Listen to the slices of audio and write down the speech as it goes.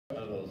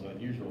One of those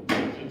unusual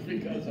questions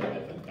because of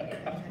it.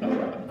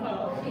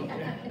 Oh.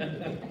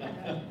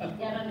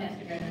 Yeah, I'm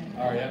Master Gardener.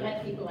 Oh, yeah?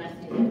 Let people ask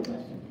me that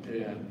question.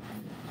 Yeah.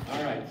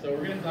 All right, so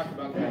we're going to talk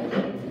about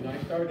catasetums. You know,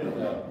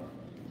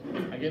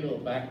 I gave a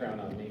little background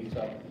on me.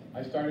 So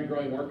I started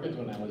growing orchids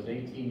when I was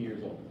 18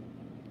 years old.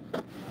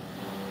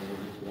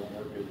 Little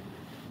orchid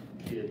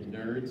kid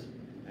nerds.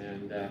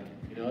 And,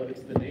 you know,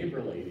 it's the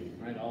neighbor lady,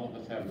 right? All of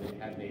us have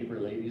had neighbor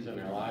ladies in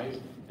our lives,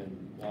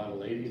 and a lot of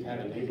ladies had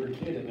a neighbor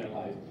kid in their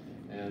lives.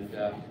 And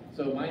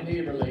so my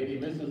neighbor lady,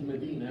 Mrs.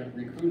 Medina,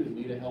 recruited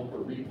me to help her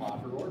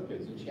repot her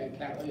orchids. And she had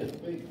cattleyas,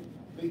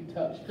 big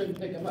tubs. She couldn't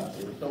pick them up.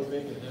 They were so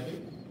big and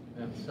heavy.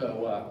 And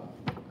so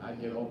I'd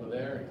get over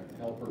there and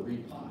help her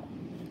repot.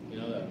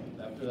 You know,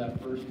 after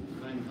that first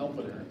time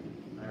helping her,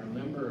 I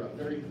remember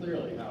very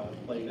clearly how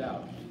it played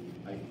out.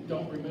 I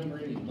don't remember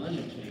any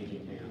money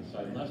changing hands, so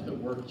I must have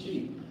worked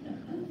cheap.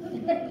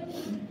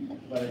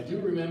 But I do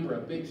remember a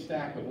big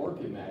stack of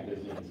orchid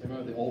magazines.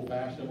 Remember the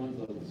old-fashioned ones,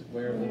 those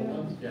square little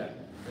ones? Yeah.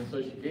 And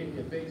so she gave me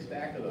a big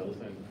stack of those,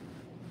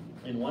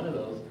 and one of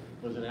those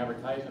was an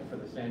advertisement for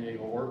the San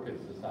Diego Orchid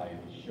Society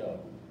show.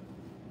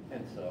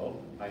 And so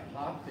I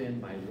hopped in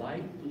my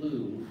light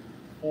blue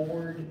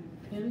Ford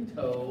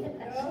Pinto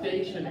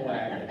station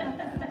wagon.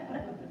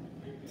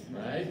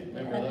 Right?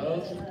 Remember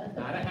those?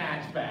 Not a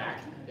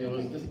hatchback. It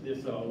was just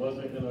so it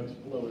wasn't going to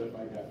explode if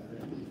I got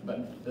hit.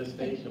 But the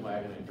station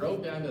wagon. I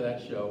drove down to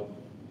that show,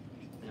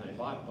 and I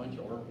bought a bunch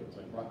of orchids.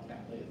 I brought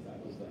cattleyas.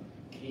 That was the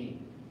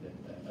king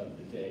of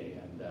the day.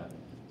 And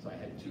so I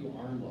had two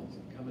armlets. I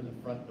come in the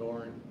front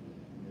door, and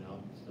you know,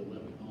 still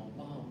living home.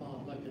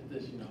 Mom, look at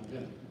this. You know, I'm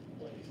gonna.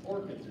 Boy, these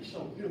orchids are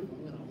so beautiful.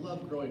 I'm gonna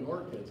love growing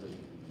orchids. And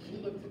she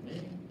looked at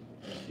me.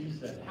 And she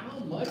said, "How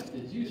much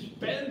did you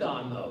spend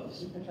on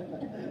those?"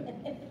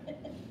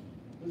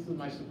 This is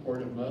my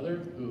supportive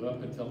mother, who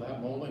up until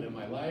that moment in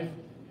my life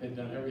had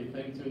done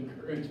everything to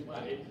encourage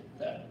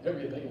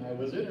everything I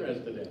was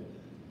interested in.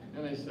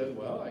 And I said,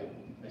 "Well, I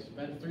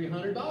spent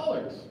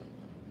 $300."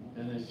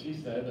 And then she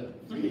said,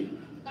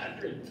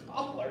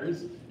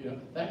 $300? You know,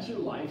 that's your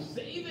life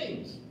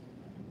savings.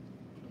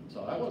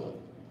 So I was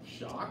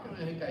shocked, and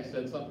I think I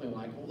said something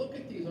like, "Well, look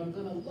at these. I'm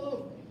going to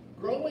love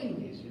growing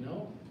these, you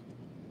know."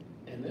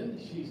 And then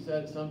she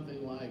said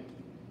something like,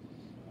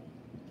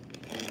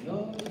 "When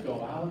those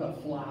go out of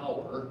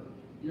flower,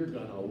 you're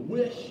gonna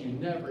wish you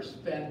never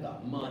spent the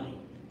money."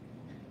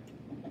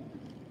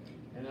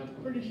 And I'm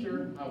pretty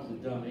sure I was a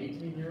dumb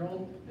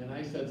 18-year-old, and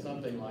I said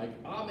something like,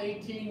 "I'm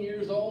 18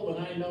 years old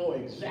and I know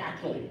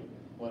exactly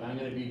what I'm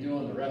gonna be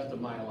doing the rest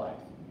of my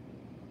life."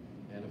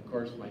 And of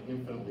course, my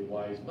infinitely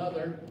wise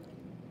mother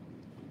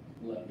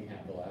let me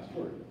have the last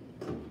word.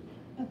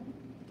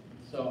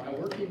 So I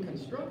work in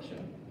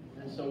construction.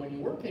 And so when you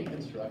work in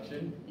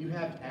construction, you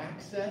have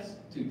access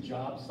to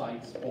job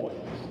site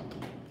spoils.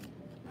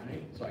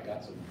 Right? So I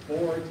got some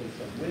boards and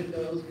some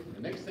windows.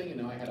 The next thing you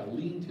know, I had a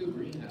lean-to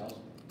greenhouse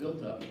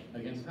built up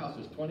against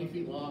houses 20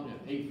 feet long and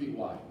 8 feet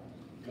wide.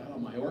 Got all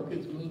my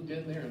orchids moved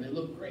in there, and they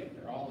look great.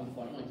 They're all in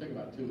flower. It only took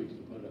about 2 weeks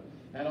to put it up.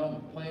 Had all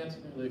my plants,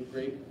 and they look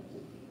great.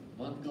 A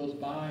month goes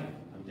by,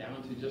 I'm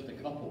down to just a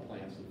couple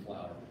plants in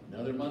flower.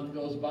 Another month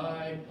goes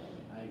by,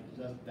 I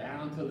just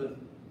down to the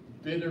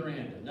bitter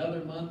end.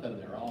 Another month and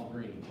they're all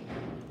green.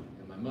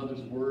 And my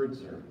mother's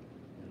words are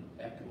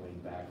echoing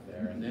back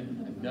there. And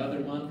then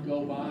another month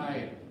go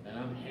by and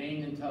I'm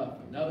hanging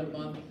tough. Another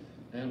month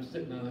and I'm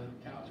sitting on a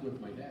couch with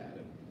my dad.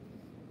 And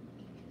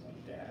it's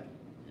like, "Dad,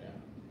 yeah,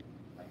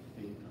 I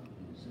think I'm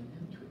losing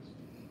interest."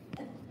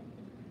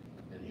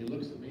 And he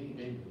looks at me and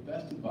gave me the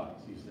best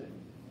advice. He said,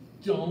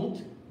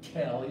 "Don't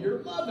tell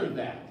your mother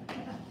that."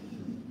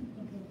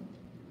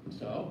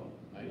 So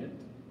I didn't.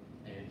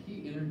 And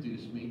he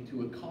introduced me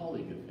to a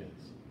colleague of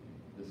his,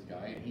 this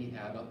guy, and he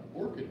had an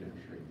orchid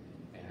nursery.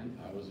 And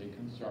I was in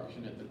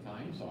construction at the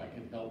time, so I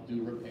could help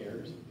do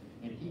repairs.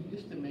 And he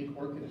used to make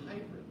orchid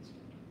hybrids.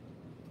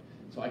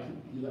 So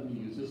he let me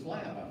use his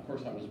lab. Of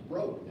course, I was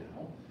broke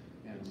now,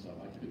 and so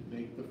I could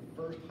make the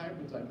first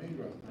hybrids I made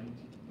when I was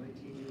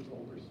 19 years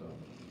old or so.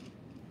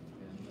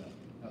 And that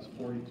was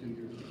 42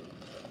 years ago.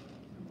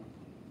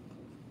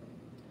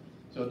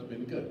 So it's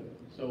been good.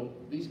 So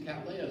these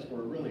cattleyas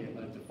were really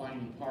a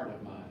defining part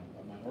of my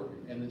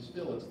orchid, and it's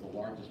the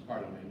largest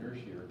part of my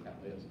nursery are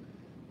cattleyas.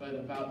 But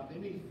about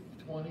maybe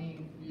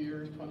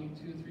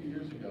 22, 3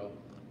 years ago,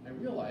 I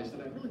realized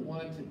that I really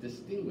wanted to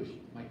distinguish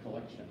my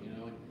collection. You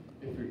know,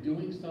 if you're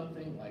doing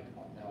something like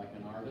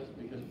an artist,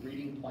 because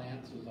breeding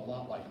plants is a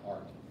lot like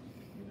art,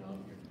 you know.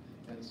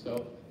 And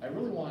so I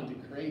really wanted to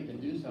create and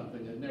do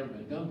something that had never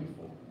been done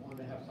before. I wanted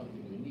to have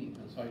something unique,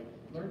 and so I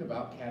learned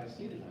about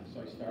Catasetums.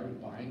 So I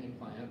started buying the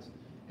plants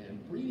and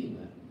breeding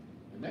them.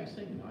 The next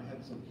thing you know, I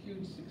had some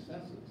huge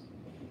successes,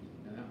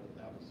 and that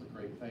was a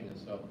great thing. And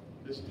so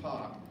this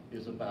talk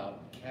is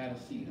about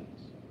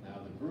Catasetums. Now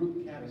the group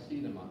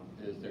Catasetum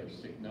is there's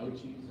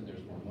Cycnoches and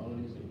there's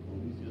Mormones and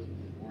Boolesias.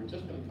 We're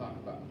just going to talk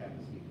about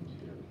Catasetums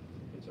here.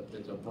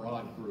 It's a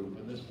broad group,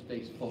 and this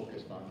stays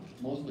focused on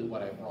mostly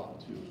what I brought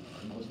to,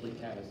 mostly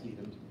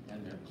Catasetums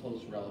and their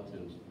close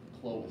relatives,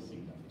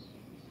 Cloacetum.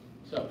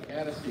 So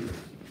Catasetums.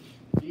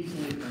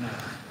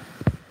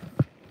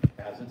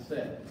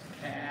 says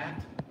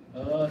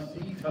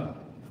Catasetums.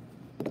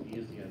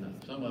 Easy enough.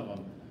 Some of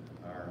them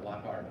are a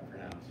lot harder to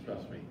pronounce,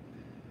 trust me.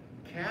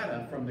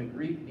 Cata from the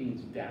Greek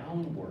means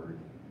downward,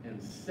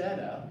 and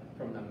seta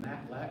from the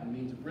Latin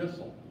means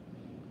bristle.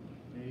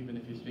 And even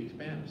if you speak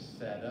Spanish,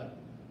 seta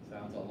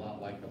sounds a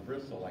lot like a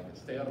bristle, like a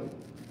stero,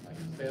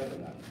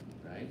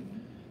 right?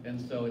 And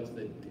so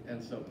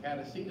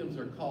Catasetums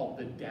are called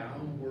the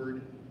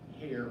downward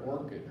hair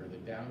orchid, or the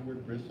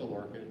downward bristle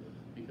orchid,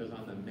 because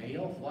on the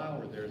male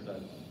flower there's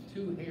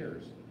two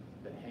hairs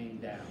that hang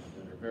down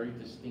that are very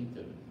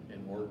distinctive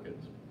in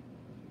orchids.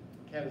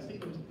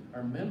 Catasetums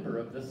are a member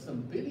of the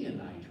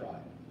Cymbidianae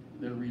tribe.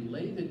 They're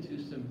related to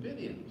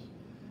Cymbidiums.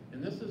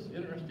 And this is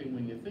interesting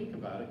when you think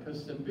about it,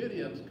 because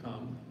Cymbidiums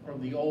come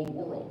from the old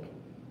world.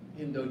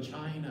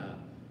 Indochina,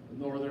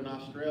 Northern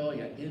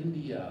Australia,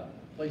 India,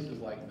 places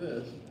like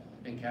this.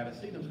 And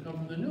Catasetums come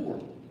from the New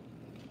World,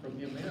 from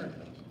the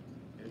Americas.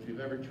 And if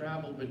you've ever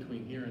traveled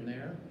between here and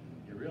there,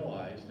 you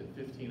realize that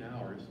 15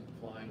 hours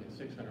flying at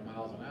 600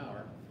 miles an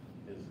hour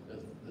is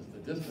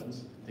the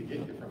distance to get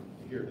you from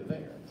here to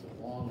there. It's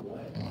a long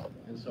way.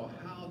 And so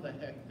how the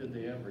heck did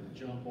they ever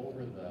jump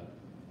over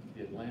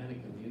the Atlantic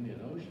and the Indian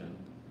Ocean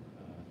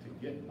to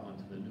get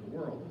onto the New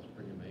World? It's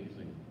pretty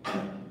amazing.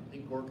 I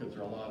think orchids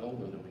are a lot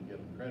older than we give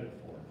them credit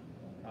for.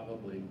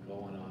 Probably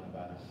going on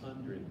about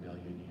 100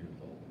 million years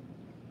old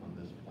on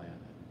this planet.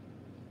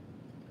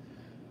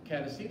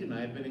 Catasetumi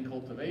have been in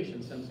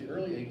cultivation since the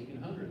early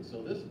 1800s,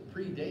 so this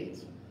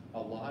predates a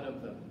lot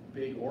of the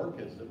big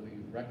orchids that we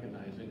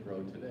recognize and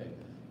grow today.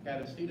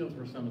 Catasetums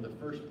were some of the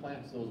first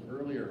plants those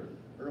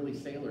early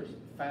sailors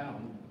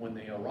found when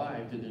they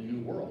arrived in the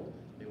New World.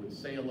 They would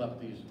sail up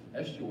these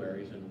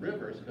estuaries and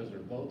rivers because their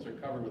boats are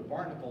covered with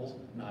barnacles,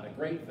 not a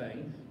great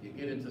thing. You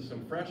get into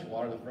some fresh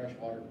water, the fresh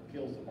water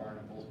kills the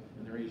barnacles,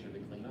 and they're easier to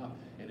clean up.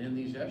 And in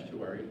these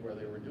estuaries where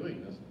they were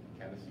doing this,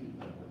 Catasetums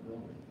were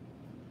growing.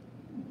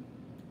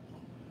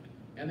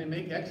 And they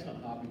make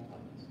excellent hobby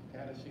plants.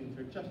 Catasetums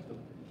are just the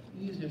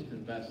easiest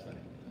and best thing.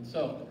 And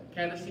so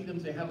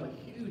Catasetums, they have a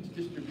huge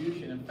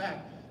distribution. In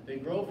fact, they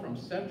grow from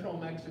central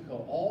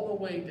Mexico all the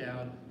way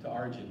down to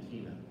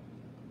Argentina.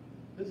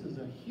 This is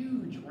a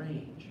huge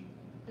range.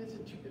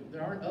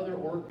 There aren't other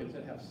orchids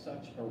that have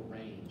such a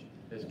range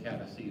as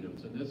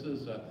Catasetums, and this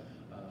is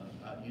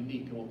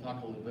unique, and we'll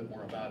talk a little bit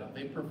more about it.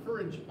 They prefer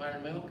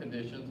environmental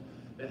conditions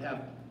that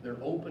have their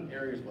open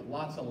areas with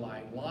lots of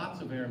light,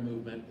 lots of air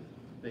movement.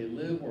 They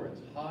live where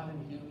it's hot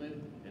and humid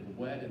and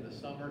wet in the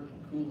summer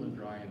and cool and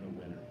dry in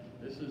the winter.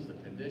 This is the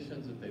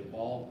conditions that they've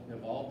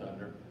evolved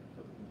under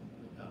for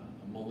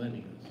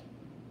millennia.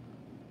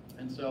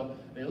 And so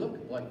they look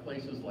like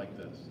places like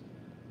this.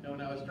 Now,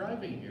 when I was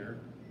driving here,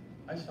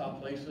 I saw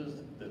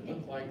places that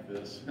look like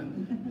this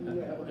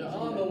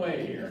on the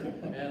way here.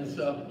 And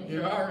so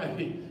you're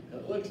already,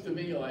 it looks to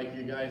me like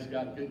you guys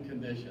got good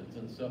conditions.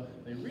 And so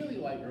they really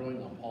like growing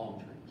on palm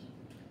trees.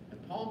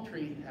 And palm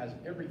tree has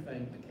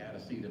everything the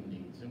Catasetum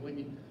needs. And when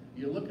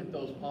you look at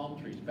those palm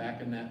trees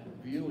back in that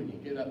view and you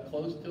get up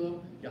close to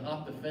them, you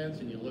hop the fence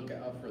and you look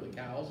out for the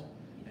cows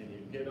and you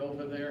get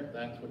over there,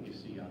 that's what you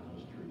see on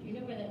those trees. Do you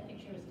know where that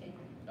picture was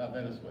taken?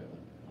 Venezuela.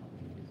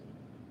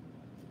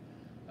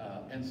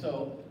 And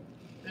so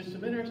there's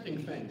some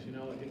interesting things, you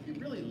know, if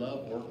you really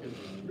love orchids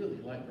and you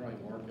really like growing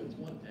orchids,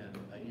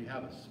 and you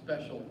have a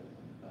special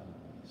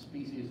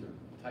species or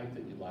type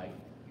that you like,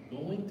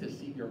 going to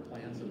see your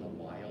plants in the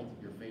wild,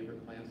 your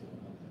favorite plants in the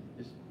wild,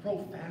 is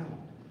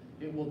profound.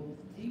 It will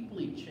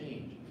deeply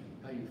change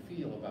how you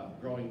feel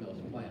about growing those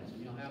plants.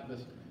 And you'll have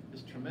this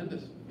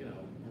tremendous, you know,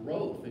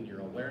 growth in your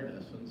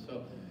awareness. And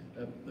so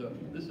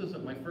this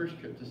isn't my first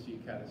trip to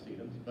see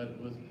Catasetums, but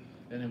it was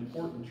an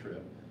important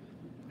trip.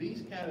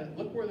 These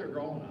look where they're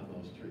growing on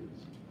those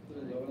trees.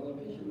 Low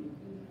elevation?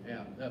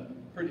 Yeah,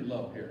 pretty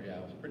low here. Yeah,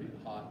 it was pretty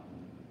hot,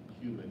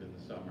 humid in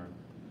the summer.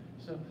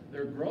 So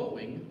they're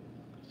growing.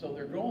 So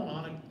they're growing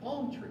on a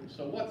palm tree.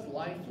 So what's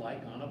life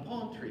like on a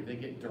palm tree? They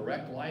get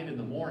direct light in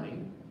the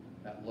morning.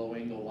 That low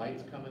angle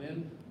light's coming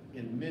in.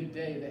 In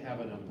midday, they have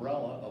an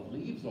umbrella of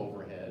leaves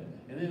overhead.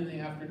 And then in the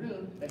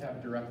afternoon, they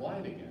have direct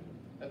light again.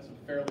 That's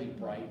fairly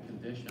bright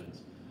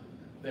conditions.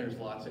 There's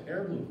lots of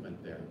air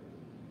movement there.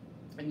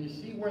 And you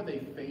see where they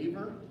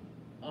favor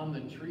on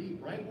the tree,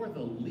 right where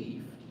the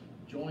leaf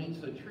joins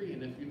the tree.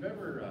 And if you've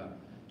ever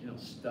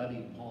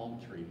studied palm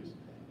trees,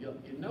 you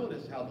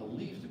notice how the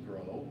leaves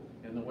grow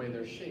and the way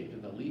they're shaped.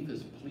 And the leaf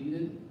is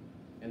pleated,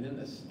 and then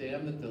the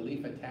stem that the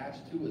leaf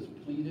attached to is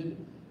pleated,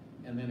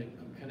 and then it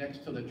connects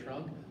to the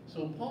trunk.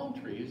 So palm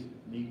trees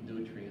need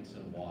nutrients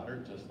and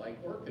water just like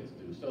orchids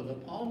do. So the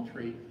palm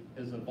tree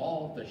has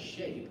evolved a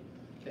shape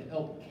to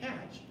help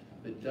catch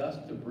the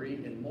dust, debris,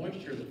 and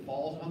moisture that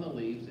falls on the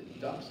leaves. It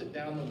ducks it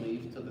down the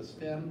leaves to the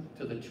stem,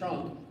 to the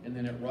trunk, and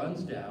then it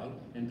runs down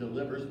and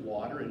delivers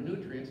water and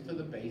nutrients to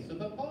the base of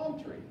the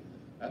palm tree.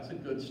 That's a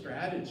good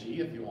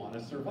strategy if you want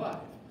to survive.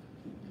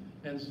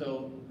 And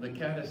so the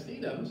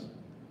Catasetums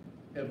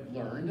have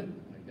learned,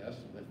 I guess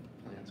that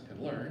plants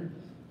can learn,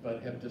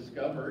 but have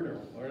discovered, or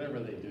whatever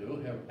they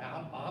do, have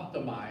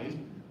optimized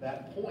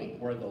that point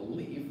where the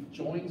leaf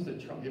joins the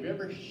trunk. Have you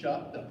ever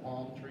shut the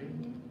palm tree?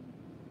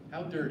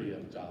 How dirty of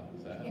a job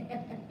is that?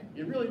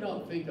 You really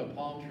don't think of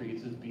palm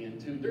trees as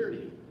being too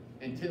dirty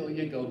until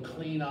you go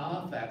clean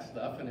off that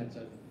stuff, and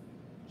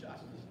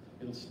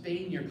it'll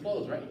stain your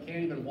clothes, right? You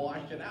can't even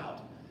wash it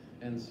out.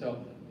 And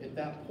so at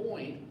that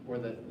point where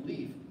the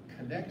leaf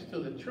connects to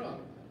the trunk,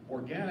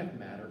 organic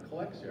matter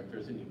collects there. If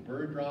there's any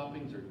bird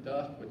droppings or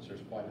dust, which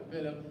there's quite a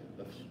bit of,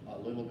 a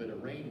little bit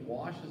of rain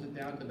washes it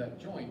down to that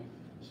joint.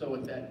 So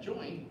at that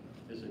joint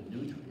is a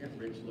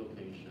nutrient-rich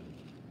location,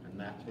 and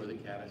that's where the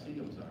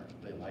catasetums are.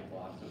 They like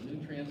lots of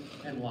nutrients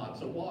and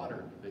lots of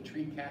water. The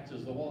tree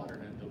catches the water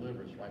and it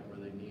delivers right where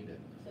they need it.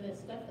 So there's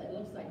stuff that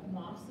looks like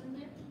moss in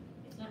there?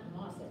 It's not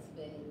moss, it's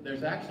the...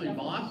 There's actually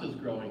mosses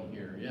growing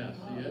here, yeah,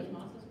 Oh, see it? there's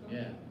mosses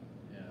growing?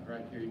 Yeah,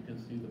 right here you can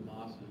see the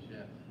mosses,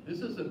 yeah.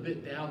 This is a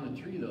bit down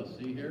the tree though,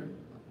 see here?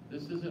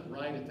 This isn't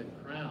right at the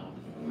crown.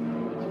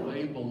 It's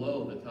way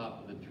below the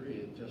top of the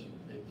tree. It's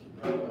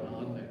right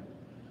on there.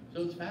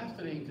 So it's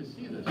fascinating to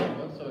see this.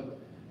 So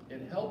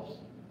it helps,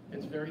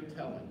 it's very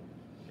telling.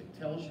 It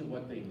tells you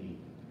what they need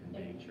in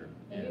nature.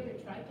 Have you ever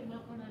tried to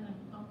mount one on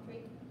a palm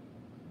tree?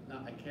 No,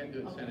 I can't do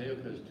it in San Diego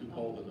because it's too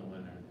cold in the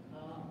winter.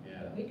 Oh,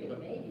 Yeah. but we could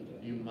But maybe do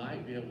it. you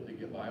might be able to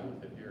get by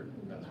with it here.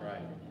 That's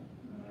right.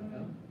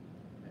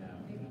 Yeah,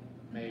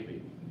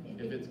 maybe.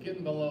 If it's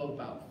getting below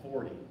about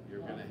 40,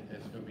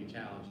 it's gonna be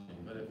challenging.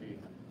 But if you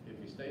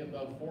stay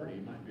above 40,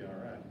 you might be all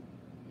right.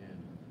 Yeah.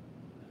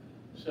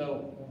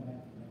 So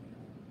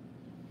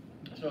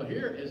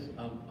here is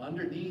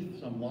underneath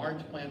some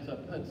large plants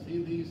up ahead.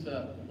 See these?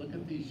 Look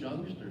at these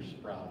youngsters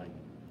sprouting,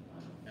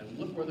 and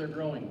look where they're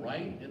growing.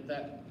 Right at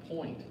that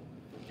point.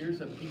 Here's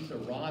a piece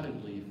of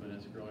rotted leaf, and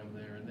it's growing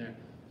there and there.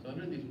 So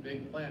under these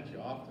big plants, you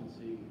often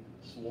see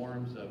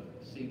swarms of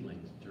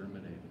seedlings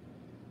germinating.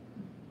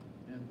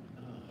 And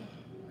I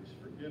always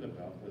forget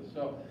about this.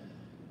 So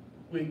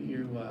when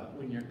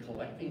you're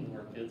collecting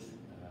orchids,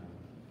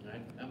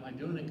 am I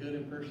doing a good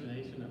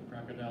impersonation of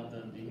Crocodile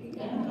Dundee?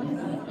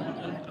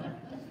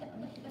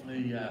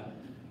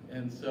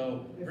 And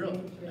so real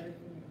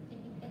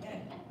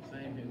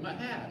same thing. My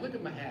hat. Look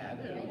at my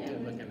hat.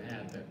 Good looking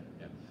hat there.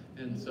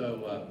 Yeah. And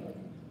so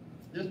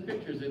this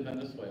picture is in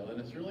Venezuela, and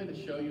it's really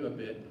to show you a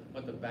bit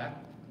what the back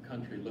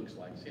country looks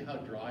like. See how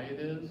dry it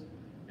is?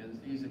 And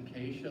these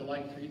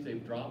acacia-like trees,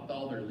 they've dropped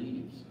all their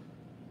leaves.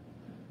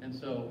 And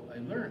so I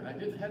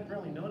hadn't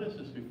really noticed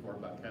this before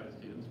about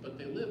catasetums, but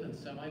they live in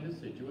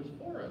semi-deciduous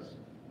forests.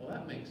 Well,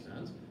 that makes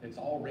sense. It's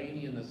all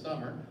rainy in the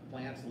summer,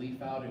 plants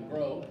leaf out and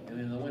grow, and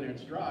in the winter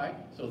it's dry,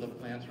 so the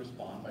plants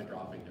respond by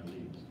dropping their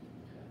leaves.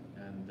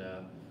 And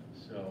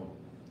so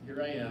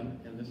here I am,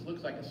 and this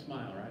looks like a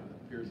smile, right?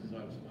 It appears as though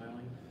I'm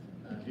smiling.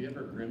 Have you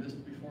ever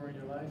grimaced before in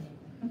your life?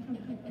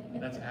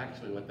 That's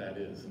actually what that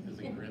is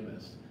a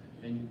grimace.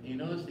 And you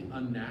notice the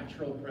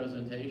unnatural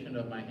presentation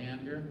of my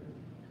hand here?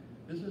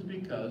 This is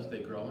because they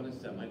grow in a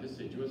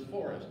semi-deciduous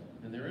forest.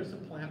 And there is a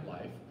plant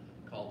life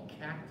called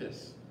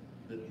cactus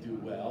that do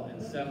well in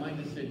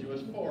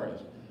semi-deciduous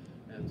forest.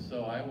 And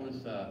so I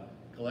was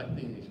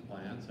collecting these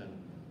plants, and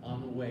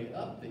on the way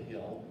up the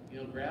hill,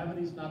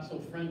 gravity's not so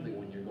friendly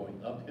when you're going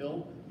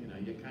uphill.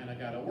 You kind of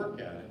got to work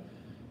at it.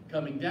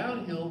 Coming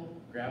downhill,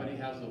 gravity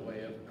has a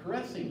way of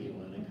caressing you,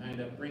 and it kind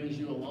of brings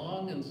you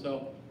along. And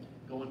so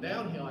going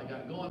downhill, I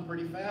got going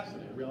pretty fast,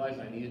 and I realized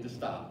I needed to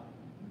stop.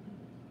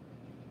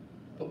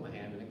 Put my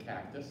hand in a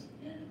cactus,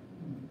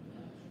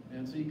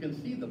 and so you can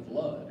see the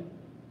blood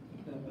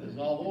is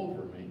all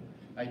over me.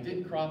 I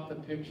did crop the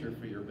picture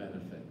for your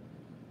benefit,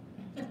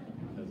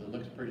 because it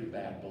looks pretty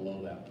bad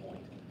below that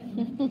point.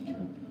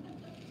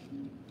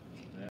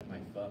 My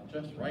thumb,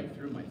 just right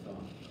through my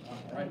thumb,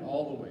 right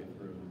all the way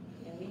through.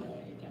 Yeah, we know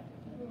what you're talking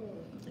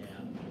about. Yeah.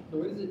 So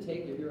what does it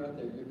take if you're out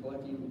there, you're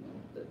collecting,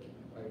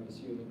 I'm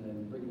assuming,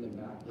 and bringing them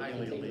back?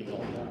 Highly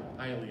illegal,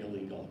 highly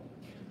illegal.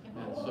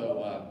 And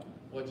so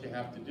what you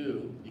have to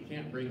do, you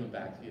can't bring them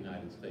back to the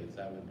United States.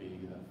 That would be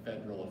a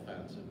federal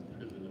offense and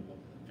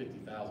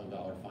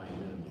 $50,000 fine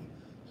minimum.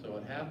 So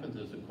what happens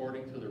is,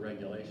 according to the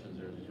regulations,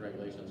 there's these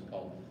regulations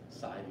called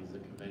CITES, the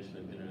Convention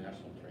of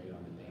International Trade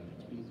on Endangered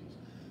Species.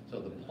 So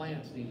the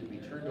plants need to be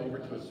turned over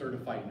to a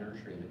certified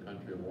nursery in the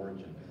country of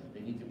origin. They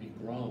need to be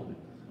grown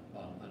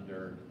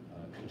under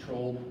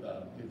controlled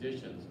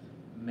conditions,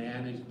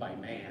 managed by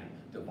man,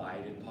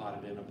 divided,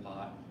 potted in a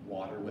pot,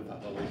 water with a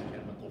hose,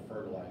 chemical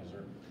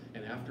fertilizer.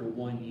 And after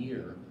 1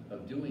 year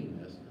of doing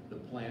this, the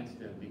plants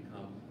then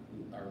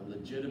are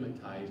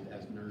legitimatized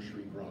as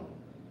nursery grown.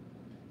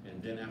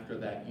 And then after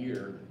that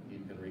year, you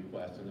can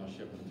request, and they'll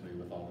ship them to you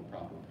with all the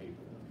proper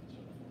paperwork and so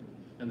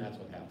forth. And that's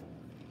what happened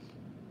with these.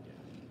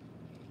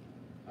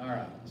 Yeah. All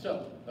right,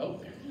 so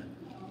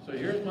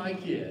here's my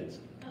kids.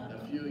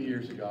 A few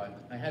years ago,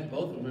 I had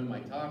both of them in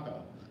my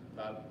taco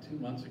about 2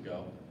 months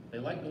ago. They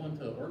like going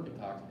to orchid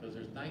talks because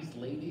there's nice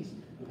ladies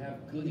who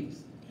have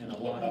goodies and a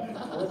lot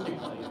of orchid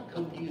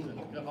cookies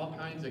and all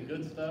kinds of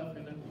good stuff.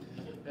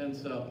 And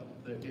so,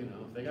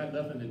 if they got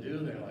nothing to do,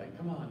 they're like,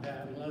 come on,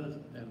 Dad, let us.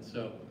 And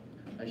so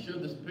I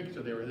showed this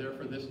picture. They were there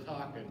for this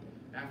talk, and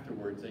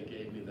afterwards they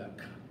gave me the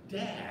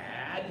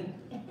Dad,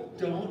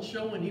 don't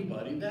show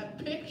anybody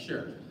that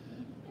picture.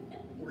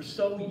 We're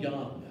so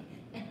young.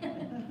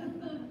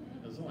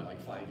 It was only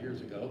like 5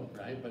 years ago,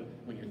 right? But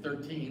when you're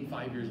 13,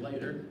 5 years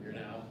later, you're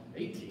now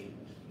 18.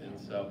 And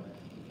so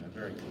I'm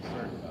very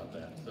concerned about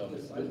that. So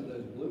The size of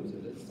those blooms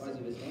are the size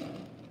of his hand.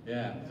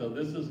 yeah, so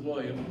this is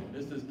William,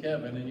 this is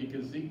Kevin, and you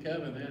can see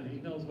Kevin, man,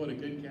 he knows what a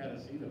good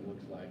catasetum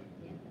looks like.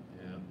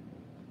 Yeah.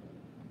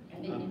 Yeah.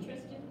 Are they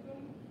interested in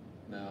growing?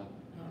 No.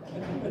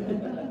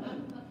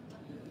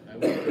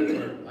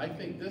 Oh. I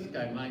think this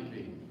guy might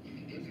be.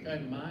 This guy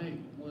might,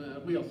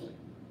 well, we'll see.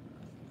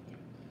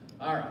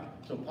 All right,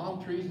 so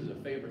palm trees is a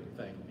favorite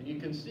thing. And you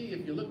can see,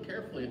 if you look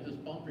carefully at this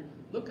palm tree,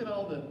 look at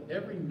all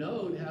every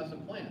node has a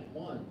plant.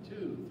 1,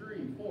 2,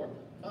 3, 4,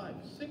 5,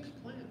 6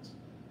 plants.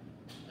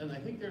 And I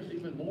think there's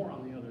even more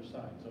on the other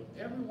side. So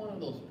every one of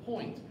those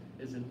points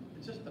it's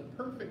just the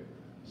perfect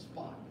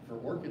spot for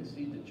orchid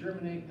seed to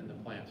germinate and the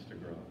plants to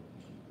grow.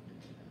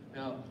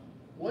 Now,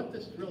 what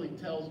this really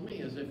tells me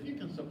is if you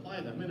can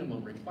supply the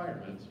minimum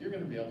requirements, you're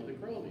going to be able to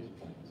grow these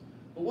plants.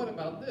 But what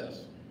about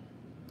this?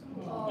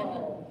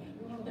 Oh.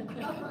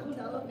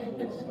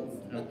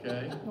 Televisions.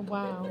 Okay,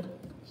 Wow.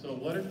 so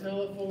what are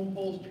telephone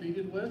poles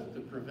treated with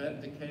to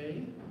prevent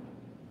decay?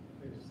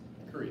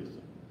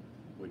 Creosote.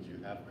 Would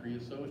you have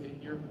creosote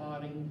in your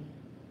potting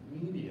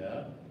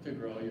media to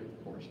grow your?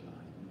 Of course not.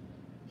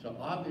 So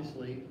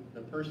obviously,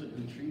 the person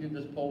who treated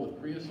this pole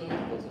with creosote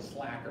was a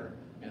slacker,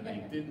 and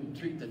they didn't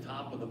treat the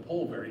top of the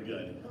pole very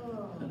good.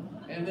 Oh.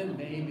 And then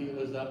maybe it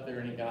was up there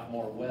and it got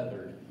more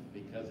weathered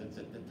because it's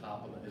at the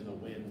top of it in the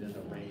wind and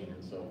the rain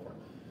and so forth.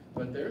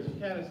 But there's a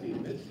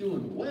catasetum, it's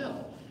doing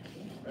well,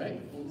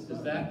 right?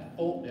 Is that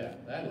full? Yeah,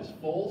 that is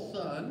full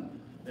sun.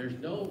 There's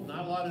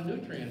not a lot of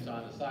nutrients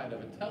on the side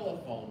of a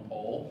telephone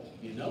pole.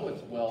 You know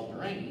it's well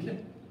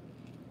drained.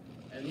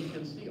 And you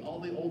can see all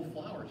the old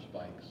flower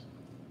spikes.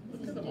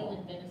 Look This at is them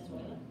all. still in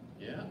Venezuela.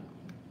 Yeah.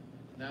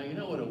 Now, you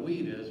know what a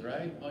weed is,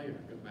 right? Oh, you're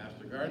a good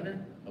master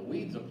gardener. A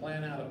weed's a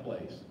plant out of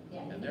place.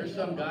 Yeah. And there's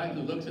some guy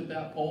who looks at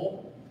that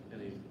pole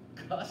and he's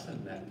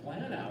cussing that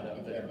plant out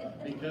up there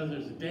because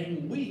there's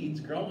dang weeds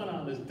growing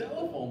on this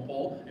telephone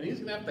pole and he's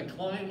gonna have to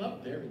climb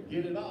up there and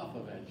get it off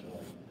eventually.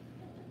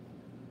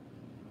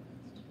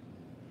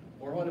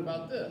 Or what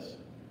about this?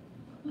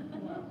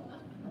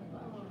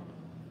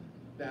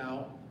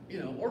 Now, you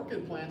know,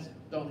 orchid plants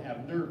don't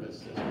have nervous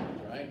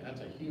systems, right?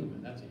 That's a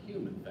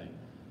human thing.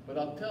 But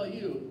I'll tell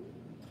you,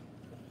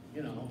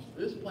 you know,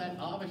 this plant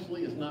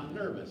obviously is not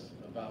nervous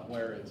about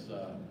where it's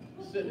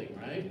sitting,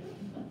 right?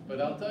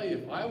 But I'll tell you,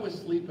 if I was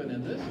sleeping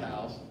in this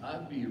house,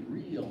 I'd be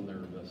real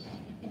nervous.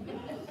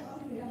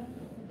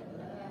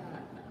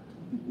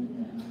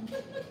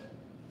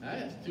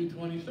 That's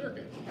 220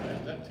 circuit.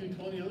 Right? That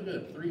 220, look at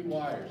it, 3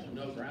 wires,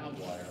 no ground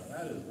wire.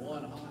 That is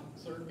one hot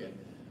circuit.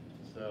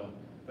 So,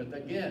 but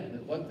again,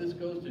 what this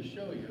goes to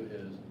show you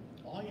is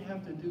all you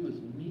have to do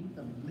is meet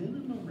the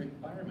minimum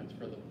requirements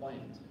for the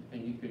plants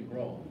and you can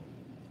grow them.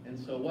 And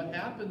so what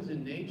happens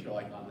in nature,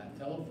 like on that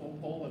telephone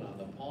pole and on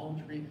the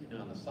palm tree and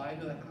on the side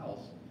of the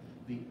house,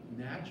 the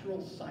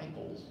natural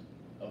cycles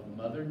of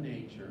Mother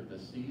Nature, the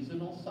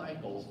seasonal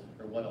cycles,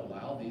 are what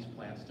allow these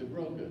plants to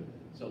grow good.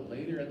 So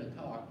later in the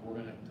talk, we're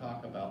going to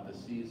talk about the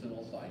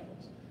seasonal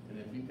cycles. And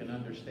if you can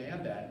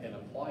understand that and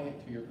apply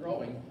it to your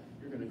growing,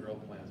 you're going to grow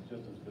plants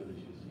just as good as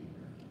you see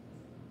here.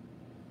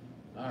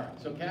 All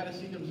right, so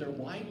catasetums are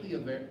widely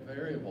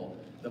variable.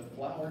 The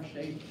flower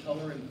shape,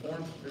 color, and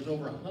form, there's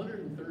over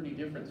 130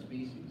 different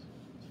species.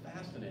 It's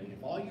fascinating.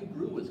 If all you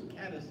grew was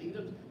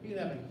catasetums, you'd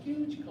have a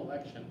huge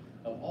collection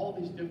of all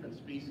these different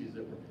species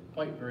that were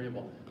quite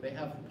variable. They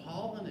have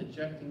pollen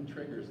ejecting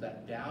triggers.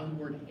 That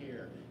downward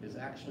hair is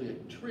actually a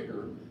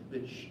trigger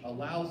that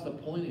allows the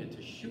pollinia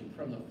to shoot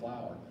from the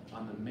flower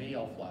on the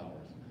male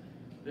flowers.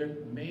 The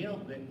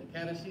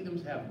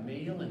catasetums have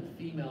male and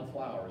female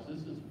flowers. This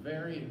is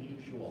very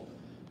unusual.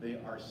 They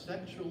are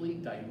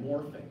sexually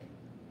dimorphic.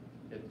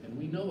 And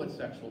we know what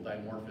sexual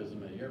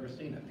dimorphism is. You ever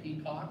seen a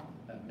peacock,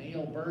 a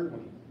male bird,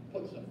 when he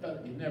puts a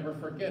feather, you never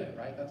forget it,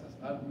 right?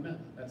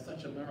 That's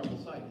such a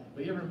memorable sight.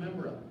 But you ever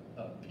remember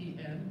a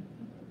peahen?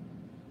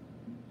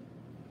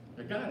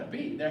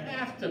 There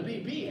has to be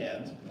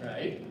peahens,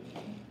 right?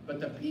 But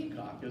the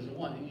peacock is the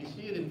one, and you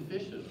see it in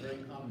fishes, very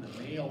common.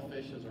 The male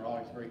fishes are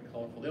always very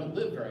colorful. They don't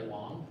live very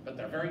long, but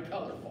they're very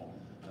colorful.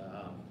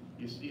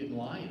 You see it in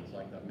lions,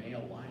 like the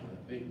male lion with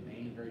a big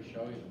mane, very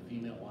showy. The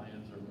female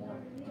lions are more.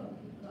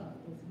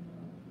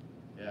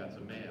 Yeah, it's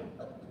a male.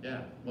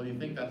 Yeah, well, you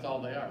think that's all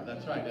they are.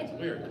 That's right, that's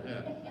weird.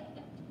 Yeah.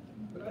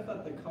 But I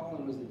thought the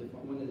column was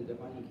one of the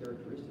defining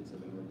characteristics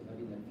of an orchid,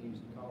 having that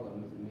fused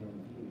column with the male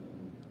and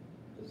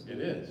female.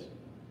 It is,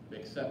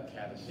 except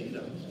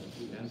catasetums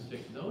and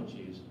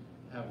cycnoches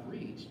have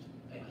reached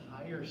a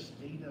higher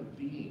state of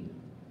being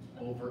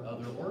over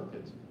other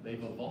orchids.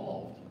 They've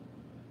evolved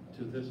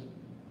to this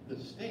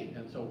state.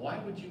 And so why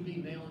would you be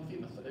male and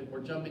female? So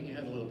we're jumping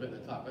ahead a little bit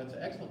at the top. That's an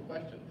excellent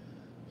question.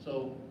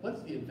 So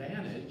what's the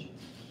advantage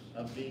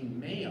of being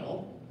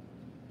male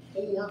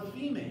or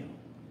female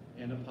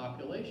in a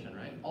population,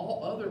 right?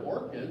 All other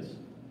orchids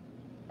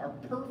are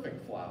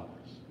perfect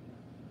flowers.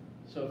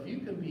 So if you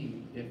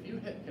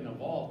can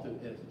evolve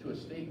to a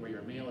state where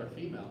you're male or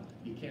female,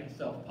 you can't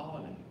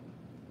self-pollinate.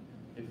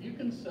 If you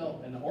can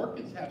and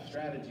orchids have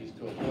strategies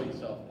to avoid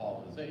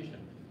self-pollination,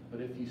 but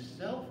if you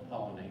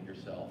self-pollinate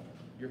yourself,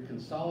 you're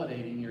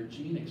consolidating your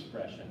gene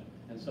expression.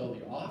 And so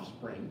the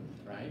offspring,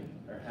 right,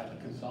 have a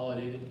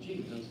consolidated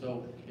genes. And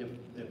so if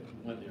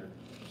when they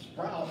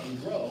sprout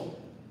and grow,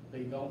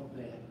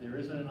 there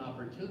isn't an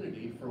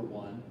opportunity for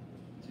one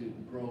to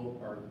grow,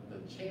 or the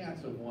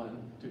chance of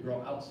one to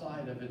grow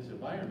outside of its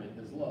environment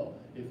is low.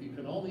 If you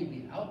can only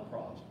be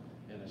outcrossed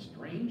and a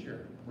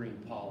stranger bring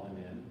pollen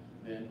in,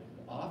 then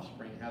the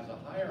offspring has a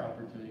higher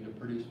opportunity to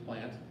produce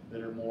plants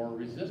that are more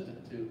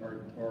resistant to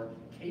or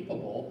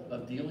capable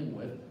of dealing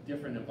with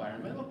different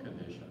environmental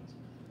conditions.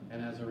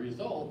 And as a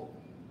result,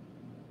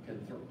 can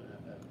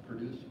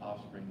produce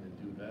offspring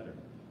that do better.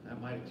 That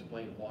might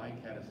explain why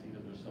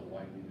Catasetums are so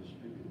widely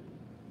distributed.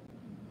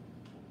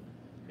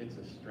 It's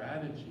a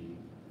strategy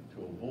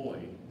to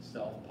avoid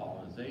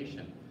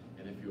self-pollination.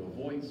 And if you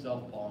avoid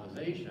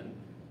self-pollination,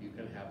 you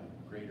can have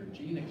greater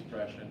gene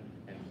expression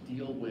and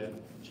deal with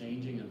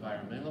changing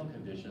environmental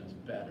conditions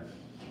better.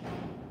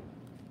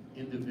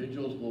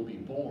 Individuals will be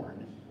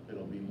born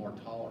that'll be more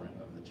tolerant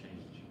of the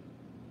change.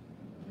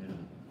 Yeah.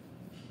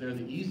 They're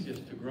the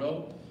easiest to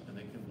grow, and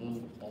they can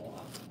bloom a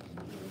lot.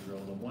 You grow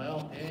them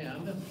well,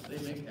 and they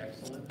make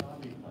excellent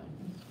hobby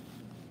plants.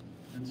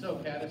 And so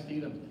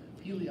Catasetum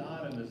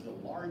Heliodum is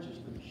the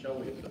largest and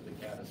showiest of the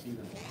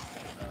Catasetum.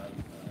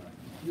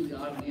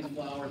 Heliodum, these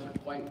flowers are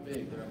quite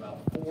big. They're about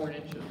 4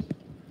 inches.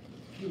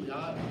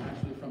 Heliodum,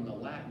 actually from the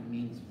Latin,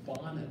 means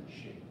bonnet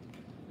shaped.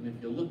 And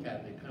if you look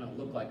at it, they kind of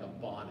look like a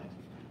bonnet.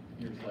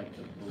 Here's like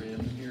the brim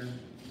here,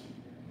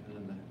 and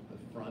then the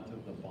front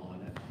of the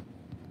bonnet.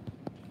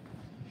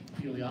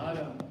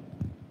 Heliodum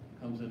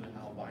comes in an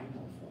albino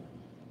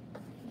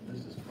form.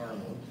 This is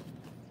Carlos.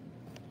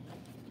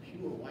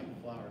 Pure white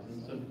flowers.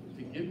 And so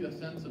to give you a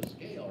sense of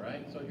scale,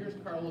 right? So here's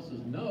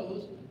Carlos's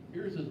nose,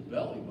 here's his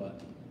belly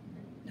button.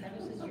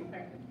 Carlos is your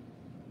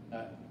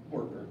partner.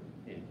 Worker,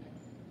 yeah.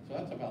 So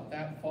that's about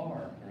that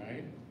far,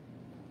 right?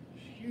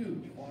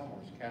 Huge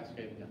flowers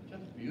cascading down,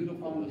 just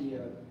beautiful. On the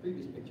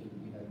previous picture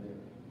that you had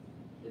there,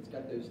 it's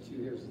got those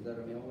 2 hairs. Is that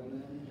a male one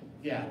then?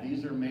 Yeah,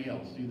 these are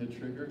males. See the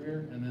trigger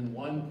here? And then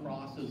one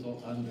crosses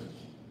under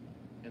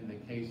in the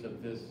case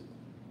of this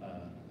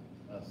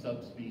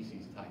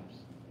subspecies types.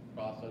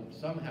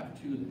 Some have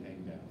 2 that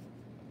hang down.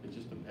 It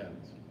just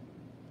depends.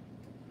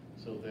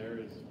 So there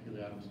is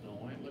Heliodum Snow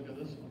White. Look at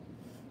this one.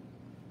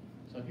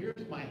 So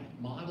here's my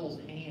model's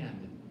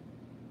hand.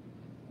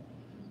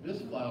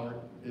 This flower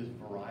is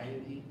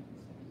variety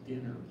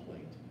dinner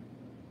plate.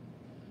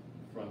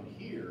 From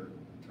here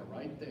to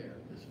right there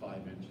is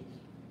 5 inches.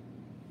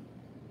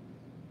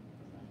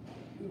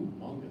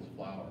 Humongous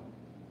flower.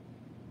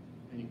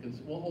 And you can,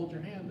 we'll hold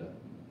your hand up.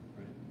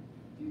 Right?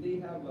 Do they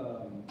have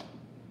a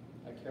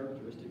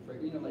characteristic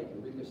fragrance? You know, like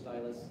Rico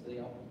Stylus, they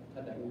all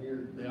have that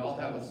weird... They all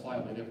have a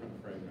slightly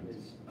different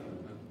fragrance.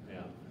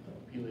 Yeah.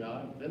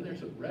 Heliodum. Then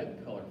there's a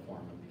red color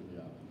form of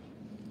Heliodum.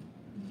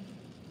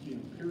 The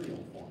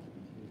imperial form.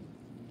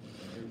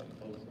 Here's a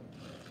close-up.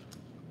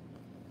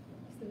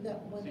 So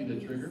that one See the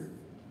is- trigger?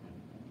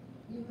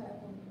 You have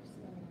one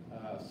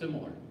yourself.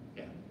 Similar,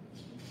 yeah.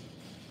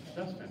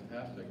 That's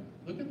fantastic.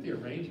 Look at the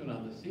arrangement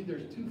on this. See,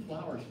 there's 2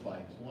 flower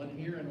spikes, one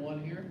here and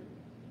one here.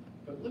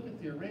 But look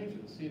at the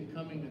arrangement. See it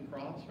coming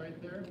across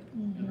right there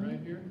and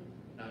right here?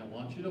 Now I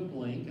want you to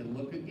blink and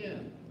look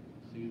again.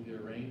 See the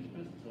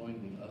arrangement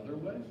going the other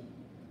way?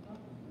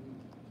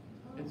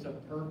 It's a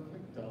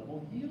perfect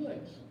double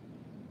helix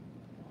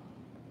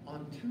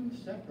on 2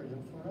 separate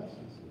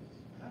inflorescences.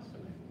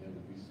 Fascinating. It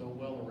would be so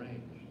well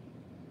arranged.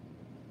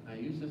 I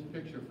use this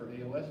picture for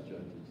AOS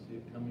judges. See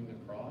it coming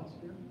across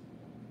here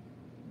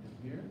and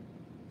here?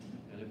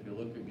 And if you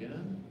look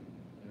again,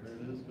 there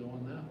it is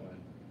going that way.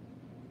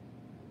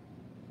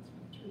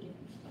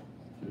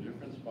 2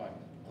 different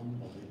spikes.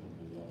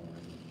 Unbelievably well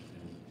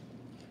arranged.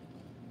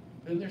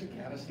 Then there's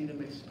Catasetum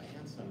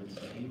expansum. It's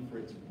named for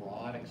its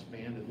broad,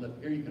 expanded lip.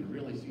 Here you can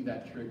really see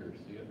that trigger.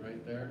 See it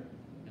right there?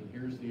 And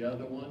here's the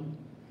other one.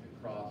 It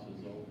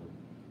crosses over.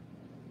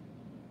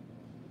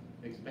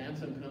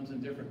 Expansum comes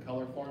in different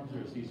color forms.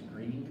 There's these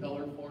green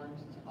color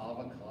forms. It's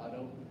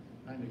avocado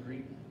kind of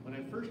green. When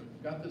I first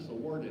got this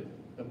awarded,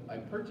 I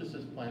purchased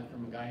this plant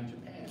from a guy in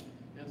Japan.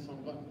 And so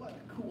I'm going, what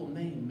a cool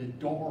name,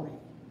 Midori.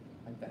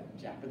 Like that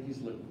Japanese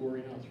liqueur,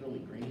 you know, it's really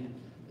green.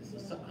 This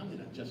is I'm going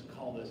to just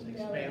call this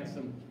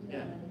Expansum,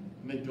 yeah,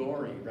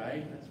 Midori,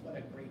 right? That's what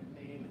a great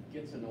name. It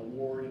gets an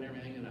award and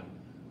everything, and I'm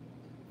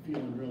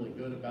feeling really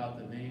good about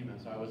the name.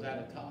 And so I was at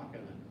a talk,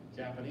 and the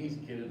Japanese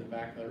kid in the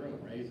back of the room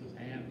raised his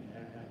hand. Yeah,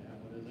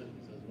 what is it?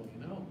 He says, well,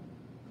 you know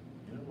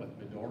what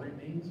Midori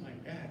means? I'm like,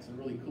 yeah, it's a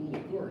really cool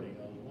liqueur. And he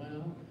goes,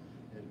 well,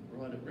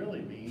 what it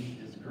really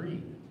means is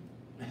green.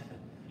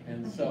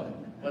 And so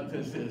what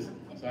this is,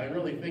 so I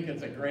really think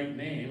it's a great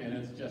name, and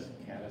it's just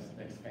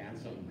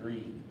Expansum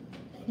green.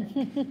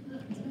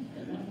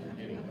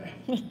 Anyway.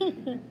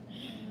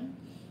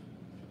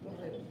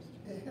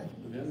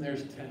 Then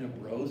there's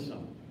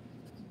Tenebrosum.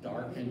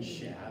 dark and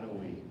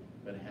shadowy,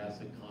 but it has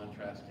a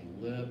contrasting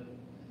lip.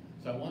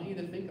 So I want you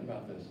to think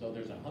about this. So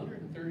there's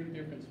 130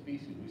 different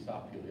species. We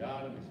saw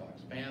Pileatum, we saw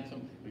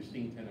Expansum, we've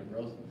seen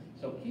Tenebrosum.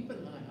 So keep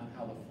an eye on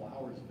how the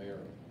flowers vary.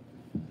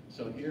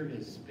 So here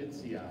is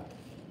Spitzia.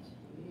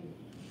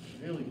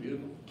 Really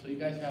beautiful. So you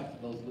guys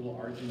have those little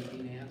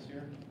Argentine ants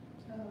here?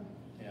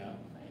 Yeah.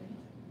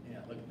 Yeah,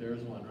 look,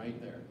 there's one right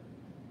there.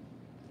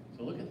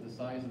 So look at the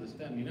size of the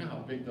stem. You know how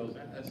big those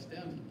are. That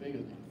stem's as big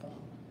as my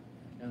thumb.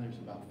 And there's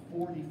about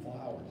 40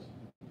 flowers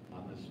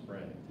on this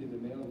spray. See, the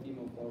male and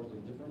female flowers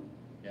look different?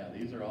 Yeah,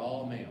 these are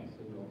all males.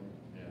 So they're all-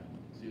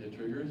 Yeah. See the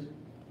triggers?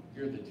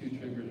 Here the two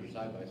triggers are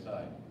side by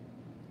side.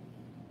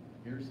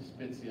 Here's the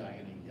Spitzii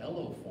in a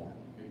yellow form.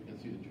 Here you can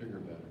see the trigger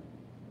better.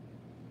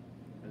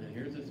 And then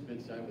here's the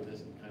Spitzii with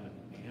this kind of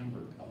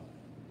amber color.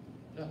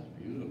 Just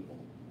beautiful.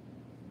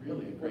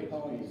 Really a great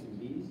What pollen species. using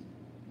bees?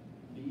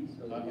 Bees?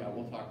 Or Yeah,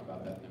 we'll talk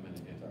about that in a minute.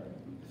 Sorry.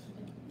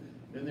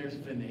 Then there's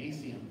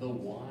Phoenicium, the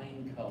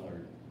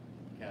wine-colored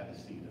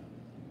Catasetum.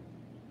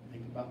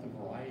 Think about the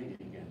variety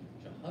again.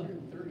 There's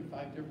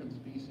 135 different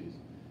species.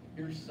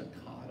 Here's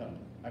Catasetum.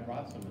 I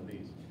brought some of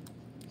these.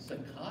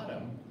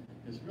 Catasetum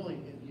is really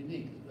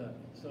unique.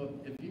 So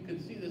if you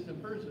could see this in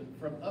person,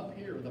 from up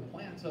here, the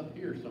plant's up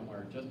here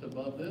somewhere, just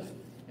above this,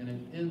 and it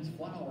ends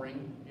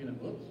flowering,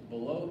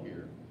 below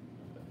here.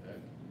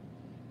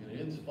 And it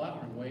ends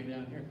flowering way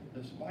down here.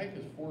 The spike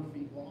is 4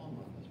 feet long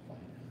on this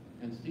plant.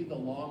 And see the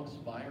long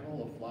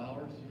spiral of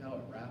flowers? See how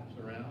it wraps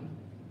around?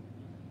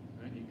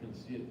 Right? You can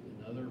see it,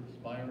 another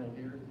spiral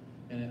here.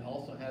 And it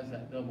also has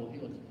that double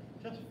helix.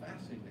 Just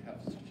fascinating to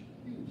have such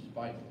a huge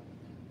spike.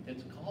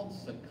 It's called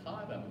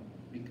Catasetum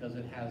because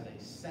it has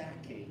a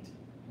saccate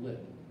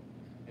lip.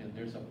 And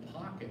there's a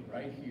pocket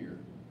right here,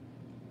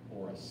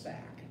 or a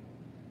sac.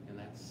 And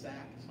that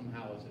sac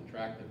somehow is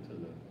attractive to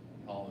the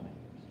pollinators.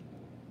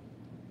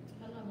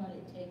 How long would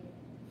it take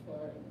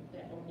for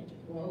that orchid to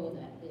grow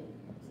that big?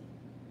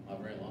 Not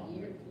very long. A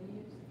year,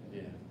 2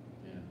 years?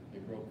 Yeah, they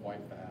grow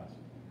quite fast.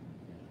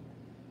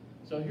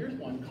 Yeah. So here's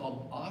one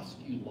called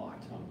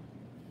Osculatum.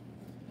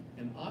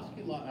 And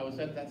Osculatum, I was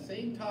at that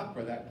same talk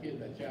where that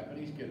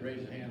Japanese kid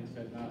raised his hand and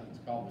said, no, it's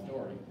called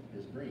Midori,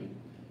 it's green.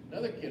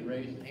 Another kid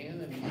raised his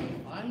hand and he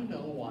said, I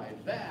know why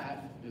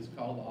that is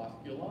called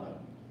Osculatum.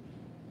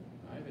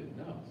 I didn't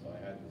know, so I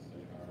had to say,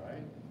 all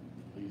right,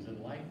 please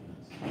enlighten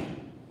us.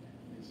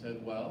 He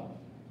said, well,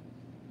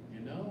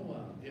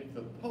 if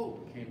the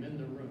Pope came in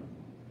the room,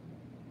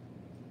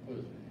 put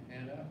his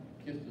hand out,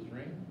 kissed his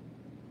ring,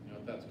 you know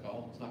what that's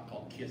called? It's not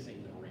called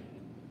kissing the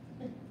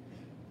ring.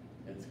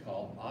 It's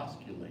called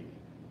osculating.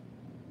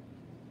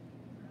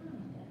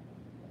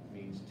 It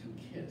means to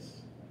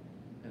kiss.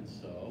 And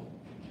so,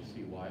 you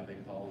see why they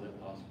called it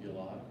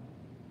osculatum?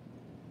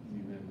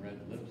 See them red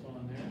lips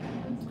on there?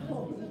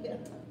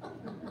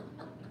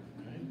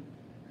 Right?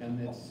 And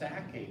it's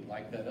saccate,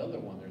 like that other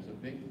one. There's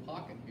a big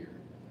pocket here.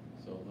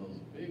 So those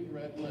big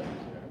red lips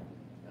there.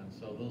 And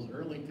so those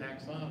early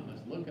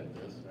taxonomists look at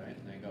this, right,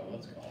 and they go,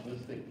 let's call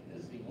this the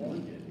kissing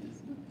orchid.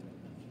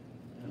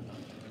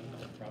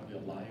 Probably a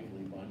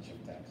lively bunch of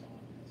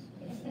taxonomists.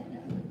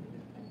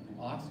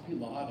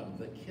 Osculatum,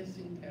 the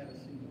kissing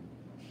Catasetum.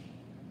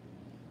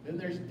 Then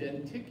there's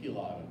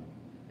Denticulatum.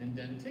 And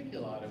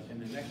Denticulatum, in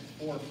the next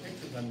 4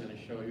 pictures I'm going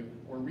to show you,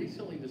 were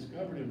recently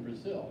discovered in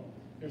Brazil.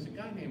 There's a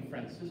guy named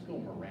Francisco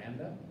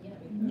Miranda. Yeah.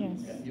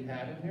 Yes. Yeah, you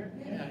had him here?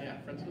 Yeah,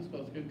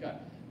 Francisco's a good guy.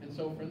 And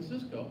so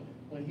Francisco,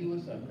 when he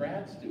was a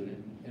grad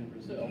student in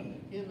Brazil,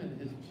 him and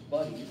his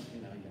buddies,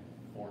 you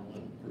form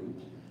little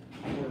groups,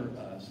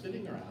 were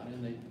sitting around,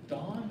 and they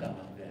dawned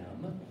on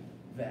them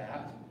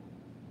that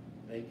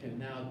they can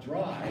now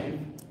drive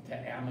to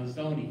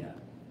Amazonia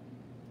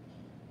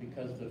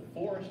because the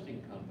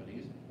foresting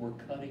companies were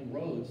cutting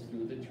roads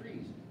through the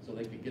trees so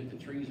they could get the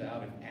trees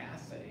out and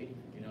assay,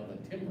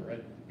 the timber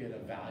it, get a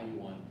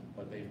value on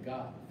what they've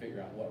got,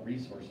 figure out what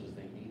resources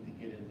they need to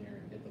get in there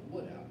and get the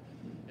wood out.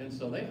 And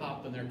so they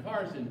hopped in their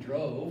cars and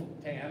drove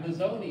to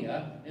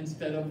Amazonia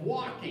instead of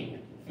walking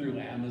through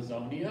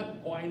Amazonia.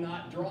 Why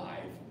not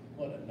drive?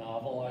 What a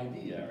novel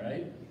idea,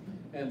 right?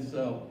 And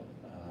so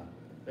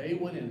they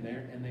went in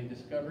there and they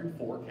discovered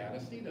 4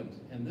 Catasetums.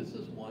 And this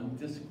is one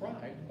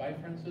described by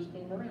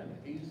Francisco Miranda.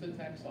 He's the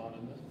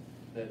taxonomist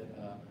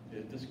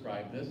that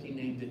described this. He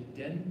named it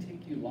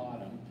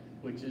Denticulatum,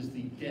 which is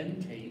the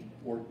dentate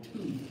or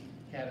tooth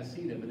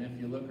Catasetum. And if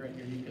you look right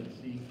here, you can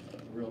see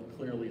real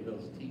clearly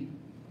those teeth.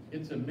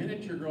 It's a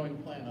miniature growing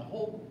plant. A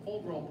whole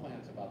full-grown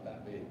plant's about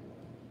that big.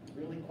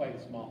 Really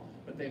quite small.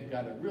 But they've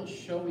got a real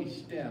showy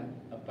stem,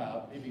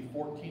 about maybe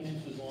 14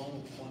 inches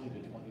long with 20 to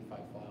 25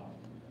 flowers.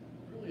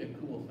 Really a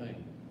cool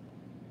thing.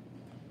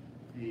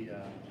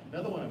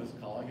 Another one of his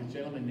colleagues, a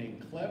gentleman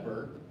named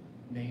Kleber,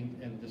 named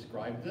and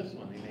described this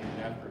one. He named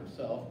it after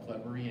himself,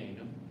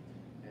 Kleberianum.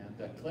 And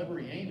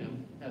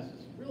Kleberianum has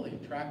this really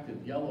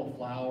attractive yellow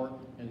flower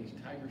and these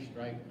tiger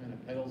stripe kind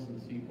of petals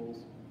and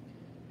sepals.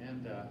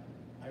 And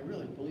I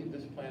really believe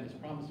this plant is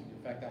promising.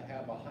 In fact, I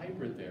have a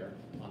hybrid there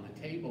on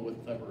the table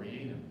with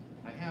Kleberianum.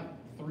 I have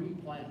 3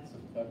 plants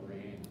of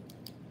Kleberianum.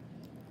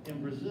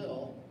 In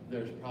Brazil,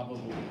 there's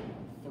probably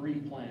 3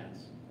 plants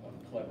of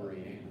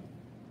Cleberianum,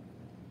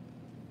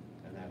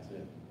 and that's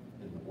it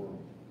in the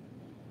world.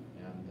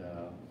 And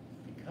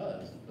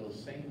because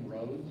those same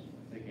roads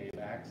that gave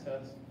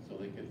access so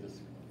they could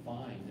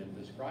find and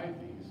describe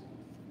these,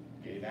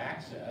 gave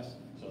access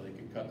so they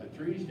could cut the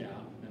trees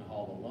down and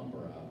haul the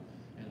lumber out.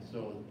 And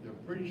so they're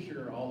pretty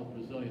sure all the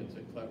Brazilians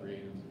that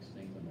Cleberianum is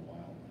extinct in the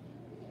wild.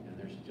 And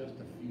there's just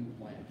a few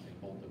plants in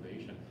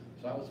cultivation.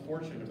 So I was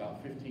fortunate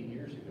about 15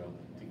 years ago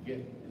to get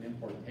an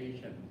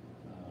importation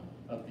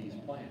of these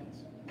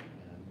plants.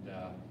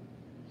 And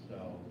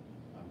so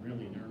I'm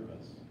really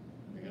nervous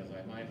because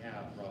I might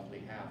have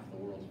roughly half the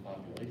world's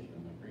population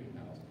in my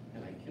greenhouse.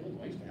 And I killed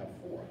them. I used to have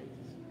 4.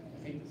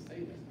 I hate to say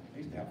this. I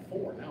used to have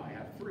 4. Now I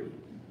have 3.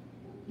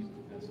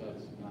 And so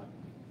it's not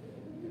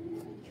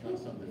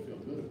something to feel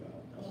good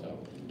about. So,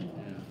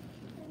 yeah.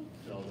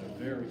 So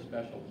they're very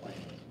special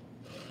plants.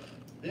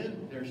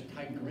 Then there's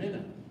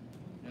Tigrinum.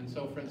 And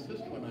so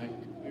Francisco and I,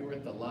 we were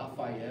at the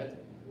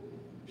Lafayette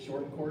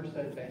short course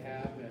that they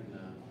have in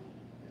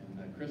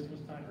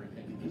Christmas time or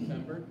in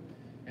December.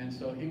 And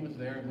so he was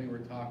there and we were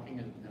talking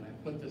and I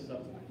put this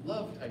up. I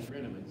love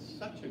Tigrinum. It's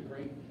such a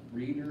great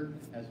breeder,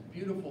 has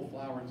beautiful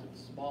flowers.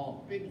 It's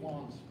small, big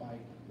long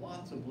spike,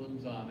 lots of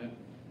blooms on it.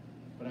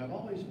 But I've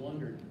always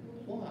wondered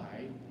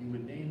why you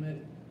would name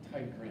it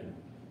Tigrinum.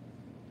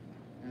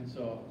 And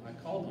so I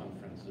called on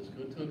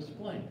Francisco to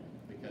explain,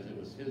 because it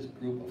was his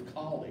group of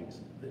colleagues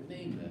that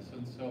named this.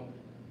 And so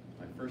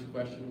my first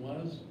question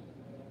was,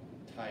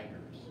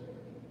 tigers.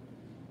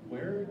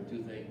 Where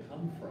do they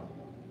come from?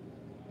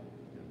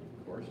 And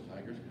of course,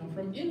 tigers come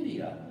from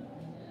India.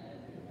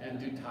 And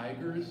do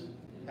tigers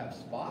have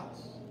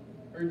spots,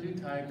 or do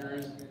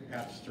tigers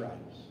have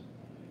stripes?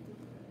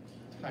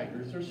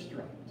 Tigers are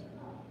striped.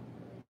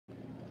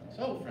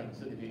 So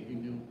Francisco, he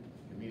knew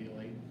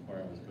immediately where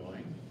I was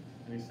going.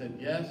 And he said,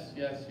 yes,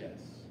 yes, yes.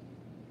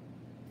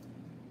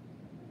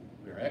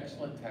 We're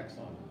excellent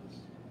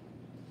taxonomists.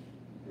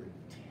 We're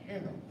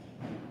terrible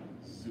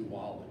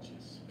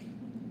zoologists.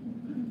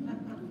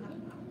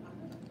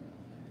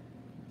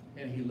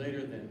 And he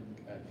later then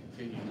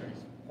continued,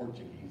 he's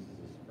Portuguese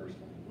is his first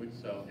language,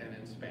 so, and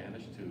in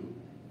Spanish too,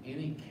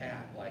 any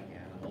cat-like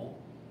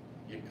animal,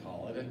 you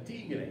call it a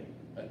tigre,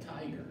 a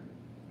tiger,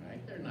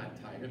 right? They're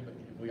not tigers, but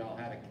if we all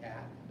had a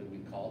cat that we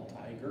called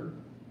tiger.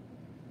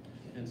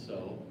 And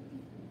so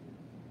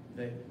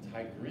the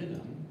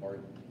tigrinum, or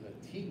the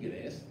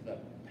tigres, the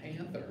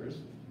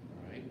panthers,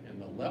 right,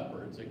 and the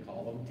leopards, they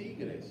call them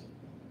tigres.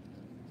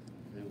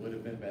 It would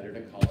have been better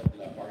to call it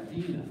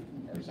leopardina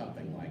or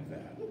something like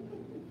that.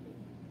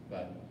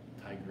 But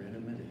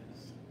tigrinum it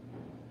is.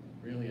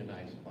 Really a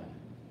nice plant.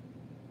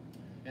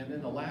 And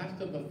then the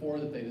last of the 4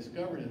 that they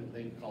discovered,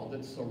 they called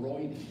it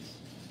Soroides.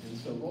 And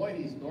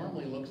Soroides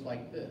normally looks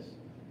like this.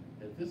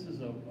 If this is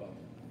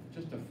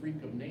just a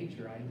freak of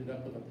nature, I ended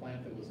up with a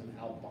plant that was an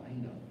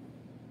albino.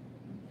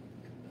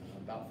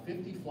 About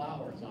 50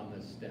 flowers on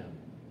this stem.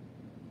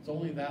 It's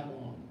only that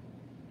long.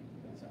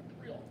 It's a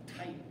real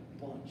tight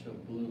bunch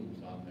of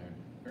blooms on there.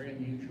 Very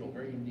unusual,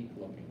 very unique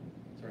looking.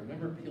 So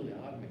remember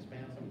Peleodum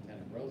expansum,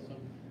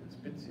 tenebrosum, and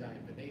Spitzia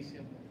and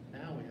Vedacium.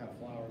 Now we have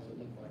flowers that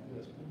look like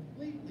this,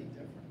 completely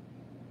different.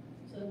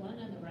 So the one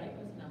on the right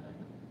was an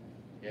albino?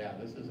 Yeah,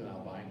 this is an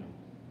albino.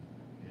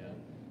 Yeah,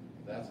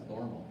 that's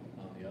normal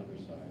on the other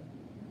side.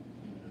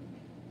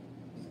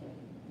 So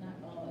not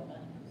all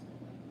albinos.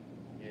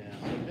 Yeah,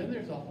 so then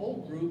there's a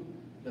whole group,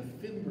 the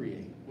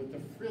Fimbriae, with the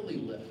frilly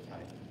lip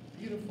type.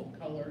 Beautiful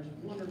colors,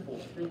 wonderful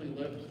frilly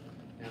lips,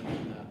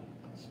 and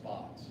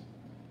spots.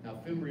 Now,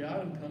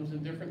 Fimbriatum comes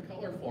in different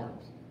color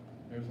forms.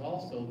 There's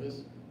also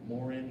this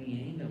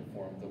Morenianum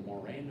form, the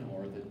moreno,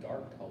 or the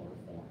dark color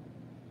form.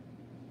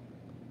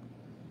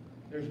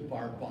 There's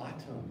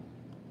Barbatum,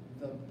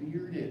 the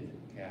bearded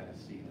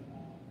Catasetum.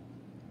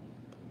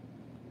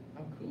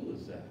 How cool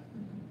is that?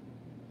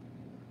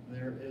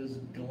 There is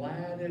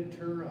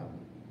Gladiturum.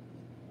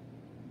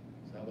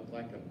 Does that look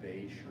like a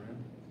bay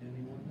shrimp to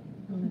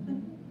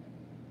anyone?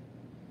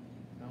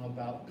 How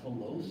about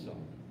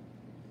Callosum?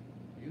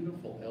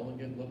 Beautiful,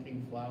 elegant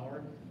looking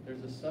flower.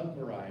 There's a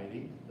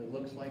sub-variety that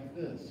looks like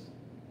this.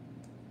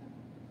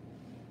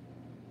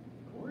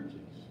 Gorgeous.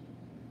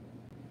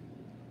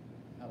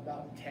 How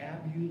about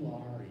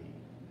Tabulari?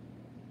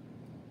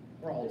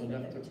 We're old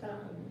enough to,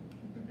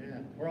 yeah,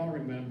 we're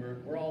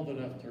old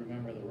enough to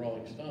remember the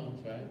Rolling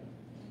Stones, right?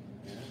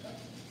 Yeah,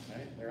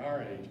 right? They're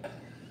our age.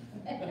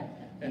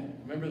 And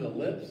remember the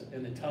lips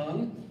and the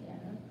tongue? Yeah.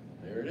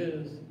 There it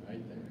is,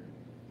 right there,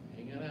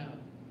 hanging out.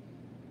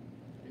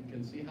 You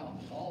can see how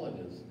tall it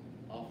is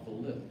off the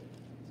lip.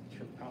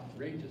 It's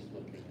outrageous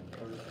looking in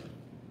person.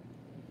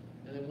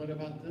 And then what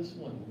about this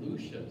one,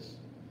 Lucius?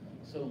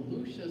 So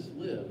Lucius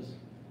lives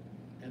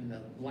in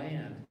the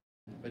land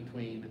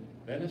between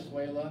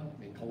Venezuela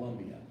and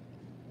Colombia.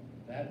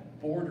 That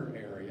border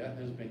area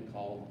has been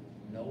called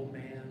no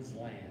man's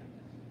land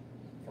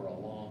for a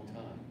long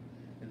time.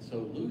 And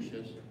so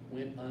Lucius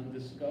went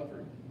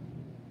undiscovered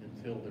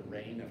until the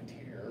reign of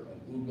terror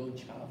of Hugo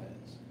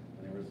Chavez.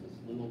 And there was this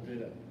little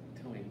bit of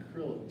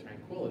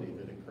tranquility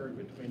that occurred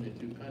between the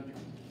two countries.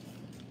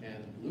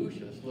 And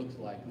Lucius looks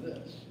like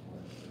this,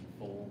 in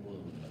full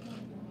bloom.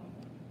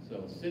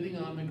 So sitting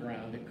on the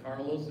ground at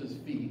Carlos's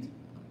feet,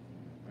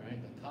 right,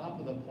 the top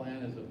of the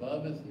plant is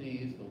above his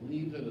knees, the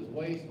leaves at his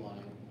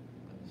waistline,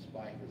 and the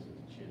spike is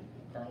his chin.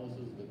 Carlos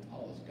is the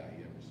tallest guy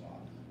you ever saw.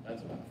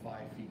 That's about 5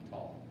 feet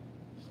tall.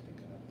 Stick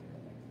it up there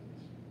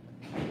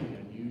like this. Really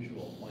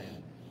unusual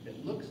plant.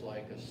 It looks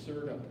like a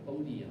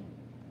Cerdapodium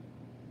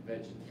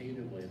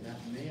vegetatively, and that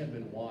may have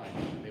been why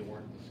they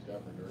weren't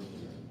discovered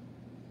earlier.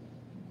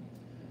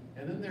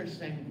 And then there's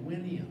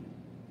Sanguinium.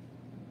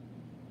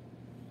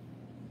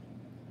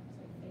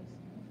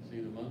 See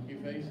the monkey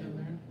face in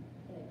there?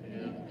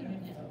 Yeah.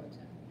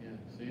 Yeah,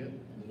 see it?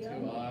 The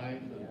two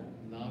eyes,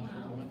 the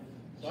nostrils.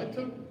 So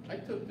I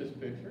took this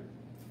picture,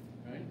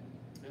 right?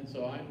 And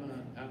so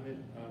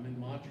I'm in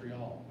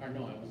Montreal, or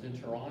no, I was in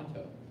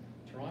Toronto.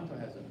 Toronto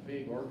has a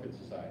big orchid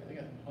society. They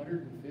got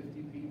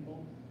 150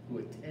 people who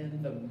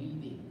attend the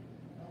meeting.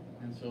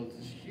 And so it's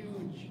this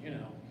huge,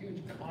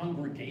 huge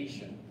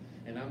congregation.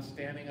 And I'm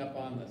standing up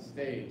on the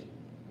stage,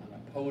 on a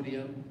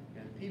podium,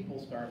 and people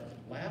start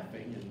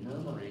laughing and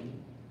murmuring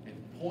and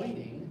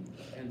pointing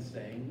and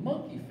saying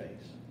monkey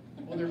face.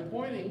 Well, they're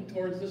pointing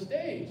towards the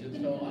stage,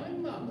 and so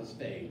I'm on the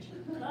stage.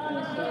 And so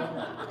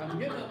I'm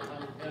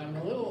getting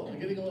a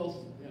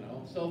little,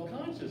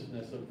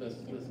 self-consciousness of this,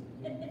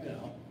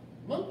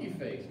 monkey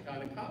face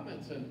kind of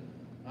comments. And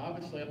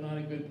obviously I'm not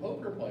a good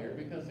poker player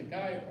because the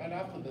guy right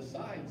off to the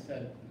side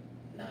said,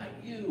 "Not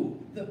you,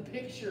 the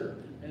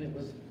picture." And it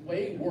was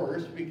way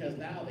worse because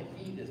now the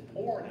heat is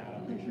pouring out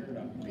of my shirt.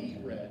 I'm beet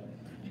red.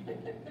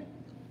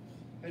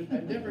 I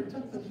never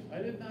took this,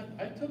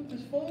 I took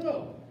this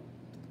photo.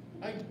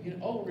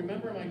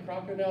 Remember my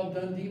Crocodile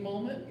Dundee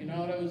moment? You know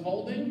what I was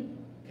holding?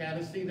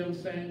 Catasetum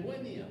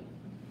sanguineum.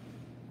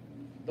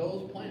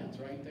 Those plants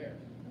right there.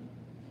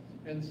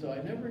 And so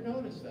I never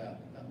noticed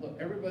that. Look,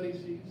 everybody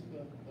sees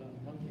the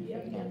monkey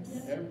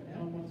face?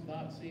 No one's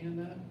not seeing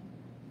that?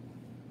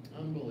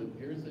 Unbelievable.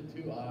 Here's the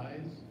two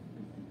eyes,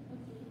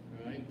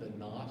 right? The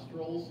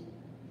nostrils,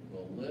 the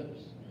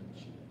lips, and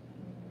chin.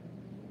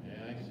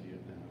 Yeah, I see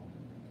it now.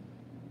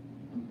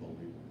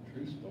 Unbelievable.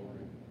 True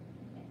story.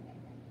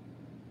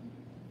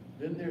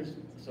 Then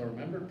so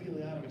remember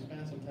Pileatum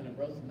expansum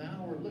tenebrosus?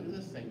 Now look at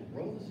this thing,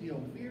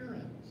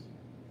 Roseovirens.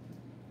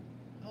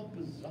 How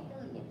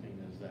bizarre looking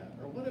is that?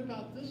 Or what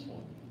about this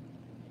one?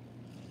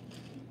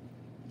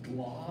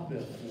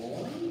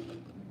 Globiflorum?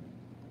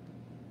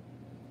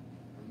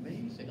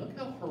 Amazing. Look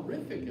how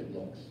horrific it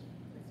looks.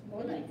 It's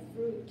more like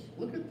fruit.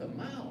 Look at the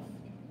mouth,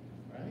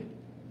 right?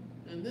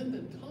 And then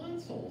the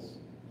tonsils.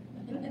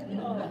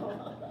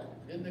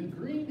 And the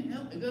green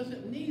hell, it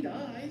doesn't need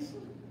eyes.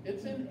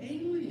 It's an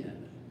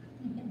alien.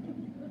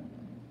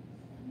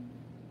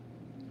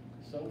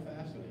 So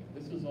fascinating.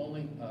 This is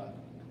only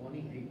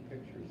 28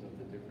 pictures of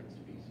the different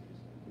species.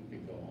 We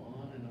could go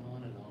on and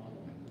on and on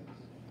like this.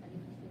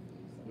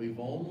 We've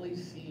only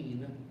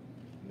seen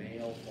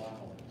male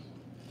flowers.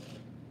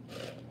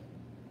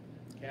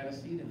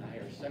 Catasetumi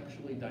are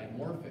sexually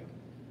dimorphic.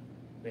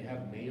 They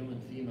have male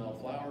and female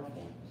flower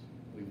forms.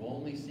 We've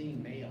only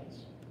seen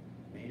males.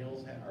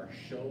 Males are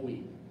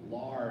showy,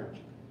 large,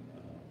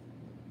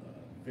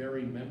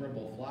 very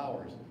memorable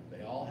flowers.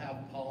 They all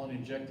have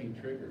pollen-injecting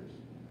triggers.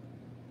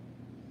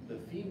 The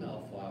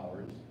female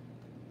flowers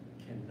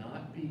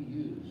cannot be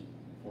used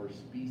for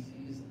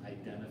species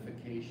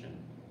identification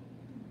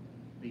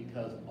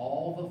because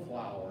all the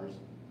flowers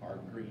are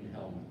green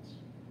helmets.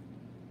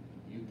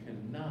 You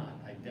cannot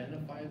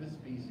identify the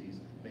species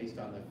based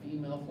on the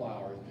female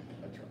flowers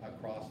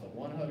across the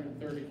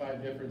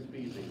 135 different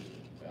species.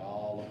 They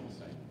all look the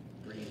same,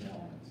 green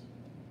helmets.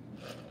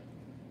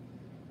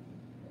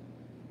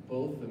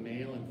 Both the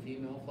male and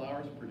female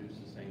flowers produce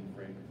the same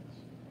fragrance.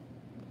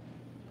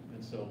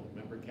 And so,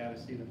 remember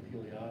Catasetum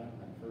pileatum,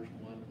 that first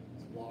one?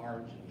 It's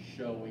large and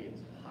showy,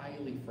 it's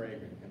highly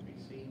fragrant, can be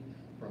seen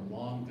from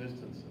long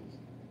distances.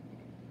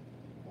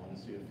 Want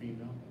to see a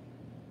female?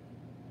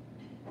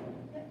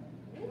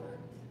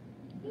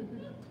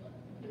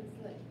 It's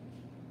like,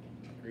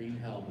 Green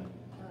helmet.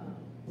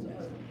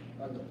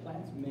 Are the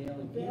plants male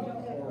and bell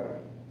female, or? pepper,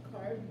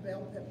 carved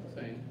bell pepper.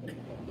 Same.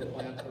 The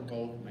plants are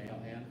both male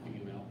and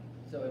female.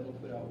 So it will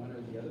put out one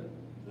or the other?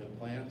 The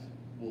plants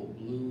will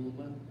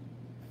bloom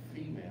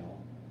female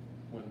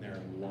when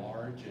they're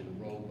large and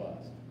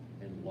robust.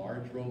 And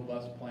large,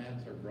 robust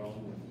plants are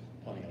grown with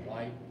plenty of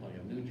light, plenty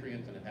of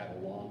nutrients, and have had a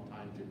long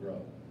time to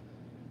grow.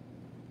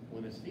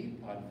 When a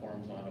seed pod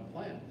forms on a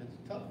plant, it's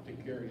tough to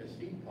carry a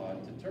seed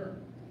pod to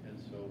term. And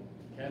so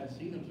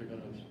Catasetums are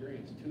going to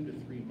experience 2 to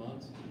 3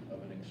 months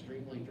of an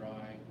extremely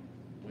dry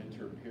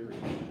winter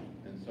period.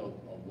 And so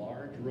a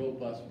large,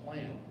 robust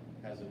plant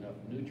has enough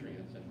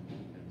nutrients and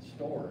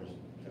stores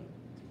to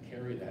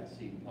carry that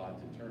seed pod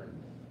to term.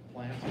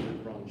 Plants that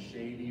are grown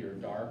shady or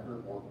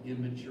darker or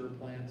immature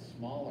plants,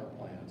 smaller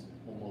plants,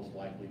 will most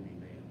likely be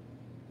male.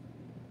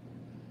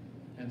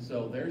 And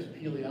so there's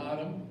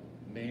Pileatum,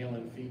 male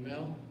and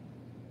female.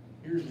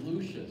 Here's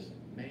Lucius,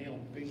 male,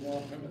 big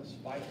long, remember the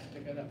spikes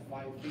sticking up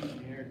 5 feet in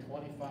the air,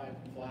 25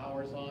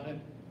 flowers on it?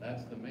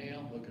 That's the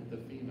male. Look at the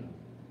female.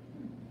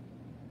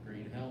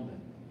 Green helmet.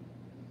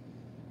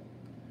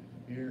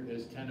 Here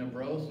is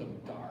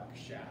tenebrosum, dark,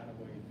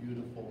 shadowy,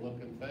 beautiful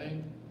looking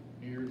thing.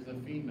 Here's the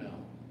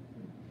female.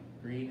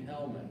 Green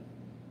helmet.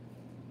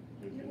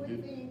 We You can would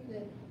do- think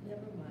that,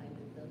 never mind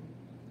it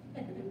though.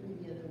 It would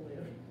be the other way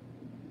around.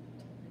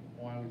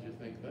 Why would you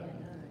think that?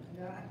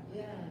 No,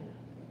 yeah,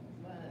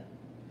 but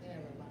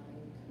never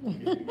mind. We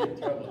get in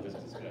trouble with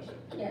this discussion.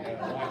 We Yeah.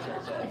 gotta watch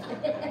ourselves.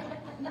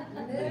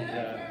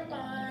 Never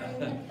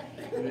mind.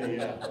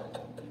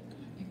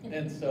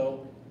 And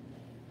so,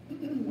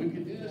 we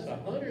could do this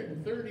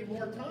 130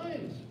 more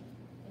times.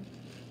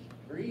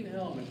 Green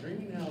helmet,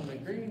 green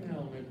helmet, green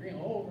helmet, green,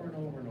 over and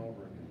over and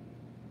over again.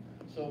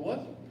 So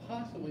what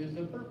possibly is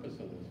the purpose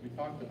of this? We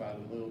talked about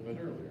it a little bit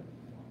earlier.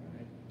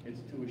 Right?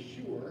 It's to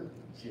assure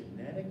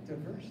genetic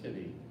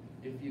diversity.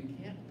 If you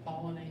can't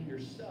pollinate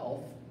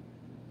yourself,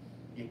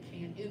 you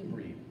can't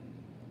inbreed.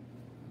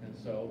 And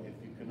so if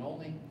you can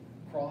only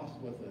cross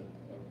with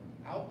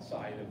a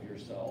outside of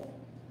yourself,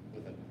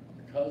 with a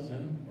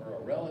cousin or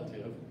a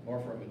relative, or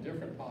from a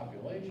different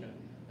population,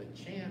 the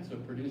chance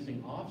of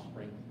producing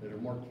offspring that are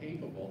more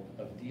capable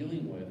of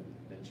dealing with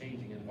the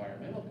changing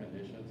environmental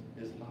conditions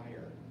is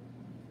higher.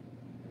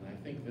 And I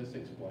think this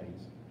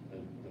explains the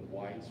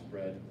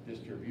widespread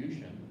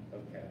distribution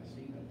of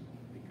Catasetums,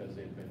 because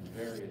they've been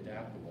very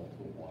adaptable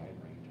to a wide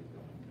range of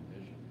growing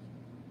conditions.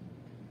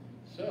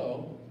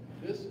 So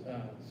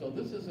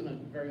this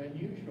isn't very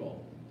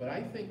unusual, but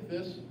I think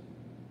this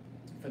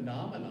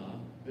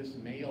phenomenon, this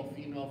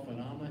male-female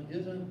phenomenon,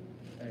 isn't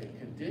a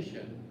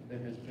condition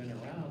that has been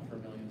around for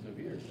millions of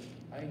years.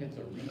 I think it's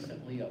a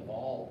recently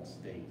evolved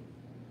state.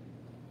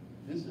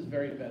 This is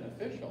very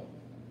beneficial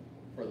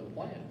for the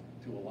plant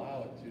to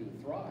allow it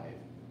to thrive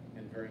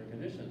in varying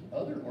conditions.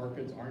 Other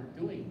orchids aren't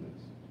doing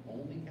this,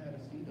 only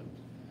Catasetums.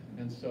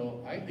 And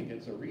so I think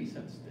it's a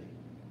recent state,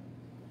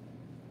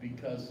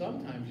 because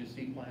sometimes you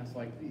see plants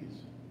like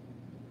these.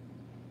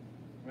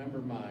 Remember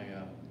my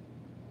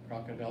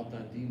Crocodile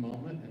Dundee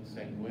moment in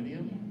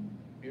Sanguinium?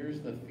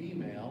 Here's the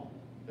female,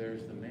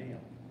 there's the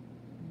male.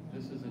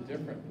 This is a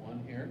different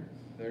one here.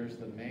 There's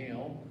the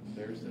male,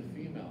 there's the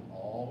female.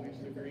 Always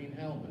the green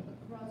helmet.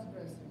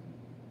 Cross-dressing.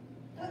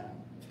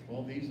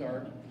 Well, these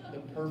are the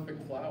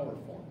perfect flower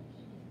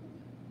forms.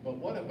 But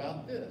what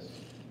about this?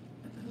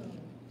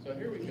 So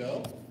here we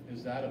go.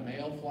 Is that a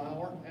male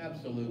flower?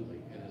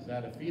 Absolutely. And is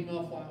that a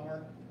female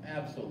flower?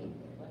 Absolutely.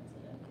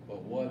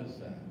 But what is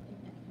that?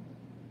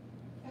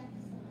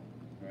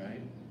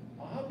 Right?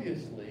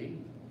 Obviously,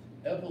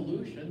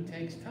 evolution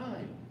takes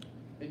time.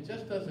 It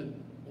just doesn't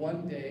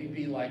one day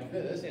be like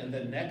this and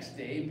the next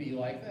day be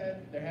like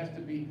that. There has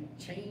to be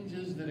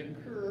changes that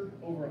occur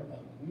over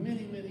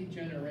many, many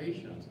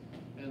generations.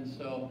 And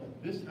so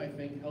this, I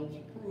think, helps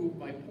prove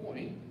my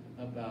point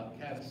about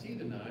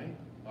Catasetumi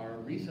are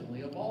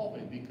recently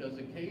evolving, because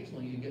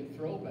occasionally you get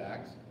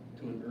throwbacks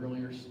to an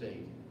earlier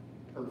state,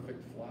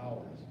 perfect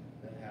flowers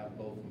that have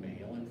both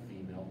male and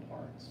female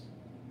parts.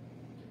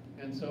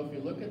 And so if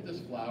you look at this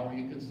flower,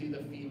 you can see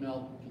the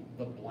female,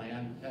 the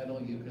bland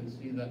petal, you can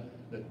see the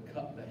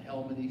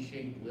helmety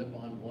shaped lip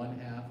on one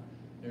half.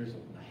 There's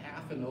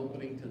half an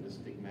opening to the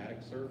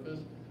stigmatic surface.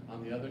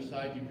 On the other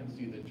side, you can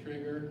see the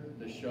trigger,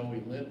 the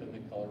showy lip, and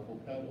the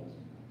colorful petals.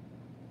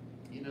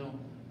 You know,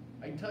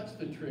 I touched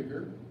the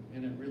trigger,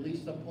 and it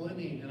released the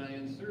pollinia, and I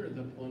inserted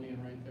the pollinia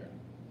right there.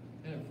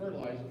 And it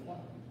fertilized the flower.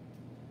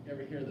 You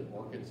ever hear that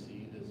orchid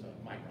seed is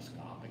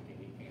microscopic and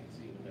you can't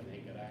see it with the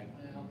naked eye?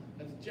 Well,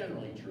 that's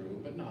generally true,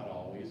 but not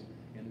always.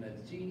 In the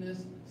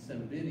genus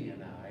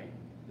Cymbidianae,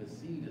 the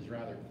seed is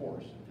rather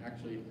coarse.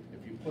 Actually,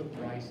 if you put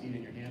dry seed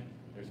in your hand,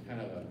 there's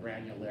kind of a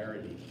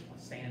granularity, a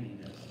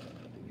sandiness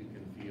that you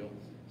can feel.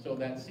 So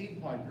that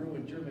seed pod grew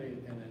and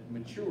germinated and it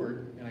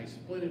matured, and I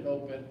split it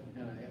open,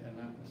 and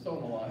I'm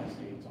sowing a lot of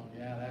seeds on.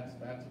 Yeah, that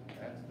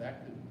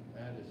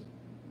is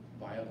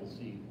viable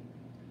seed.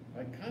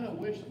 I kind of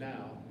wish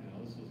now,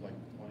 this is like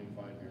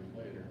 25 years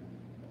later,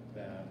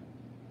 that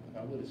if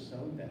I would have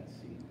sowed that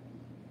seed,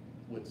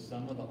 would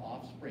some of the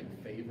offspring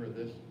favor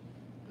this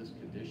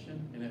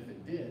condition? And if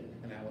it did,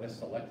 and I would have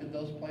selected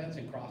those plants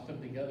and crossed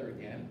them together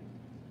again,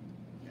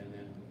 and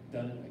then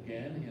done it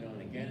again,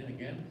 and again and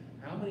again,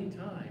 how many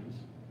times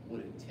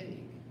would it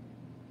take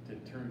to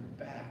turn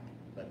back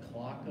the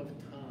clock of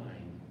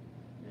time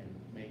and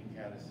make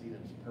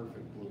Catasetums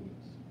perfect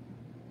blooms?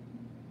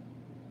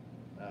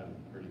 That would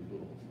be pretty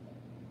cool.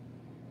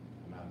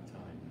 I'm out of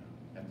time now.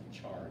 I have to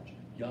charge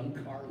young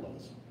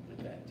Carlos with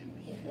that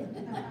duty.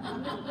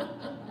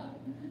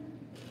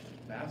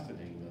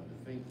 Fascinating though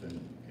to think that,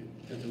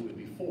 because it would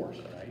be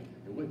forced, right?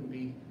 It wouldn't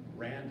be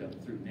random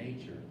through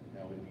nature.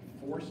 It would be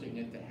forcing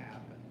it to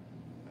happen.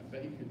 I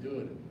bet you could do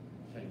it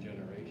in 10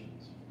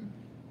 generations.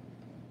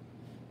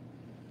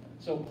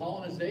 So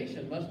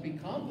pollination must be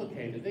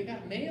complicated. They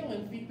got male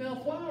and female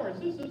flowers.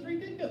 This is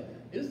ridiculous.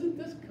 Isn't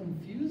this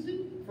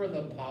confusing for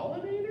the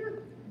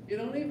pollinator? You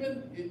don't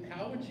even,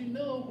 how would you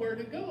know where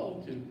to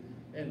go to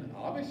And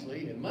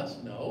obviously, it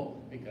must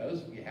know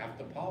because you have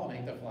to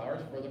pollinate the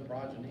flowers for the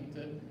progeny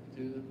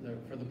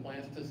for the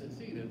plants to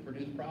succeed and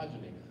produce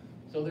progeny.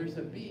 So there's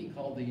a bee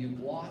called the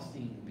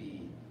euglossine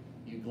bee.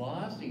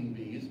 Euglossine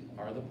bees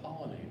are the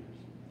pollinators.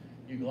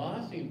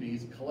 Euglossine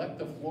bees collect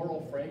the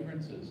floral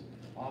fragrances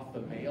off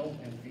the male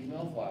and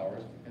female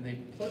flowers, and they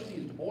put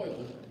these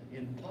oils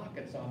in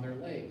pockets on their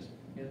legs.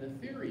 And the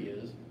theory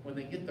is, when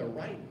they get the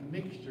right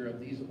mixture of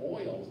these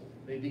oils,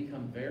 they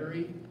become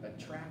very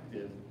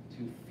attractive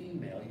to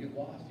female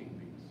euglossine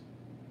bees.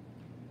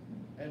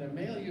 And a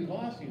male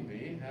euglossine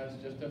bee has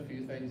just a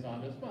few things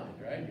on his mind,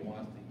 right? He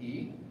wants to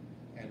eat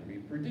and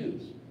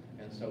reproduce.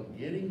 And so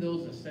getting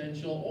those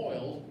essential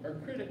oils are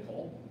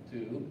critical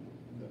to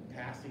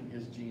passing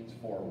his genes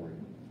forward.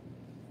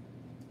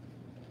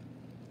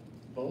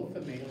 Both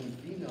the male and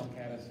female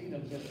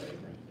catasetums are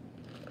fragrant.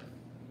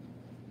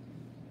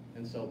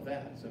 And so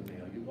that's a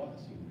male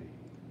euglossine bee.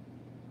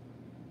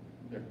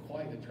 They're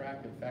quite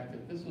attractive. In fact,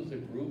 if this was a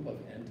group of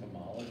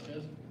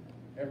entomologists,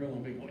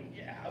 everyone would be going,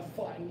 yeah,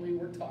 finally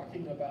we're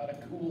talking about a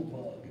cool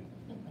bug.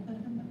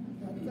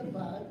 What's a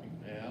bug?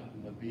 Yeah,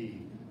 the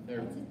bee.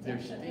 They're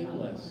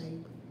stingless.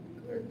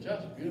 They're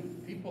just beautiful.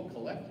 People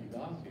collect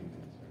euglossine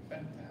bees. They're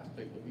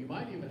fantastic. You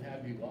might even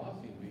have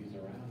euglossine bees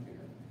around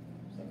here.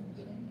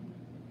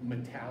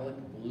 Metallic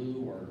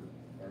blue or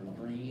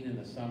green in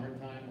the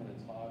summertime when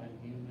it's hot and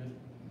humid.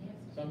 Yes.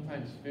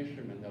 Sometimes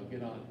fishermen, they'll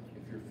get on,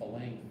 if you're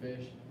filleting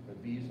fish, the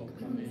bees will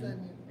come in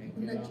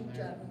and get on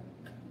there.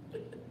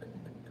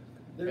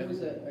 There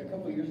was a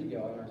couple of years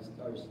ago on our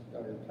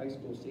high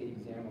school state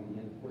exam, on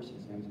the end of course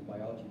exams in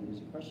biology, there was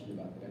a question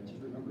about that. I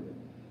just remembered it.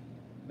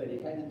 But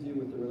it had to do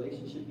with the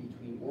relationship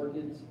between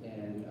orchids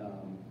and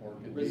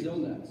Brazil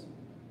nuts.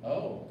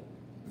 Oh,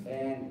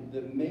 And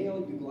the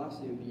male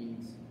euglossine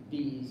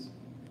bees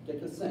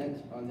get the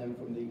scent on them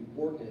from the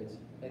orchids,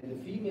 and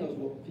the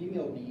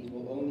female bees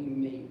will only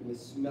mate with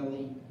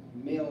smelly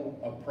male.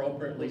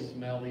 appropriately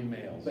smelly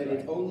males. But right?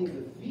 it's only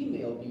the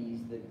female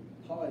bees that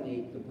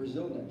pollinate the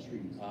Brazil nut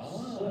trees. Ah.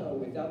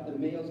 So without the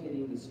males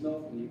getting the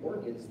smell from the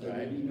orchids, there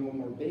Right. would be no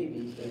more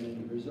babies, and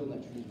then the Brazil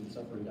nut trees would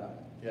suffer and die.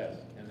 Yes,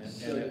 and then,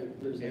 So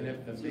there's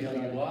if the male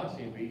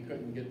euglossine bee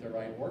couldn't get the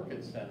right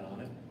orchid scent on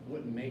it,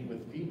 wouldn't mate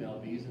with female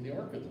bees and the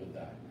orchids would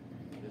die.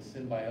 The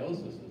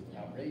symbiosis is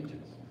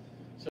outrageous.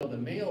 So the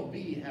male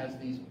bee has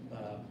these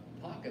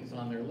pockets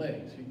on their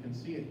legs. You can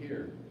see it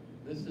here.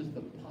 This is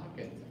the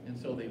pocket. And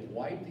so they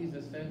wipe these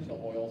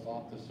essential oils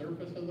off the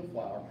surface of the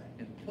flower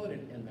and put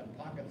it in the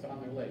pockets on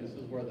their legs.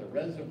 This is where the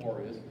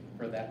reservoir is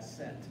for that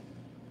scent.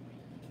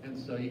 And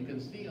so you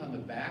can see on the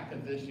back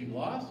of this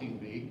euglossine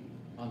bee,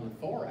 on the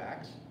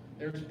thorax,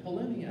 there's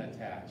pollinia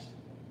attached.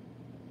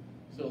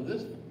 So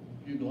this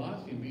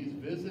euglossine bees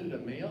visited a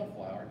male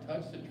flower,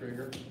 touched the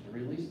trigger, and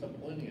released the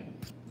pollinia.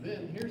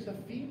 Then here's a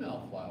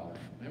female flower.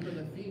 Remember,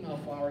 the female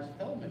flower is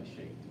helmet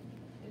shaped.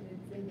 And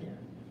it's in there.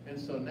 And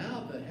so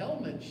now the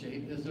helmet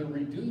shape is a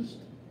reduced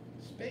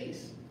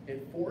space.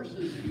 It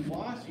forces the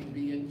euglossine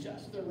bee in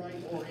just the right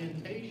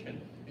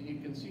orientation. And you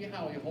can see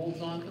how he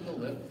holds on to the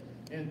lip,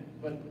 and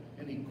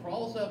he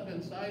crawls up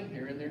inside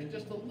here, and there's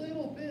just a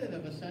little bit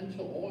of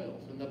essential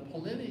oils. And the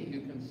pollinia,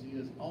 you can see,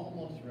 is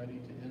almost ready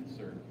to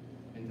insert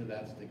into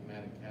that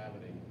stigmatic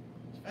cavity.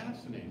 It's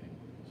fascinating.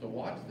 So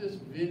watch this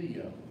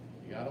video.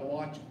 You gotta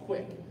watch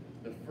quick.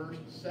 The first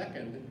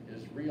second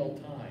is real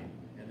time,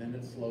 and then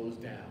it slows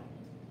down.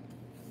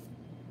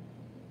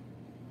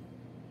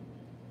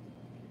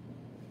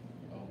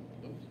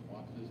 Oh, oops,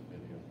 watch this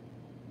video.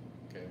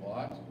 Okay,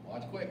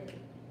 watch quick.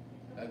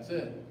 That's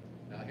it.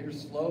 Now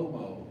here's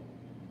slow-mo.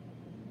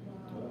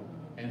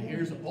 And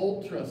here's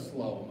ultra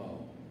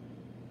slow-mo.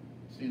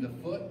 See the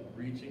foot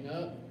reaching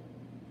up?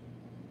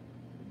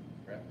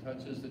 Rep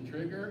touches the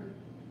trigger.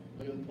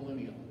 Look at the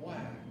pollinia.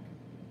 Whack.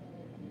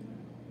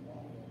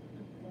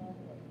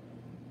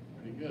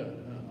 Pretty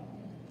good, huh?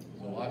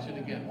 So watch it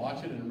again.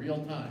 Watch it in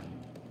real time.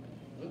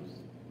 Oops.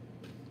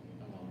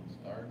 Come on,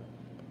 start.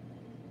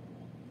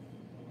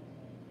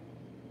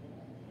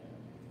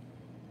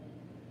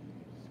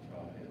 Let's try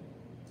it.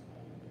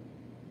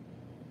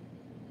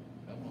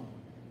 Come on.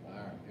 All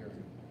right, here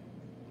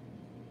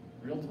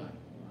we go. Real time.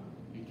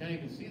 You can't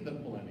even see the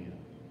pollinia.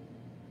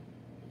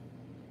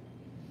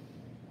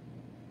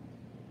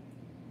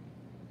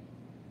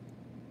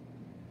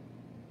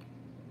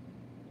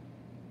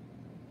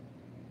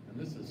 And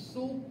this is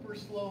super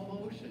slow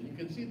motion. You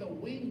can see the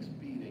wings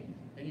beating,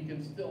 and you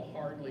can still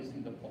hardly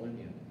see the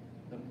pollinia.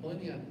 The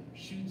pollinia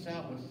shoots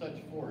out with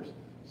such force.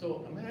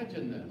 So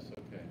imagine this,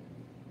 okay?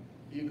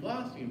 The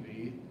euglossine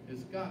bee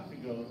has got to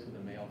go to the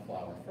male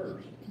flower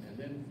first, and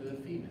then to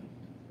the female.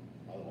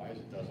 Otherwise,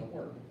 it doesn't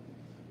work.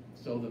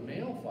 So the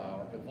male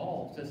flower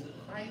evolves this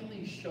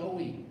highly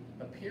showy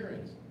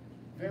appearance,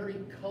 very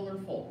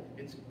colorful.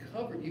 It's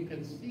covered. You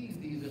can see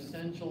these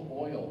essential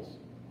oils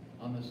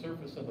on the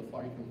surface of the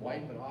flower. You can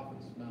wipe it off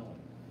and smell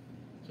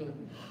it. So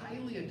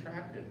highly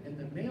attractive. And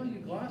the male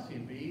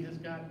euglossine bee has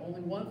got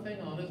only one thing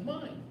on his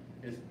mind,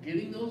 is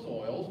getting those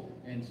oils,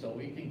 and so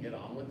he can get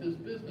on with his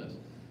business.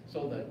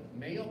 So the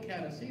male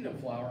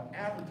Catasetum flower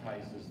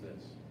advertises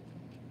this.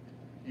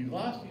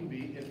 Euglossium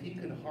bee, if he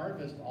could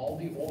harvest all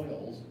the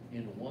oils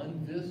in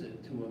one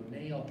visit to a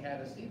male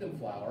Catasetum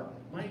flower,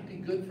 might be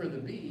good for the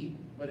bee,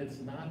 but it's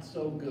not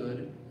so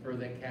good for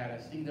the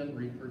Catasetum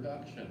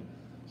reproduction.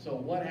 So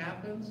what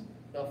happens?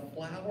 The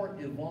flower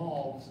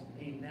evolves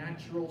a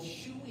natural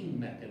shooing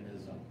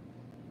mechanism.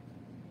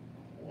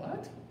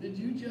 What did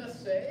you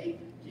just say?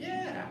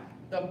 Yeah,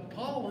 the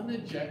pollen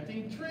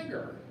ejecting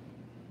trigger.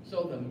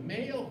 So the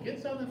male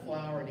gets on the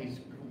flower and he's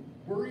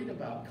worried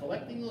about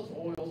collecting those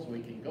oils so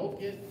he can go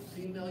get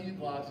female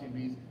Euglossium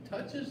bees,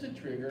 touches the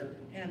trigger,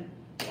 and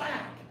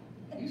whack!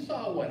 You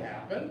saw what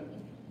happened.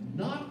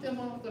 Knocked them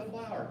off the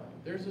flower.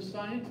 There's a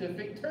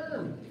scientific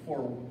term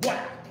for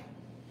whack.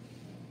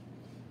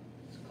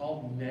 It's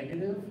called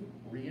negative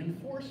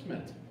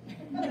reinforcement.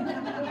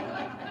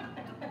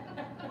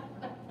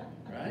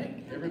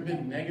 Right? Ever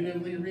been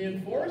negatively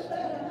reinforced?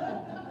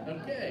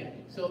 Okay,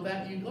 so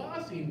that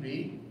Euglossium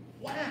bee,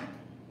 whack!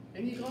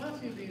 And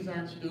Euglossium bees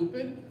aren't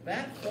stupid.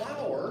 That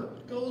flower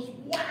goes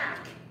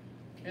whack!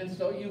 And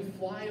so you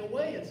fly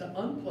away. It's an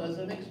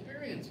unpleasant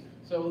experience.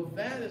 So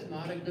that is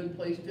not a good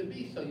place to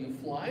be. So you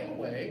fly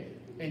away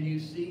and you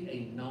see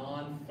a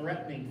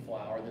non-threatening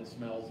flower that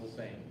smells the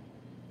same.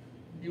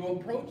 You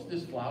approach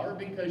this flower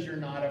because you're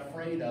not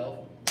afraid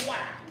of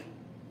whack!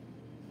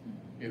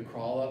 You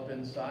crawl up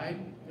inside.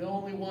 The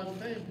only one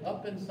thing,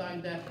 up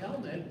inside that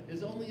helmet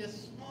is only a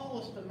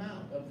smallest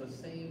amount of the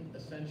same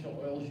essential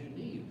oils you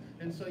need.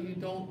 And so you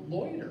don't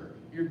loiter,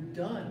 you're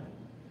done.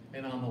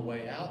 And on the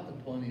way out, the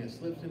pollinia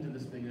slips into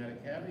this thing out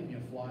of cavity and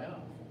you fly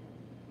off.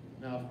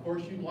 Now, of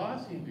course,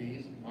 Euglossium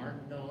bees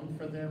aren't known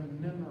for their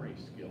memory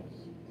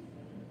skills.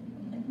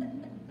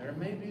 There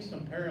may be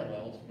some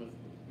parallels with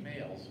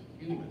males,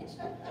 humans.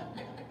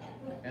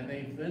 And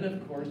they then,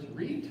 of course,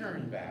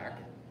 return back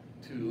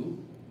to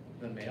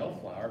the male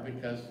flower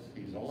because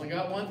he's only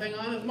got one thing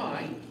on his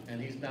mind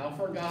and he's now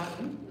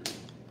forgotten.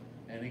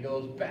 And he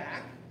goes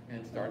back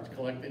and starts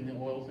collecting the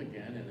oils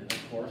again, and then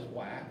of course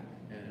whack,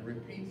 and it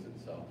repeats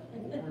itself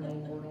over and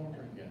over and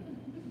over again.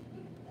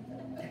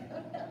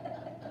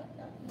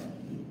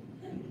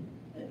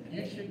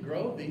 You should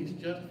grow these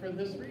just for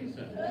this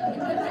reason.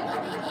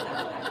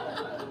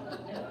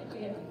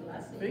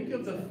 Think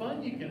of the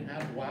fun you can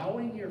have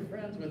wowing your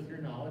friends with your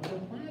knowledge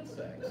of plant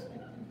sex.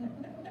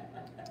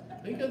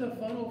 Think of the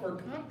fun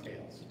over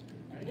cocktails.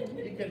 Right?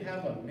 You could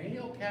have a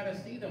male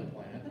Catasetum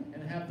plant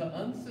and have the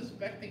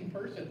unsuspecting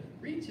person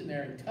reach in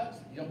there and touch,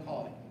 you'll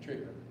call it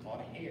trigger, call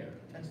it hair,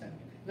 touch that.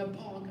 And the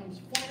pollen comes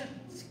flying,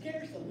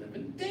 scares the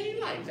living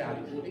daylights out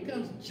of it. It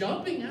comes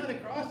jumping out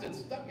across, it's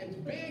stuck, it's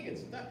big,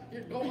 it's stuck,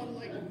 you're going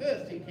like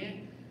this, you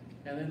can't.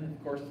 And then,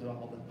 of course,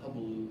 all the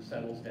hubbub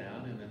settles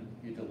down, and then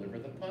you deliver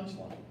the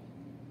punchline.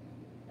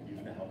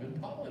 You've now been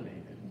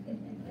pollinated.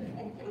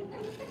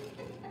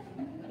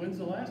 When's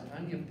the last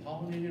time you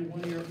pollinated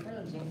one of your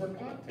friends over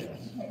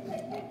cocktails?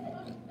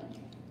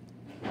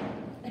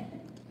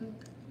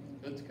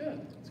 That's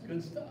good. It's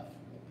good stuff.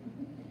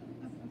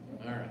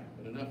 All right,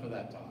 but enough of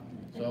that talk.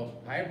 So,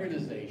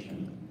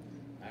 hybridization.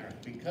 All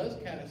right, because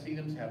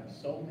Catasetums have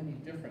so many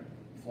different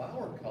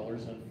flower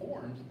colors and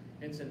forms,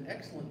 it's an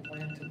excellent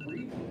plant to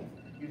breed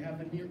with. You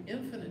have a near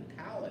infinite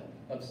palette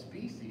of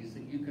species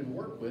that you can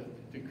work with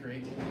to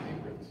create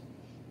hybrids.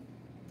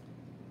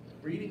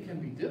 Breeding can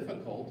be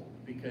difficult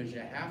because you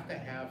have to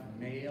have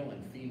male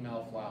and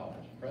female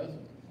flowers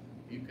present.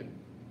 You can,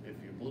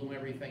 if you bloom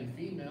everything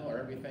female or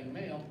everything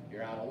male,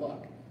 you're out of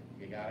luck.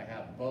 You gotta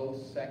have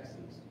both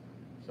sexes.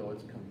 So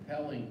it's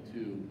compelling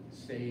to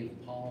save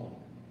pollen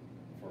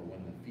for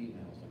when the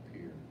females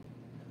appear,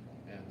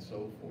 and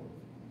so forth.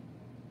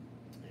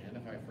 And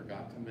if I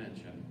forgot to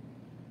mention,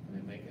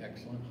 they make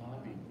excellent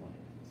hobby plants.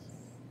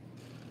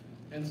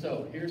 And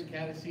so here's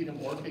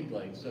Catasetum orchid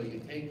glade. So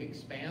you take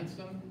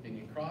expansum and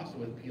you cross it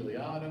with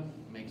Peleatum,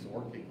 makes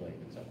orchid glade.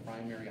 It's a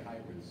primary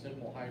hybrid,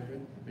 simple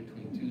hybrid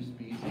between two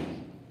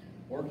species.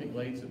 Orchid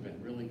glades have been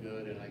really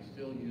good, and I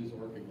still use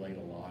orchid glade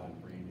a lot in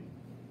breeding.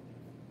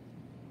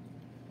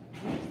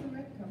 Where's the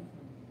red come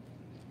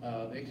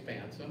from? The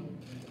expansum,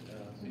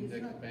 see the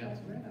It's not quite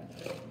expansum?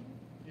 red.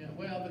 Yeah,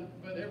 well,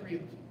 but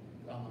every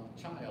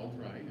child,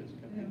 right, is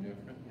going to be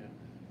different,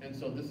 yeah. And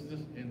so this is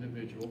this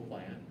individual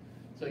plant.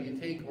 So you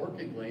take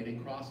orchid glade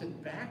and cross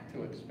it back to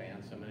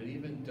expansum, and it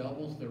even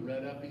doubles the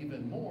red up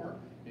even more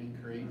and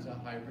creates a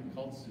hybrid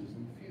called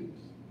Susan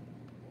Fuchs.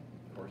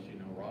 Of course, you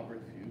know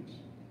Robert Fuchs.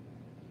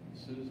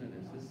 Susan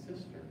is his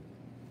sister.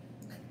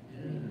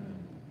 Yeah.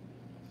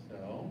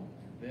 So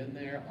then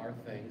there are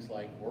things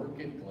like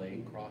orchid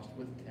glade crossed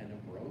with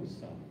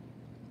tenebrosum,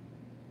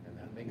 and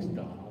that makes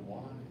Donna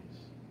wise.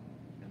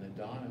 And the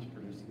Donnas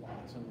produce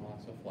lots and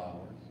lots of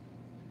flowers.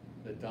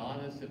 The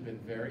Donnas have been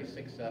very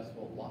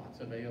successful, lots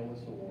of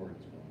AOS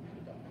awards going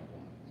to Donna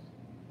wise.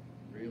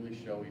 Really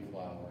showy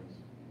flowers.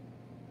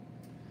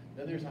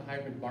 Then there's a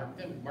hybrid Mark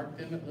Dimmitt. Mark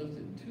Dimmitt lives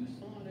in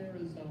Tucson,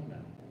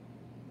 Arizona.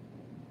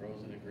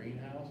 Grows in a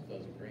greenhouse,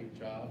 does a great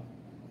job.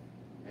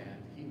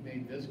 And he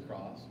made this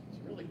cross. It's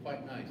really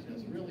quite nice.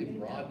 It's really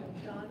broad.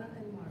 Donna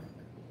and Mark.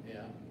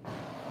 Yeah,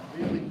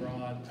 really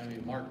broad. I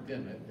mean, Mark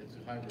Dimmitt. It's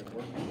a hybrid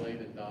orchid glade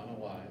and Donna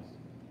Wise.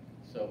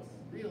 So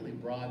really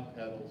broad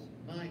petals,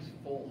 nice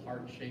full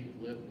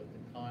heart-shaped lip with the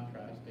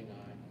contrasting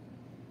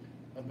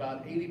eye.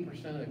 About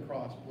 80% of the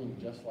cross bloom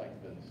just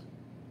like this.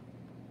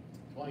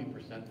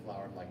 20%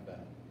 flowered like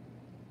that.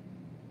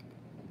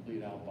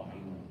 Complete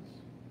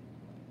albinos.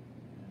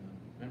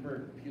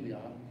 Remember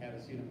Peleatum,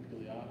 Catasetum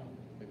Peleatum,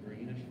 the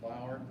greenish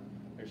flower?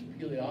 There's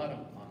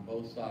Peleatum on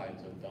both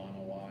sides of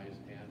Donna Wise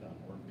and on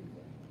Orchid.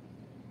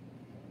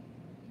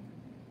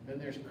 Then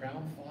there's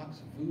Crown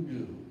Fox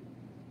Voodoo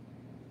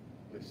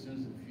with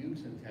Susan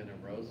Fuchs and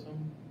Tenebrosum.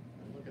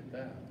 And look at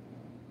that.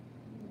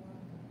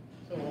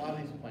 So a lot of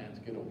these plants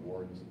get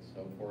awards and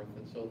so forth.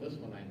 And so this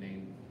one I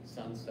named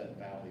Sunset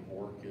Valley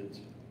Orchids.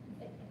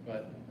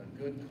 But a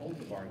good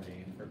cultivar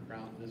name for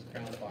this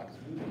Crown Fox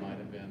Voodoo might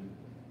have been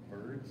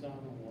Birds on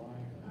a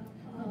Wire.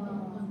 I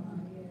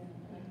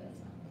like that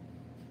song.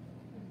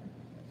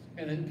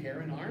 And then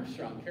Karen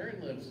Armstrong.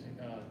 Karen lives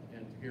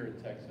here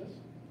in Texas.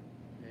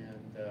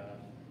 And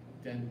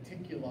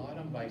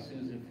Denticulatum by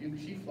Susan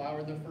Fuchs. She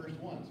flowered the first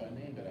one, so I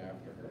named it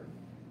after her.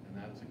 And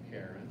that's a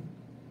Karen.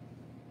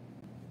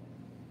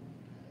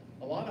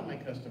 A lot of my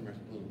customers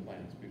bloom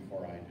plants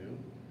before I do.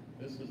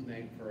 This is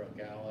named for a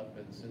gal up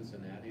in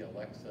Cincinnati,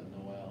 Alexa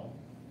Noel.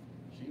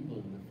 She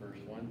bloomed the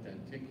first one,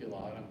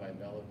 Denticulatum by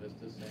Bella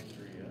Vista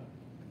Sangria.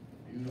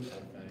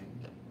 Beautiful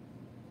thing.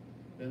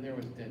 Then there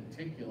was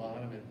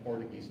Denticulatum in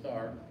Portuguese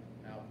Star.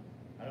 Now,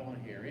 I don't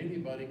want to hear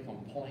anybody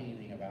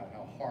complaining about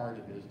how hard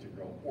it is to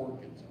grow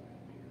orchids around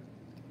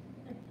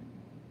here.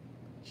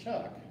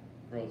 Chuck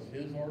grows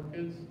his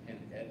orchids in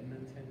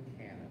Edmonton,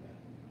 Canada.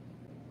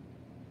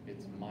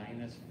 It's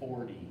minus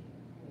 40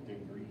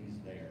 degrees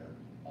there,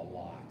 a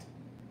lot.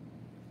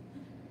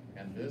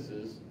 And this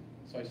is,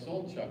 so I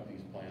sold Chuck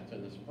these plants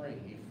in the spring.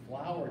 He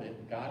flowered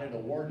it, got it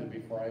awarded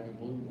before I even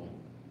bloomed one.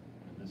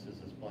 And this is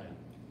his plant.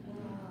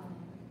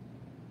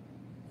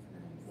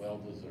 Well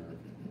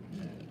deserved.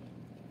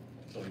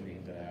 So we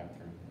named it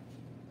after him.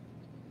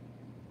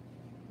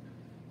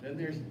 Then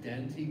there's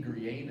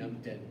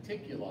Dentigrianum,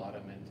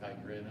 Denticulatum, and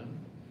Tigrinum.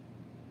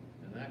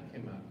 And that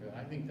came out good.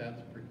 I think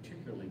that's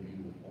particularly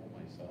beautiful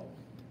myself.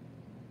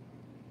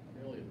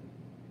 Really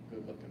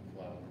good looking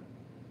flower.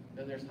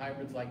 Then there's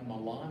hybrids like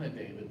Milana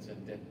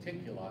Davidson,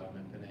 Denticulatum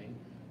in Penang.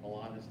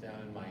 Milana's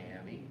down in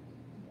Miami.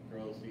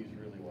 Grows these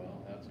really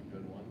well. That's a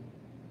good one.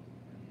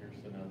 And here's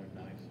another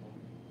nice one.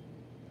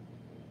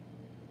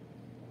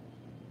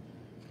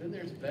 Then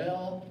there's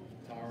Bel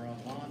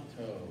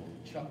Taramonto,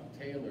 Chuck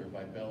Taylor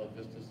by Bella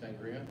Vista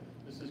Sangria.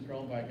 This is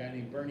grown by a guy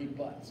named Bernie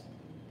Butts.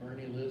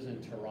 Bernie lives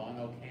in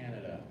Toronto,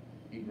 Canada.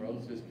 He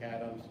grows his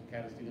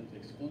catasetums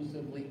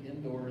exclusively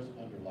indoors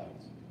under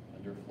lights,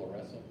 under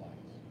fluorescent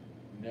lights.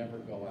 Never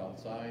go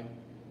outside,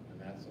 and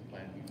that's the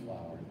plant he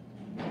flowered.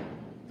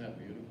 Isn't that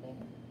beautiful?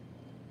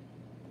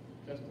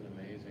 Just an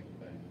amazing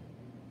thing.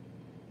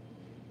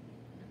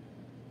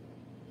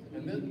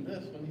 And then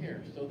this one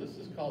here. So this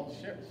is called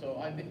share. So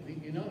I think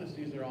you notice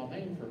these are all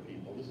named for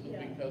people. This is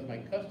because my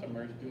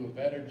customers do a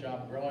better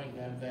job growing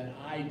them than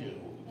I do.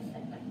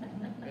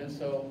 And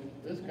so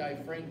this guy,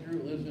 Frank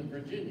Drew, lives in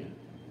Virginia.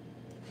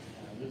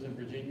 Lives in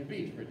Virginia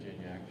Beach,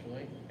 Virginia,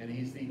 actually. And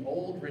he's the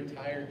old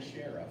retired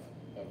sheriff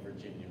of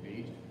Virginia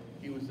Beach.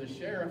 He was the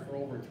sheriff for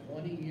over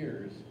 20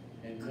 years,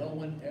 and no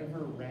one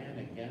ever ran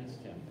against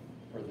him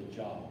for the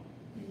job.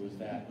 He was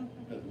that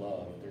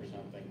beloved or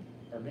something.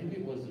 Or maybe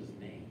it was his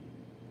name.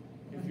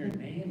 If your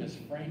name is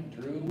Frank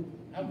Drew,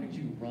 how could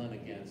you run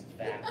against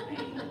that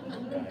name?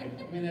 Right?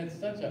 I mean, it's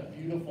such a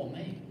beautiful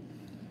name.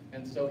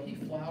 And so he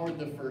flowered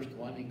the first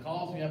one. He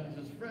calls me up and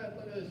says, Fred,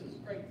 look at this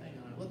great thing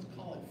on it. Let's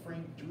call it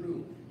Frank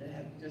Drew.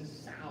 It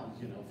just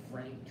sounds,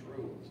 Frank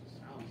Drew. It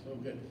sounds so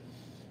good.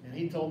 And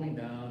he told me,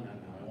 no,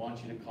 I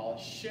want you to call it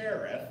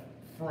Sheriff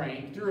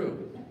Frank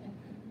Drew.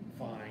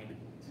 Fine.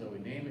 So we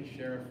named it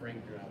Sheriff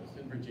Frank Drew. I was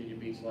in Virginia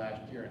Beach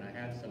last year, and I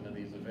had some of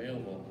these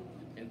available,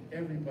 and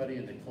everybody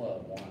in the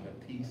club wanted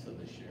a piece of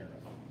the sheriff.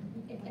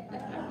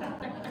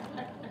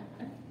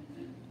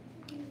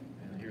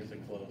 And here's a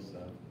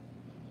close-up.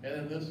 And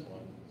then this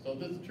one. So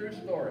this is a true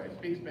story. I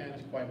speak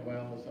Spanish quite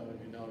well, as some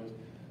of you noticed.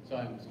 So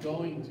I'm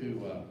going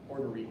to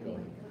Puerto Rico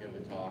to give a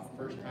talk.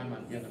 First time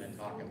I'm giving a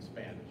talk in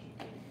Spanish.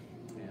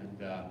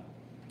 And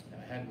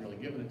I hadn't really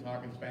given a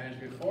talk in Spanish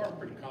before. I'm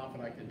pretty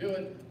confident I can do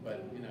it,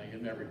 but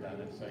you've never done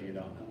it, so you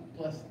don't know.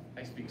 Plus,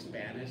 I speak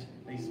Spanish.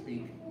 They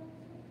speak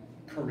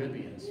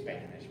Caribbean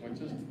Spanish, which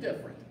is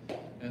different.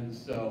 And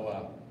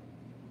so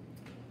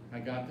I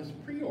got this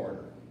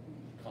pre-order,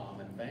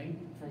 common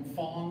thing, from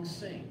Fong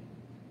Sing.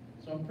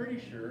 So I'm pretty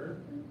sure,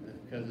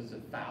 because it's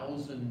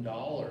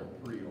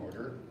 $1,000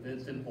 pre-order, that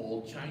it's an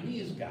old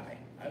Chinese guy.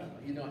 I don't know,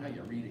 you know how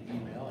you read an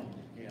email and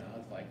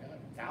it's like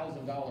a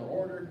 $1,000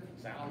 order,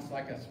 sounds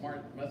like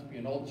must be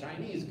an old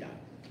Chinese guy.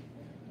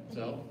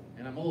 So,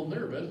 and I'm a little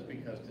nervous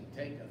because to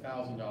take a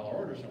 $1,000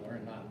 order somewhere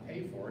and not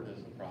pay for it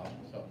is the problem.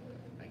 So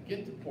I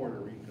get to Puerto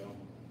Rico,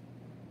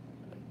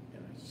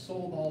 and I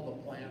sold all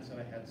the plants that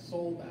I had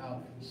sold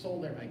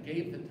there. I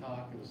gave the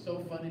talk. It was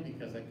so funny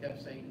because I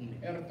kept saying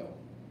injerto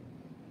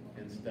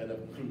instead of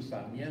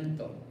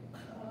cruzamiento.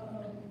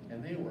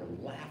 And they were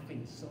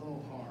laughing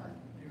so hard.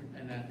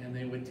 and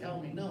they would tell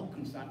me, no,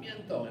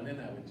 cruzamiento, and then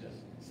I would just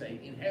say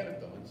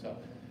injerto, and so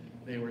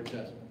they were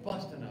just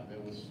busting up.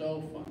 It was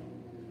so fun.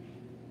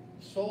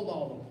 Sold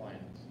all the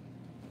plants,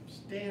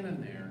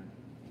 standing there,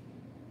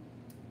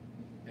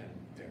 and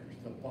there's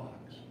the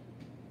box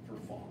for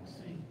Fong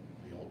Sing,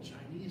 the old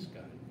Chinese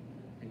guy.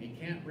 And you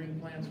can't bring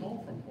plants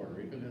home from Puerto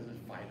Rico because of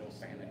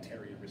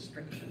phytosanitary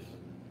restrictions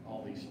and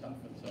all these stuff.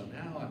 And so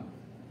now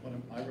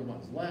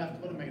everyone's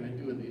left. What am I going to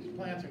do with these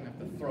plants? I'm going to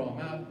have to throw them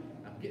out.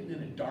 I'm getting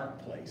in a dark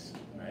place,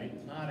 right?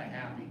 It's not a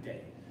happy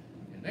day.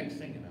 And next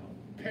thing you know,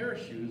 a pair of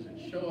shoes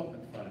that show up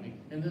in front of me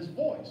and this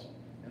voice.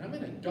 And I'm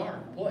in a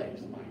dark place,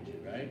 mind you,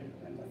 right?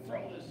 I have to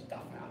throw this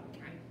stuff out.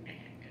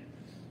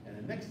 And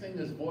the next thing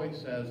this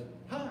voice says,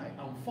 hi,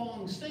 I'm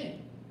Fong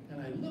Sing.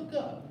 And I look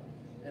up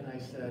and I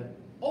said,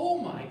 oh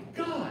my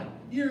God,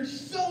 you're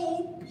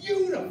so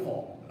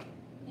beautiful.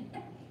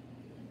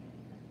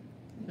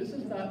 This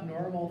is not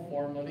normal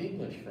form of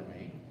English for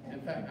me.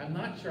 In fact, I'm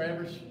not sure I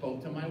ever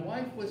spoke to my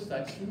wife with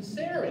such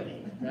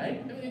sincerity,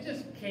 right? I mean, it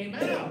just came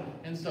out.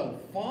 And so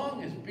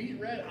Fong is beet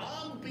red,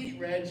 I'm beet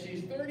red,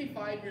 she's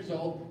 35 years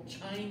old,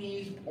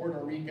 Chinese Puerto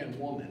Rican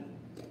woman.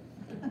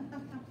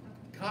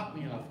 Caught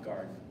me off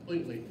guard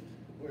completely.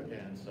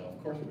 And so,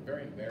 of course, it's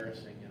very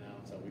embarrassing, you know,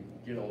 so we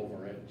get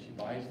over it. She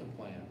buys the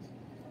plants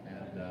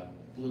and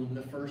bloom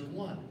the first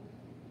one.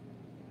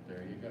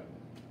 There you go,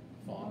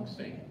 Fong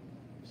Sing.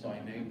 So I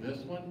named this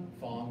one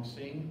Fong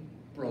Sing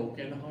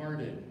Broken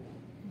Hearted.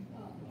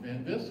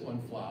 And this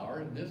one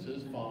flowered, and this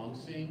is Fong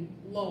Sing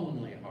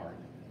Lonely Hearted.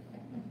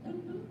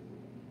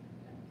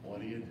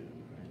 What do you do,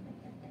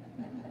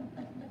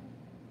 right?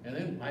 And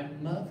then my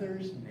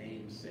mother's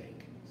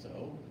namesake.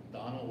 So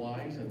Donna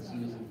Wise and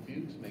Susan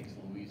Fuchs makes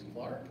Louise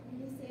Clark.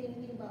 Did you say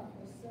anything about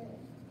Jose?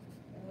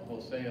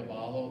 Jose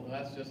Aballo,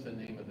 that's just the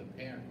name of the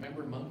parent.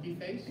 Remember Monkey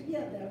Face? Yeah,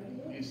 there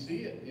he You is.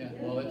 see it, yeah.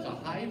 Well, it's a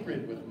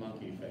hybrid with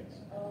Monkey Face.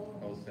 Oh.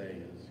 Jose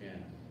is, yeah.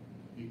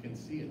 You can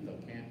see it though,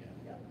 can't you?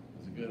 Yeah.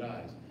 It's good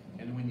eyes.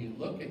 And when you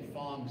look at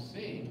Fong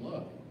Sing,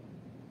 look.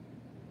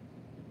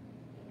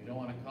 You don't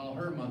want to call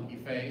her Monkey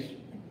Face,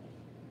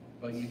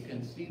 but you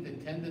can see the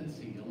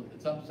tendency.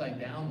 It's upside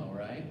down though,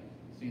 right?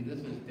 See, this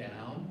is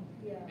down,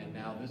 Yeah. and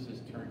now this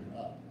is turned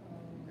up.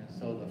 And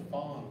so the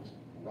Fongs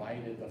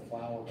righted the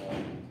flower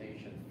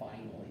orientation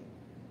finally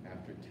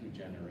after 2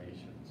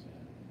 generations.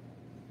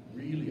 And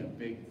really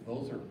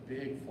those are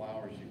big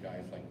flowers, you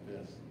guys, like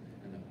this.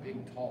 And the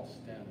big tall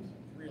stems,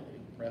 really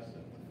impressive,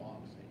 the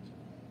Fong Sings.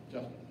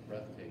 Just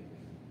breathtaking.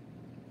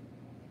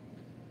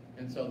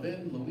 And so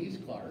then Louise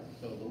Clark.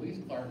 So Louise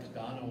Clark's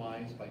Donna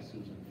Wise by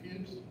Susan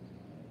Fuchs.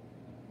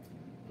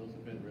 Those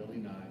have been really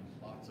nice.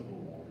 Lots of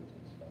awards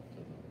and stuff to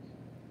those.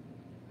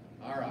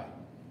 All right.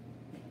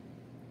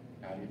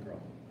 How do you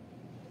grow?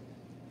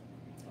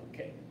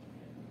 Okay.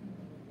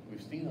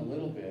 We've seen a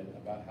little bit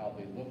about how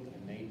they look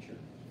in nature.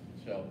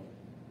 So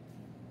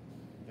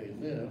they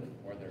live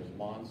where there's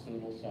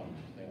monsoonal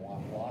summers. They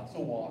want lots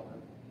of water,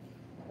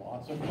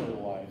 lots of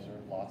fertilizer,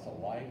 lots of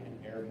light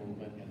and air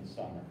movement in the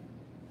summer.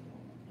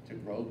 To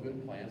grow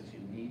good plants, you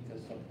need to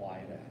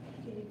supply that.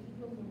 Can you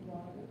keep them in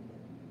water?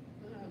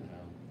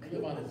 No. They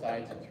live on the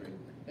sides of trees.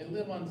 They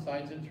live on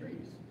sides of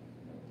trees.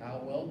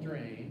 How well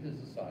drained is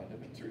the side of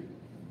a tree?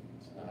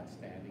 It's not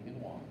standing in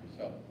water.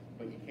 So,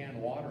 but you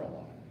can water a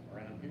lot.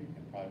 Around here, you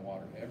can probably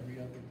water every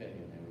other day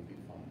and they would be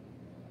fine.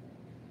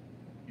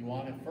 You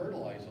want to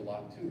fertilize a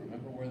lot too.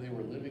 Remember where they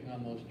were living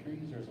on those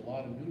trees? There's a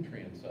lot of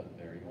nutrients up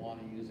there. You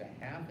want to use a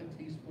 ½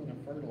 teaspoon of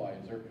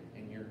fertilizer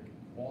in your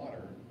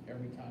water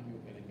every time you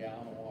in a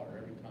gallon of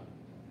water every time.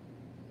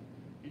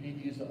 You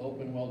need to use the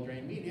open,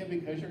 well-drained media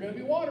because you're going to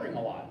be watering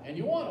a lot, and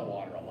you want to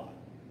water a lot.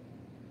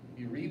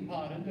 You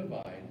repot and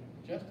divide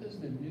just as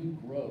the new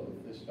growth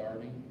is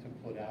starting to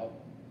put out,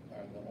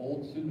 or the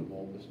old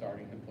suitable is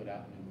starting to put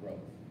out new growth.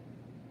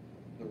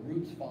 The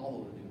roots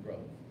follow the new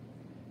growth,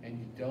 and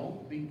you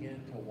don't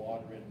begin to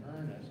water in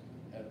earnest,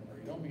 or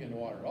you don't begin to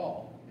water at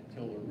all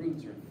until the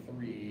roots are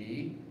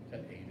 3 to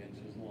 8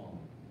 inches long.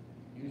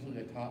 Usually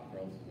the top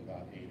growth is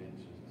about 8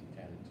 inches to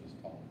 10 inches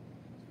tall.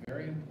 It's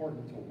very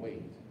important to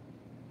wait.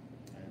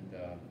 And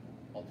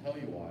I'll tell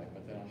you why,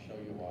 but then I'll show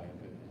you why in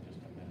just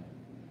a minute.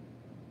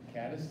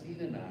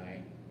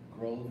 Catasetums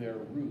grow their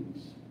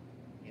roots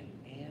in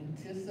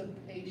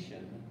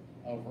anticipation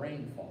of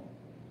rainfall.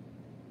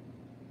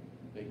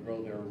 They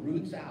grow their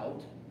roots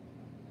out,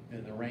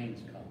 then the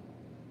rains come.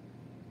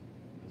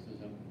 This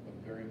is a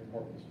very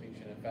important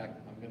distinction. In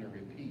fact, I'm going to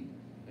repeat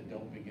that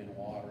don't begin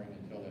watering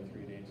until they're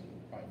 3 days,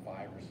 probably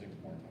 5 or 6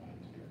 more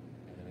times here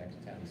in the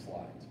next 10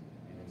 slides.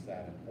 And it's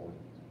that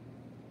important.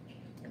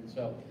 And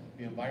so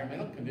the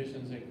environmental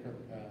conditions they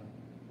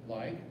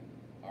like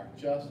are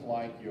just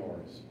like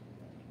yours.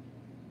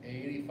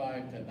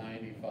 85 to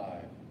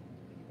 95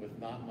 with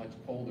not much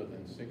colder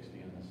than 60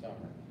 in the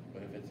summer.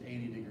 But if it's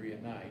 80 degree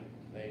at night,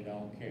 they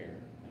don't care.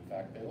 In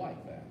fact, they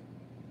like that.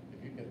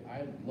 If you could,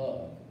 I'd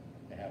love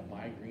to have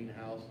my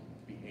greenhouse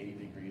be 80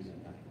 degrees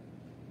at night.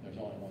 There's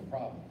only one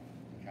problem.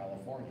 In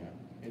California,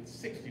 it's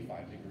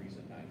 65 degrees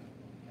at night.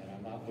 And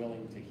I'm not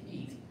willing to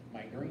heat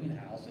my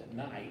greenhouse at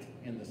night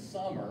in the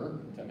summer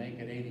to make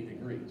it 80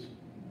 degrees.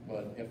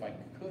 But if I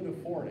could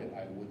afford it,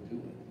 I would do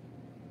it.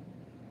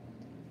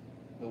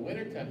 The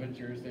winter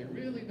temperatures, they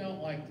really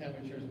don't like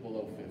temperatures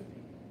below 50.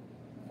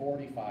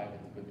 45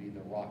 would be the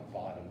rock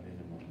bottom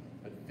minimum,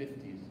 but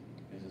 50s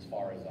is as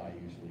far as I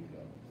usually go.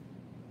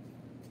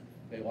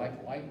 They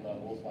like light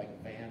levels like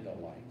Vanda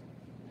light,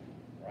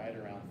 right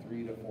around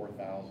 3,000 to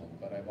 4,000,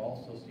 but I've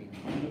also seen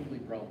beautifully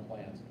grown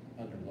plants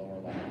under lower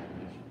light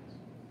conditions.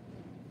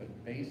 But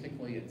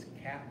basically it's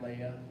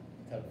Cattleya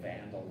to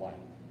Vanda light.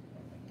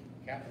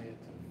 Cattleya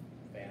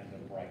to Vanda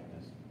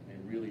brightness, they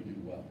really do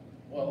well.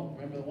 Well,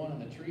 remember the one on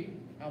the tree?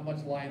 How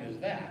much light is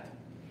that?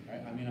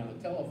 Right? I mean, on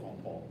the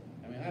telephone pole.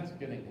 I mean, that's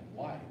getting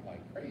light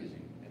like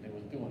crazy, and it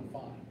was doing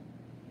fine.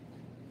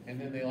 And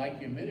then they like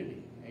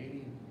humidity.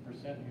 80%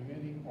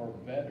 humidity or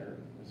better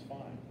is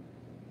fine.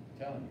 I'm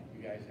telling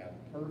you, you guys have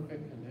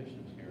perfect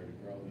conditions here to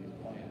grow these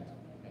plants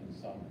in the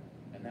summer.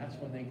 And that's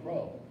when they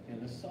grow,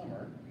 in the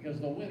summer, because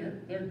the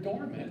winter, they're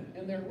dormant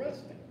and they're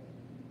resting.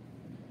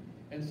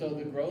 And so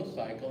the growth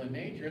cycle in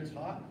nature, it's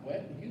hot,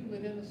 wet, and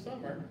humid in the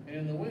summer, and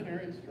in the winter,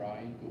 it's dry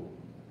and cool.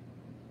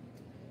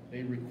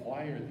 They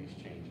require these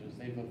changes.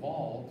 They've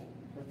evolved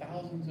for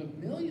thousands of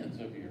millions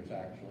of years,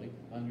 actually,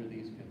 under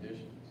these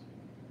conditions.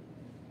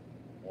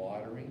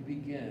 Watering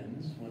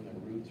begins when the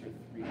roots are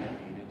 3 to 8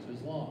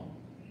 inches long.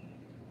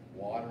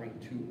 Watering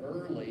too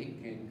early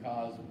can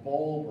cause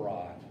bulb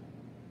rot.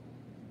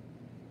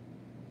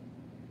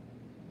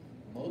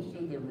 Most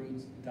of the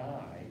roots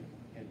die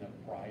in the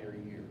prior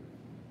year.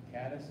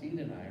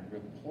 Catasetums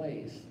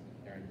replace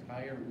their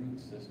entire root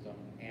system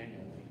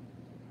annually.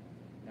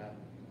 Now,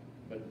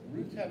 but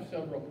roots have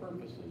several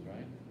purposes,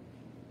 right?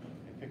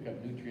 They pick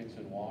up nutrients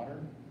and water,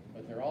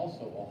 but they're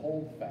also a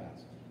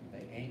holdfast.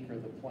 They anchor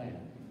the plant.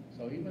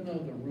 So even though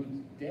the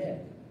root's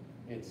dead,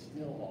 it's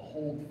still a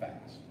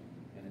holdfast,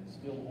 and it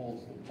still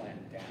holds the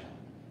plant down.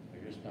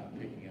 They're just not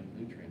picking up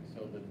nutrients.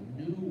 So the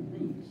new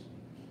roots,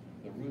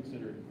 the roots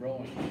that are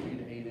growing 3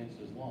 to 8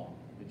 inches long,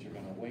 that you're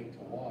going to wait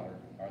to water,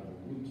 are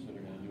the roots that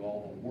are going to do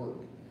all the work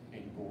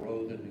and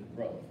grow the new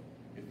growth.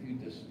 If you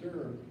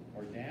disturb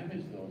or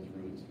damage those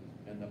roots,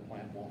 then the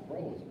plant won't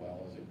grow as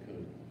well as it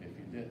could if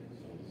you did.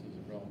 So this is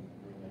a real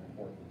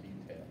important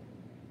detail.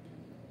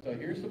 So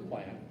here's the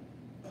plant.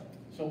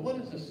 So what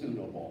is a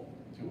pseudobulb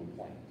to a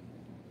plant?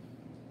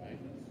 Right?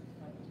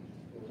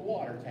 It's a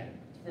water tank.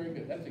 It's very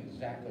good. That's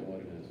exactly what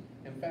it is.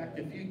 In fact,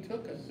 if you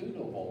took a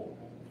pseudobulb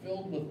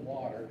filled with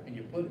water and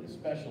you put it in a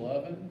special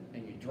oven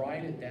and you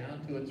dried it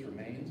down to its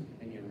remains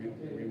and you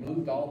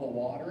removed all the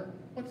water,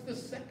 what's the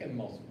second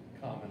most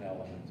common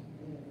element?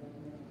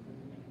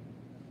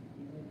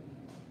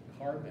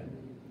 Carbon.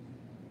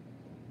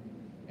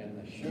 And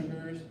the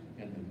sugars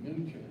and the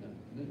nutrients,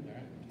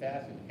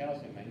 potassium,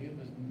 calcium,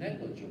 magnesium is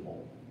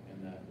negligible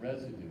in that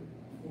residue.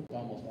 It's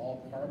almost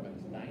all carbon.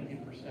 It's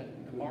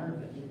 90%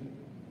 carbon.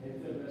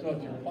 So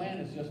if your plant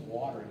is just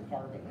water and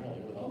carbon,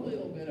 really, with a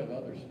little bit of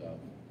other stuff.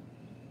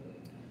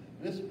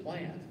 This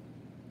plant,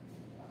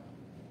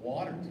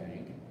 water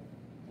tank,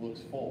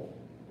 looks full.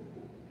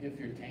 If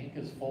your tank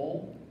is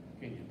full,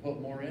 can you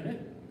put more in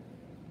it?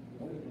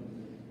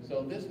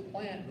 So this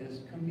plant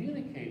is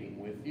communicating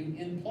with you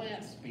in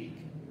plant speak.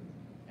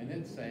 And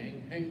it's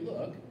saying, hey,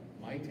 look,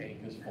 my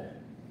tank is full.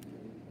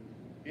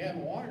 You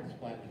haven't watered this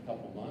plant in a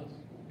couple months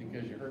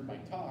because you heard my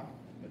talk,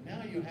 but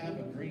now you have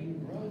a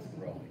green growth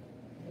growing.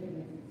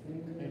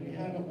 And you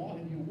haven't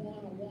watered, you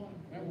want to water.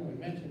 Remember we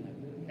mentioned that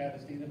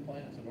Catasetum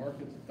plants and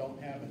orchids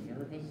don't have a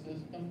nervous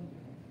system?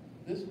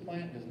 This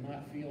plant is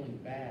not feeling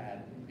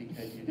bad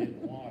because you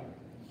didn't water.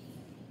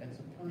 That's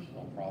a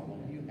personal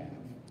problem you have.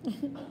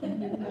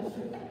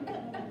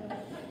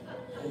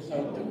 And so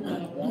do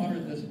not water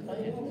this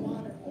plant.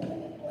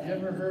 You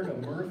ever heard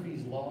of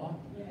Murphy's Law?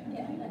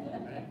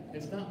 Right?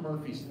 It's not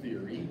Murphy's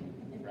theory,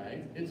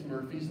 right? It's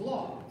Murphy's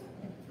Law.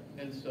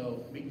 And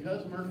so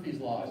because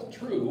Murphy's Law is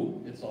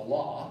true, it's a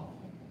law,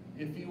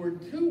 if you were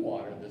to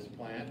water this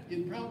plant,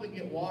 you'd probably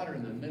get water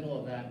in the middle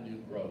of that new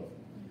growth.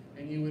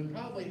 And you would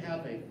probably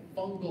have a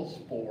fungal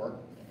spore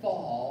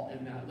fall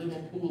in that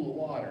little pool of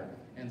water.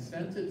 And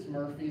since it's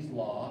Murphy's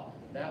Law,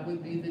 that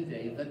would be the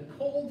day the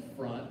cold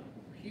front,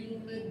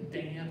 humid,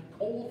 damp,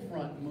 cold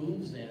front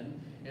moves in,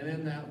 and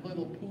then that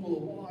little pool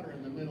of water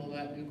in the middle of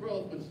that new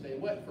growth would stay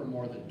wet for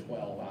more than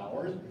 12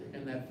 hours,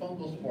 and that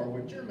fungal spore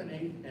would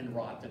germinate and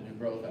rot the new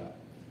growth out.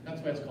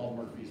 That's why it's called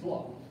Murphy's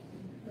Law.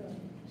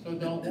 So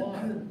don't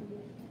water.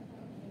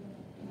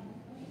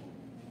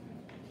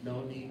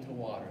 No need to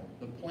water.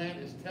 The plant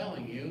is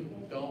telling you,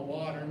 don't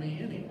water me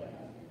anyway.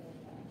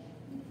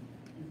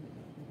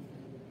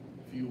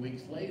 A few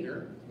weeks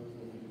later,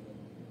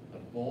 the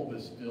bulb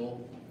is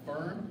still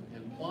firm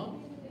and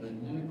plump. The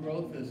new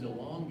growth is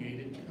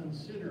elongated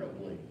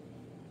considerably.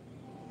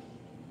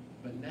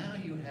 But now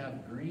you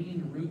have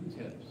green root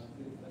tips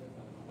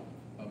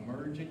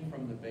emerging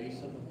from the base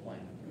of the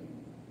plant.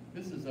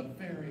 This is a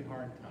very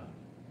hard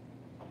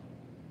time.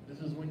 This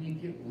is when you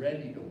get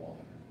ready to water.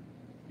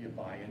 You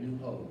buy a new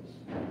hose.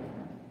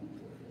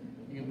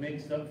 You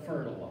mix up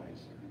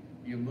fertilizer.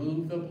 You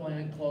move the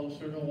plant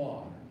closer to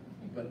water,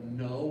 but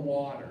no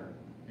water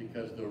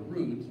because the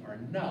roots are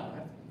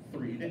not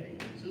 3 to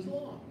 8 inches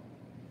long.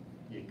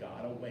 You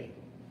gotta wait.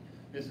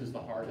 This is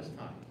the hardest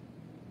time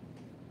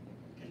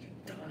because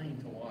you're dying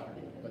to water,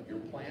 but your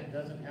plant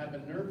doesn't have a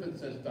nervous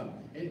system.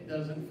 It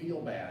doesn't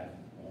feel bad.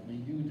 Only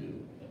you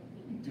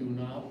do. Do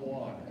not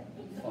water.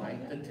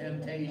 Fight the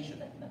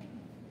temptation.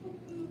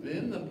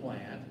 Then the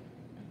plant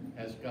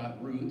has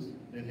got roots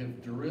that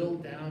have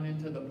drilled down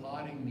into the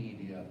potting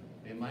media.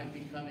 They might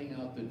be coming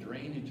out the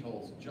drainage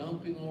holes,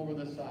 jumping over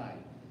the side.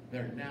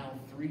 They're now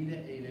 3 to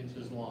 8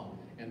 inches long,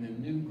 and the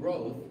new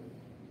growth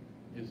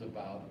is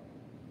about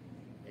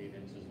 8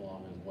 inches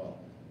long as well.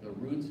 The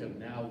roots have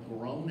now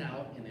grown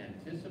out in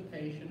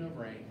anticipation of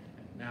rain,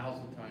 and now's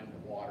the time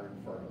to water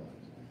and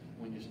fertilize.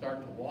 When you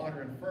start to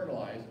water and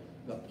fertilize,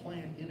 the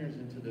plant enters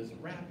into this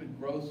rapid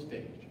growth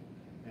stage.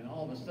 And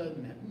all of a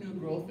sudden, that new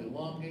growth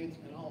elongates,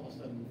 and all of a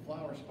sudden,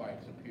 flower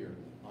spikes appear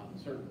on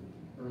certain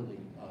early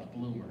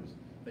bloomers.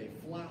 They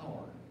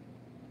flower,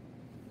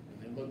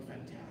 and they look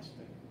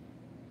fantastic.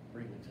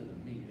 Bring it to the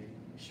meeting,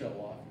 show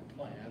off your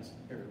plants.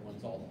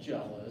 Everyone's all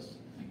jealous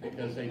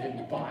because they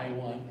didn't buy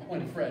one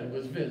when Fred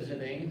was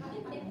visiting.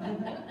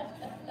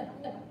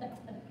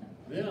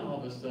 Then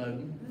all of a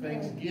sudden,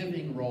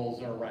 Thanksgiving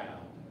rolls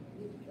around,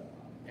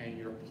 and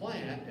your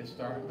plant is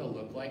starting to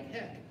look like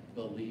heck.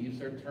 The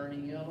leaves are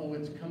turning yellow.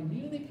 It's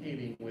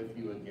communicating with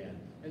you again.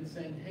 It's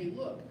saying, hey,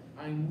 look,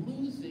 I'm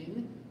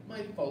losing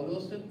my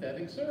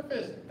photosynthetic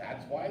surface.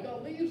 That's why the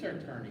leaves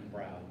are turning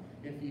brown.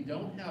 If you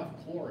don't have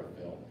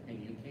chlorophyll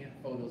and you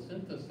can't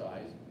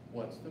photosynthesize,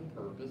 what's the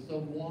purpose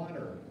of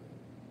water?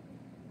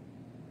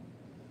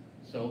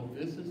 So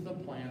this is the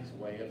plant's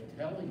way of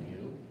telling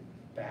you,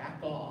 back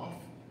off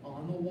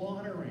on the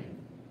watering.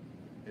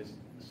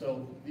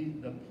 So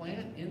the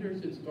plant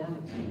enters its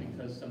dormancy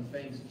because some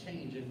things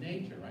change in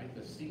nature, right?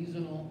 The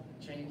seasonal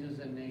changes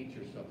in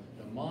nature. So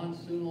the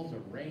monsoonals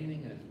are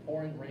raining and it's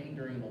pouring rain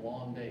during the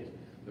long days.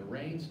 The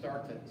rains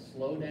start to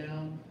slow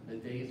down, the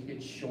days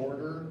get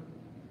shorter,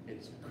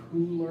 it's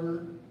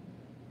cooler.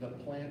 The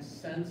plants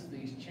sense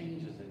these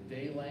changes in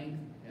day length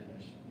and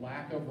the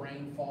lack of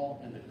rainfall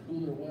and the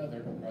cooler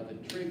weather are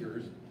the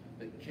triggers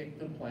that kick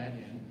the plant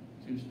in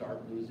to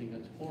start losing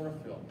its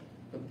chlorophyll.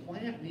 The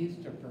plant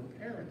needs to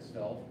prepare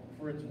itself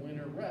for its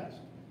winter rest.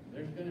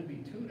 There's going to be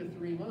 2 to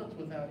 3 months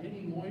without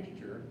any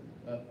moisture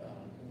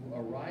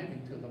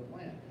arriving to the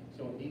plant.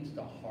 So it needs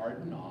to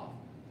harden off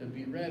to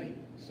be ready.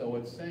 So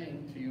it's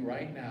saying to you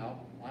right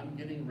now, I'm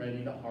getting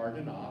ready to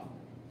harden off,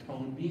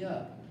 tone me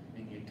up.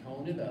 And you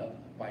tone it up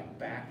by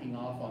backing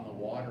off on the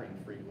watering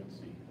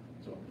frequency.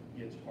 So it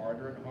gets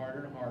harder and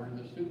harder and harder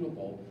to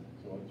suitable,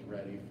 so it's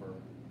ready for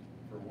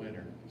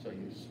winter. So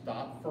you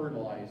stop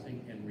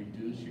fertilizing and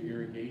reduce your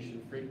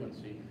irrigation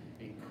frequency,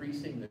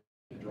 increasing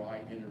the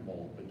dry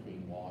interval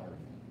between watering.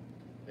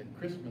 Then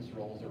Christmas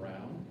rolls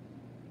around,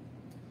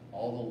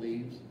 all the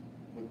leaves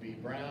would be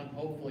brown.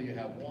 Hopefully you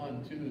have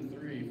 1, 2,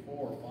 3,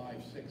 4, 5,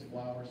 6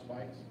 flower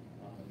spikes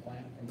on the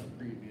plant from the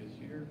previous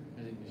year,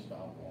 and then you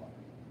stop watering.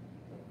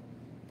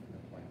 And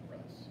the plant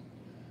rests.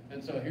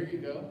 And so here you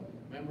go.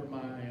 Remember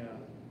my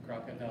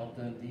Crocodile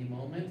Dundee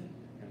moment?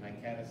 My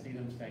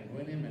Catasetums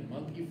sanguineum and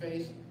monkey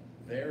face,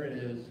 there it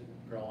is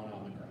growing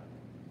on the ground.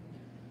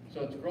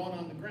 So it's growing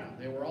on the ground.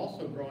 They were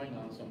also growing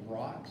on some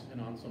rocks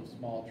and on some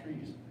small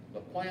trees. The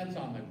plants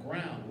on the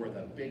ground were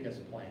the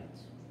biggest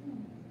plants.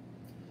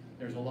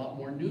 There's a lot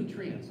more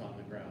nutrients on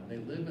the ground. They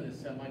live in a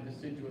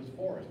semi-deciduous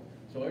forest.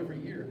 So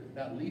every year,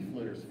 that leaf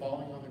litter is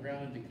falling on the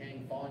ground and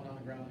decaying, falling on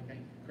the ground and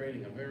decaying,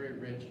 creating a very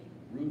rich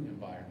root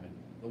environment.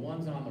 The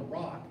ones on the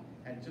rock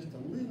had just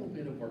a little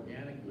bit of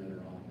organic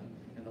litter on them,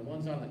 and the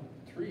ones on the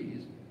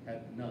trees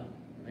had none,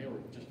 and they were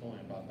just only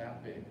about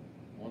that big.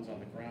 The ones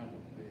on the ground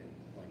were big,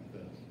 like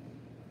this.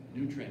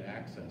 Nutrient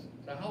access.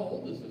 So how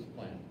old is this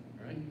plant?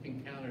 All right, you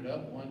can count it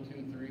up, 1,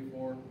 2, 3,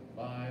 4,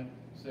 5,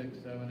 6,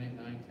 7,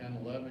 8, 9, 10,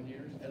 11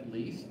 years at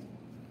least.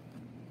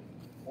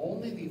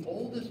 Only the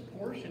oldest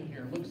portion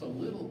here looks a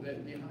little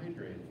bit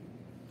dehydrated.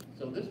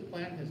 So this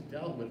plant has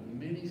dealt with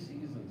many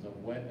seasons of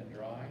wet and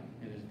dry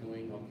and is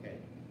doing okay.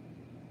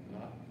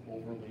 Not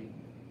overly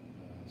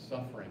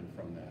suffering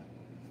from that.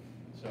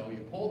 So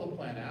you pull the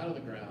plant out of the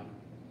ground,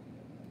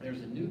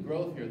 there's a new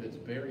growth here that's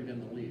buried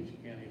in the leaves, you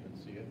can't even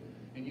see it,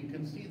 and you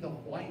can see the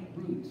white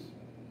roots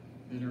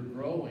that are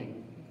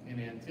growing in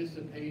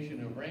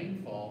anticipation of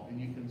rainfall, and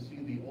you can see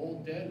the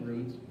old dead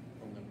roots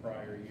from the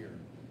prior year.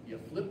 You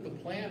flip the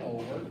plant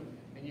over,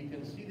 and you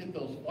can see that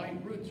those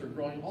white roots are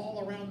growing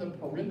all around the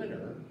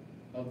perimeter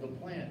of the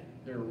plant.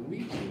 They're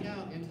reaching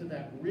out into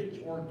that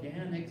rich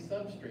organic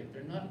substrate.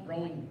 They're not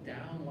growing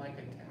down like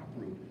a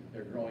taproot.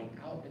 They're growing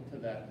out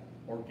into that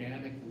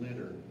organic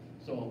litter.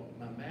 So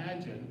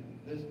imagine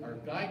this, our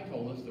guide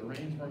told us the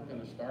rains weren't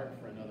going to start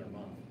for another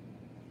month.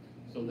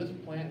 So this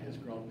plant has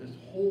grown this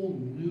whole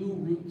new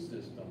root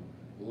system,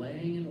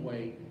 laying in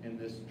wait in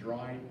this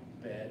dry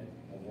bed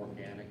of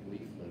organic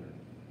leaf litter.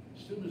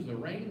 As soon as the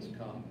rains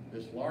come,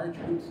 this large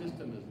root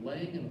system is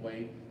laying in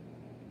wait.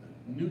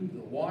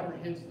 The water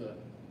hits the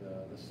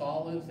the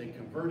solids, they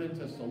convert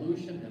into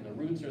solution, and the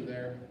roots are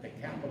there to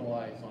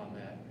capitalize on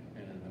that,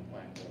 and then the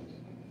plant grows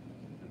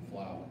and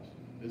flowers.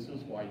 This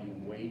is why you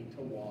wait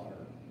to water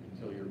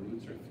until your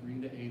roots are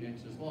 3 to 8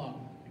 inches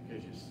long,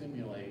 because you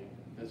simulate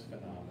this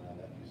phenomena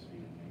that you see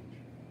in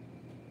nature.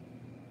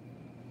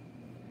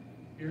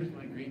 Here's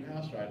my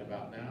greenhouse right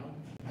about now.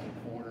 It's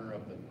the corner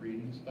of the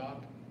breeding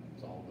stock.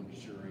 It's all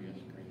luxurious,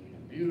 green,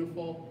 and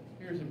beautiful.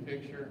 Here's a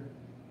picture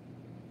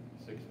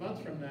 6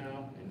 months from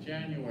now, in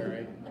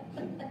January.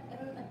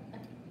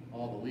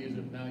 All the leaves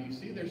are, now you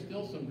see there's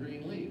still some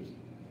green leaves.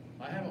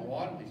 I haven't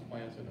watered these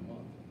plants in a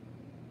month.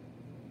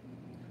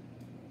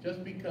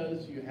 Just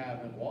because you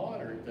haven't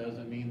watered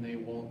doesn't mean they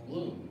won't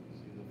bloom.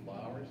 See the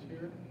flowers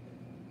here,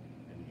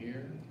 and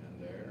here,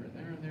 and there, and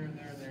there, and there, and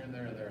there, and there, and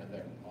there, and there, and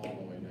there, all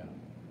the way down.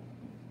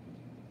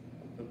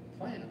 The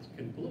plants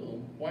can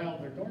bloom while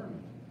they're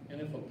dormant. And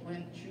if a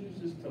plant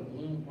chooses to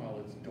bloom while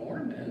it's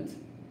dormant,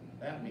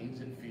 that means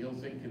it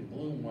feels it can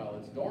bloom while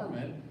it's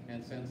dormant,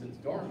 and since it's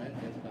dormant,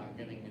 it's not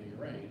getting any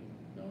rain,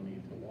 no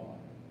need to water.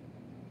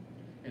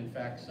 In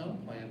fact, some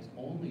plants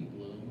only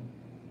bloom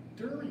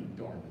during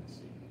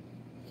dormancy.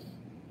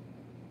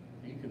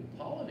 You can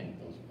pollinate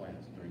those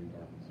plants during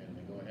dormancy, and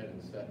they go ahead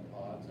and set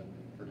pods and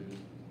produce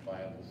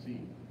viable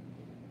seed.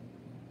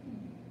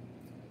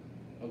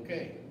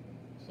 Okay,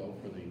 so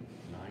for the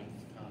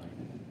 9th time,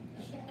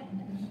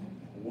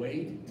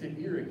 wait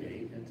to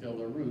irrigate until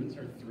the roots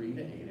are 3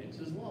 to 8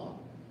 inches long.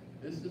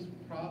 This is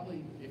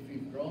probably, if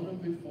you've grown them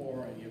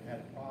before and you've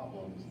had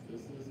problems,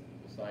 this is,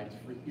 besides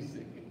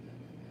freezing,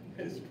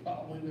 it's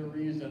probably the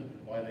reason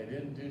why they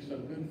didn't do so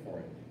good for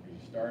it. You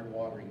started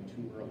watering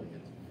too early.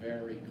 It's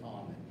very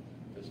common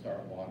to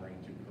start watering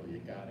too early.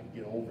 You gotta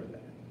get over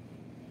that.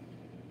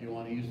 You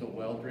want to use a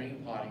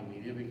well-drained potting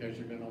media because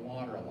you're going to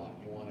water a lot.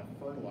 You want to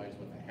fertilize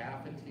with a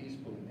half a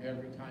teaspoon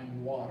every time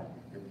you water.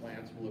 Your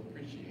plants will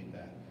appreciate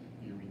that.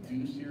 You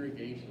reduce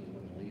irrigation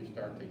when the leaves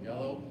start to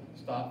yellow,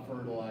 stop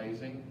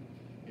fertilizing,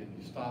 and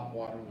you stop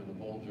watering when the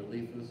bulbs are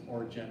leafless,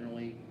 or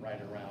generally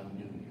right around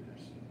New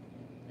Year's.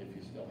 If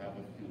you still have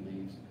a few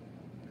leaves,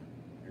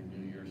 your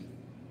New Year's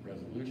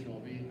resolution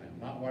will be,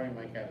 I'm not watering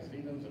my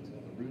Catasetums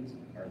until the roots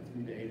are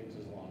 3 to 8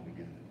 inches long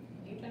again.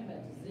 You're talking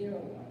about 0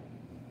 water.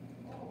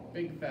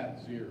 Big fat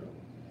 0.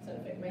 So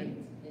if it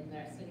rains and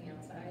they're sitting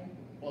outside,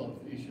 Well,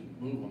 you should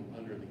move them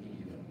under the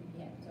eave.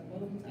 yeah, so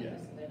move them Yeah.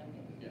 somewhere so they don't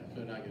get. Yeah, so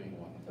they're not getting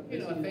water. So You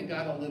know, if they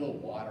got a little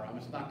water,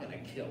 it's not gonna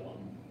kill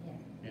them.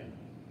 Yeah. Yeah.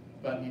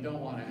 But you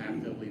don't wanna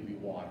actively be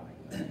watering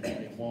them.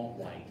 They won't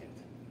like it.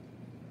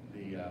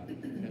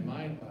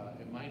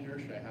 In my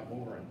nursery, I have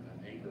over an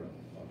acre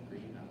of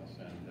greenhouse,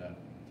 and it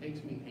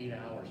takes me 8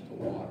 hours to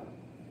water.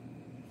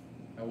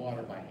 I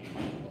water by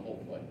hand the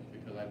whole place,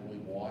 because I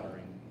believe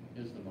watering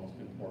is the most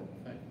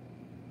important thing.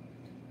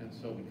 And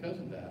so because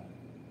of that,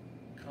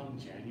 come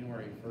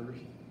January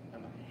 1st,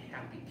 I'm a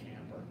happy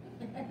camper,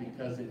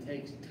 because it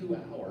takes 2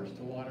 hours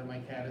to water my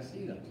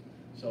Catasetums.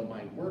 So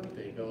my work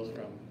day goes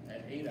from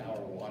an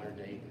 8-hour water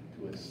day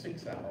to a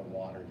 6-hour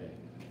water day.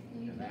 Do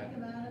you And take that-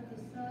 them out of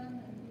the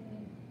sun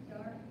in a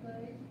dark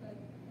place, like,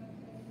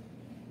 okay?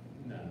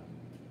 No,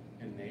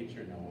 in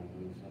nature, no one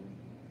moves them.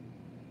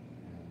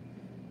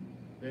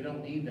 They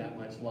don't need that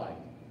much light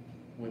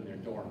when they're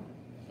dormant.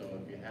 So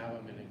if you have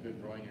them in a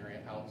good growing area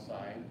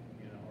outside,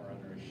 or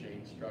under a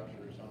shade structure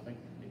or something,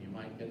 and you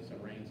might get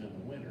some rains in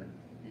the winter,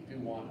 you do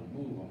want to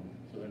move them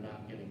so they're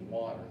not getting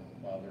water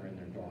while they're in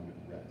their dormant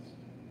rest.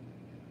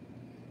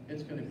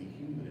 It's going to be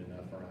humid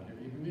enough around here.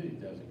 Your humidity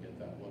doesn't get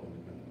that low in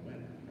the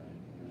winter, right?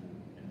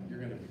 And you're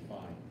going to be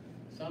fine.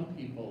 Some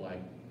people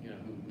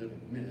who live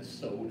in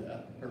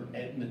Minnesota or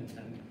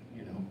Edmonton,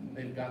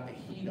 they've got the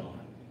heat on,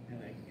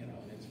 and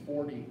it's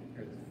 40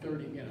 or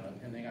 30,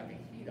 and they got the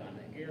heat on.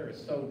 The air is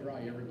so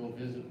dry. You ever go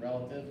visit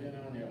relatives, and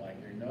you're like,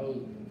 your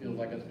nose feels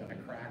like it's going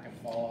to crack and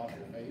fall off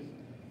your face.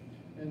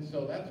 And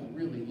so that's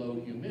really low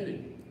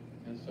humidity.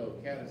 And so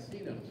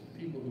Catasetums,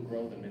 people who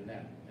grow them in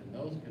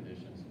those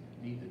conditions,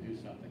 need to do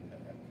something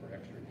for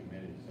extra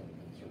humidity so they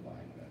can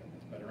survive better.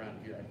 But around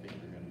here, I think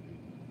you're going to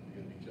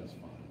be just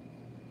fine.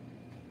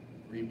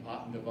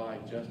 Repot and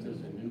divide just as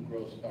a new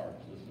growth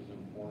starts. This is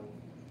important.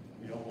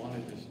 You don't want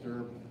to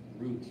disturb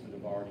roots that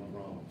have already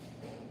grown.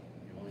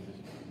 You only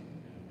just,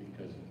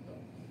 because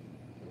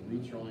the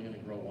roots are only going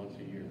to grow once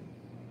a year.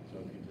 So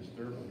if you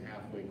disturb them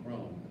halfway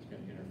grown, it's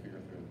going to interfere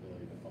with their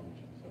ability to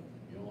function. So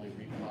you only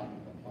repot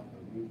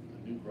the root,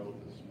 the new growth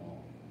is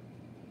small.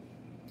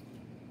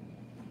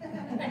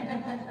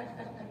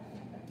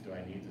 Do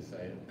I need to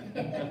say it?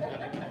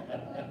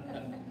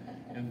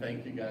 And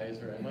thank you guys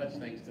very much.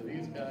 Thanks to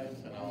these guys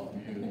and all of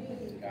you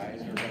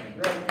guys who are running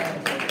great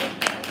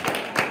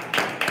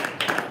conversations.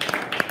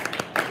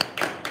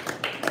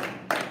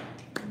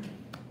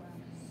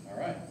 All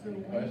right, So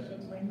any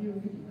questions?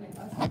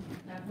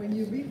 when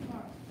you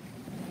repot,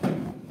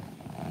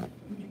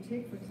 would you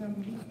take, for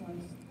example, these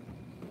ones,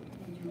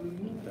 would you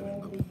remove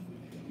all the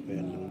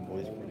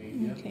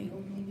Okay.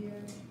 old media?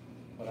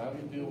 What I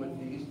would do with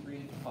these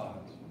 3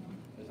 pots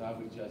is I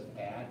would just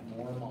add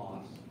more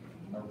moss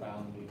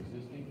around the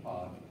existing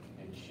pot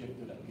and and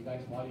shift it up. You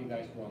guys, a lot of you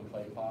guys grow in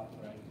clay pots,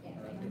 right?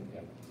 Yeah. Around here?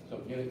 Yeah. So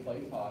get a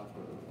clay pot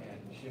and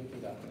shift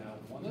it up. Now,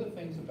 one of the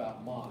things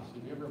about moss,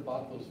 have you ever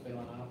bought those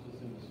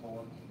phalaenopsis in the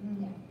store?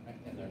 Yeah. Right?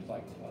 And there's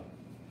like, what,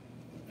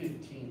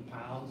 15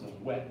 pounds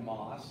of wet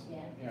moss? Yeah.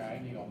 Right,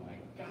 and you go, my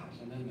gosh,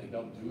 and then they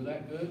don't do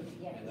that good?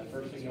 Yeah. And the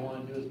first thing you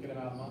wanna do is get them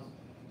out of moss?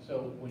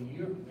 So when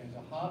you're, as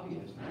a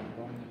hobbyist, and you're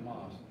growing in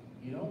moss,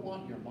 you don't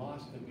want your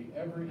moss to be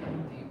ever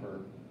any deeper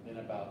than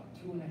about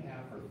 2.5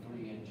 or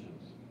 3 inches.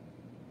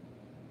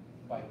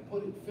 By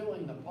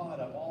filling the pot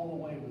up all the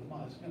way with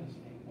moss, it's gonna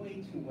stay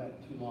way too wet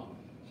too long.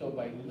 So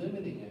by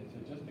limiting it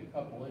to just a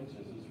couple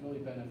inches is really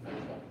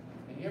beneficial.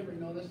 And you ever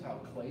notice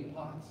how clay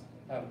pots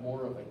have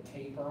more of a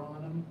taper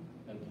on them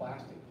than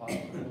plastic pots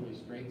are really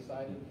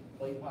straight-sided?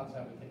 Clay pots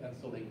have a taper,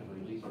 that's so they can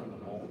release from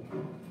the mold.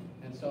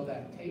 And so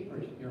that taper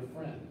is your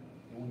friend.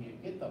 And when you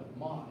get the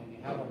moss and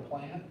you have a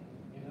plant,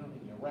 you know,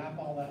 and you wrap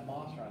all that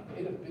moss around,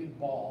 get a big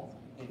ball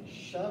and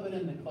shove it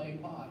in the clay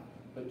pot,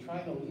 but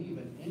try to leave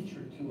an inch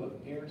or 2 of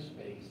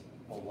airspace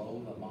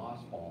below the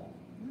moss ball.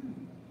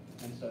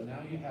 And so now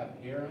you have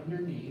air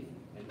underneath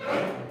and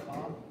air on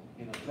top,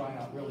 and it'll dry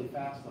out really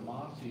fast, the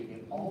moss, so you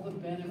get all the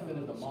benefit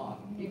of the moss,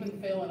 even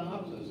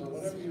phalaenopsis or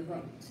whatever you're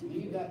growing.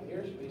 Leave that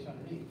airspace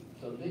underneath.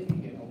 So then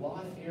you get a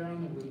lot of air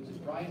on the roots,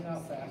 it dries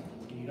out fast,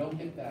 and you don't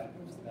get that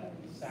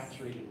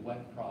saturated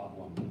wet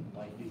problem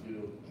like you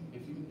do.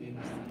 If you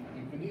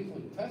can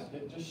easily test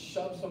it, just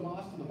shove some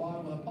moss to the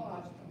bottom of the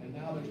pot, and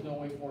now there's no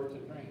way for it to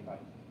drain. By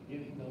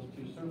getting those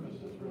two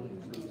surfaces really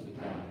improves the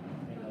drying,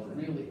 and it'll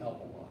really help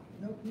a lot.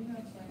 No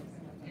peanuts.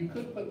 You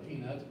could put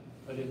peanuts,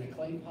 but in the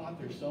clay pot,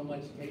 there's so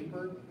much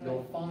taper,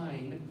 you'll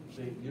find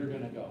that you're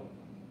gonna go,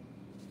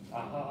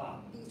 aha,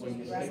 when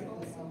you stick.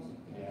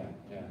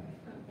 Yeah.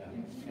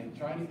 And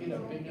try to get a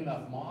big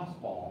enough moss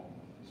ball,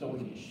 so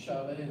when you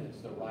shove it in,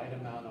 it's the right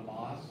amount of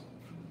moss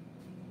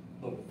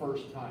the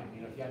first time.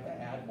 You know, if you have to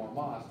add more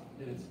moss,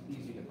 then it's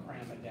easy to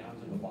cram it down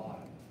to the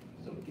bottom.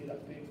 So get a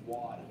big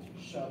wad and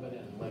shove it in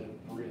and let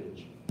it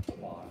bridge the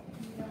bottom.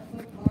 You don't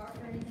put bark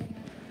or anything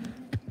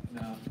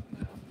on No.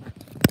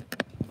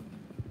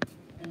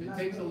 It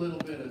takes a little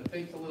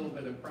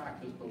bit of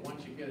practice, but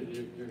once you get it,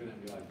 you're gonna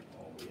be like,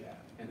 oh yeah.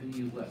 And then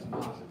you use less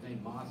moss. If any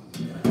moss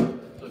is in there,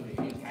 so if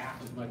you use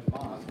half as much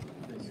moss,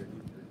 then you're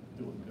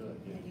doing good.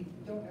 And you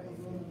don't ever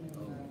grow them in the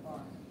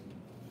barn.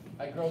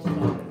 I grow some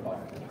in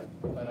bark,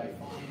 but I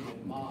find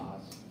that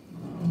moss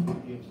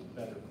gives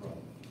better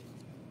growth.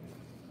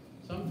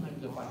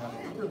 Sometimes if I have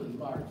a really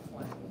large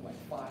plant with like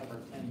 5 or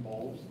 10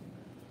 bulbs,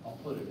 I'll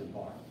put it in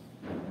bark.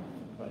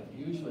 But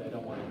usually I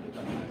don't want it to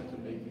become too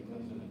big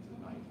because then it's a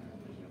nightmare.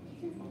 Because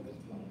you have fungus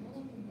plants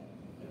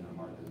and they're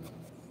hard to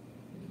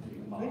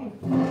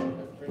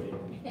they're pretty.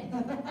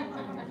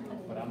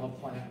 But I'm a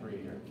plant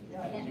breeder.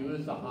 And you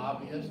as a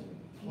hobbyist,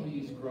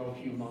 please grow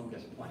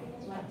humongous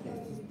plants.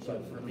 But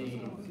for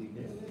me,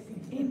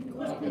 En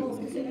Costco,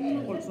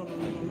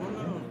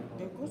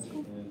 en Costco,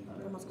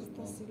 lo más que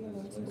está así,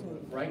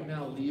 right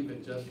now, leave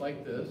it just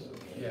like this,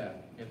 yeah,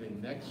 and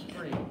then next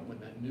spring, when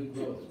that new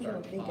growth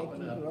starts think I popping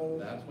can up, grow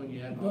that's when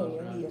you add no moss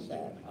around any the of stick.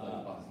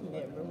 that.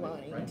 Never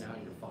mind. Right now,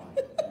 you're fine.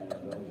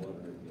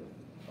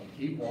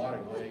 Keep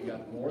watering, well, you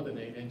got more than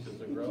 8 inches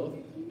of growth,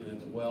 and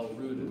it's well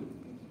rooted.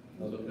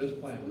 So this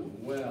plant is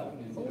well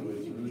into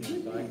its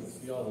rooting cycle,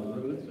 see all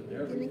the roots and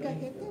everything?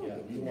 Yeah,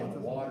 you want to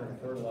water and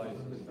fertilize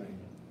this thing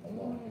a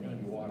lot, you're gonna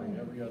be watering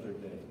every other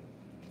day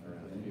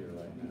around here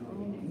right now.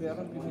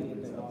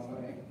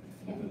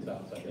 If it's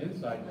outside,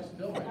 inside, you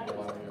still have to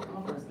water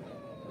every Thursday.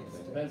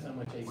 Depends how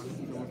much AC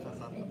you want.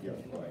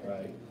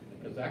 Right,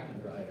 because that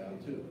can dry out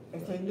too.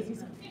 Está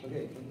indeciso.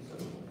 Okay.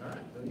 All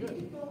right, very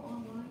good. Go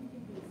online to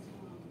this,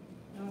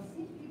 now I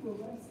see people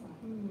website,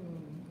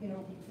 you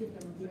know,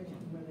 different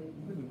regions where they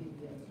put the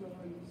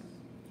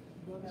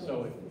strawberries. So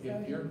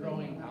if you're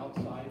growing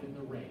outside in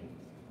the rain,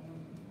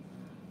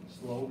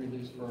 slow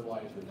release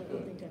fertilizer is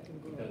good,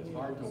 because it's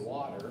hard to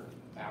water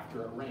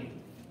after it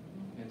rains.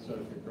 And so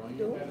if you're growing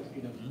your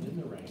Catasetums in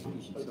the rain,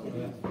 put some of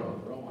that slow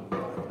grow on,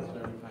 because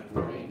every time it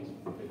rains,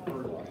 it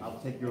fertilizes. I'll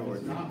take your If word.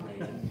 it's not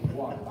raining, you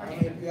water,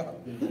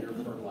 then you're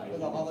fertilizing. For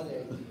the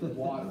holidays.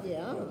 Water,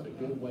 Yeah. so it's a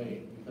good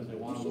way, because they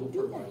want a little should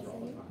do that, fertilizer all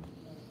the time.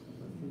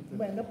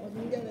 Bueno, pues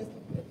un día de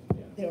estos,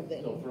 Yeah.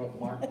 they're So throw,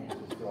 Mark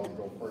uses throw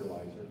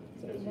fertilizer,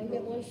 because he One grows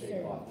that his was,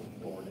 shape off in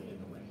Florida in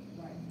the rain.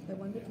 I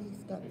wonder if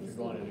he's got If this. you're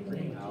going in a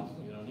greenhouse,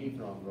 you don't need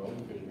throw and grow,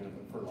 because you're gonna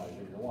put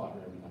fertilizer in your water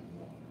every time you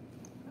water.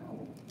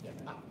 Yeah,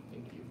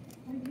 thank you.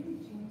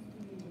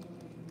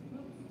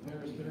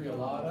 Paris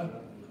Lata?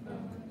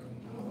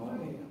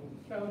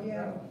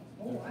 Yeah,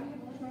 oh, I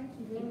have tried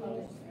to grow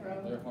those.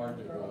 They're hard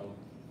to grow.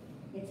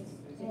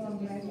 Oh, I'm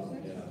glad you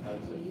said Yeah, that.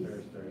 I'd say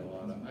Paris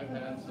Lata. I've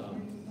had some,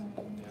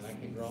 and I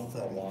can grow them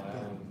for a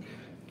while.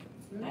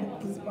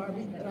 Because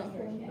Barbie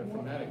trajo They're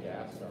from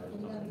Madagascar or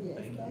una something. de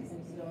Thank estas. you.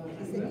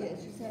 She said, yes,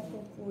 she's had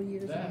for 4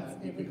 years. and That,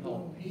 it's you never could call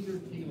grown. Peter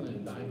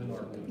Thielen Diamond Le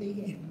Orchid.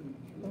 dije,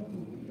 no,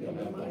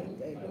 never mind,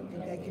 I don't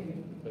think I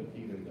can. But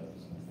Peter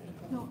does.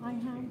 No, I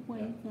have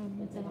with,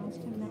 the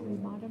last time that we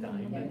bought them,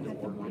 and then we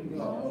had the black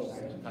flowers.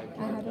 I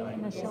had it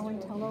in a show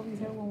and tell over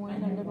here when we're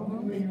in the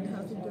living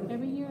room.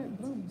 Every year it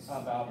blooms,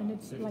 About and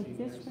it's 15 like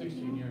this years- right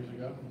 16 now. years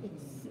ago.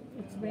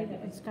 It's ready,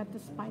 it's got the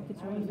spike,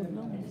 it's ready to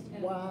bloom.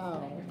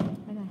 Wow,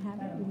 And I have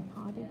it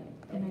repotted,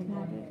 and I've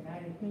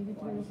had it maybe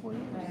 3 or 4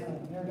 years.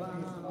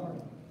 wow,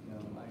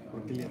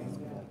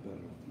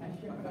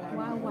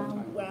 Wow,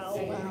 wow. wow,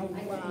 wow,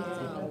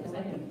 wow.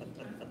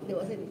 There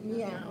was a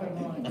meow.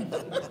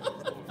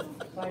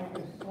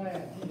 Cypress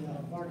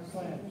slab, bark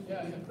slab.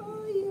 Yeah, yeah.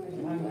 Oh, you're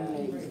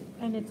nice.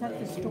 And it's at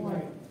the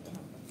store.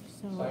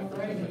 So,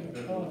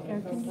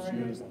 air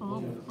conditioners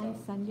off on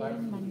Sunday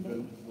and Monday.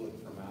 Good wood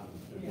for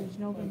mountains, too. There's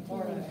no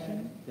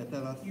ventilation.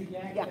 Huge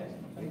access. Yeah.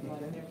 Right,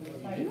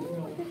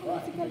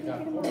 they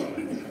got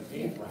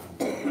eight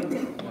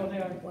round. Well, they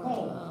are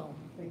cold. Wow.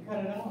 They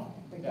cut it off.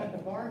 They cut the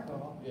bark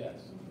off, Yes,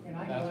 And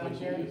I that's go what out you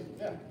there- use,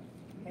 yeah.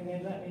 and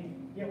they let me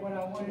get what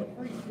I wanted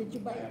free. Did you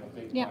I buy have a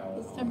big Yeah, pile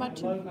of I bought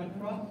two. Load my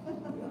truck,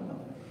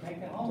 make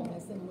it home.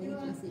 that's an You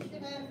want, emergency?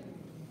 should have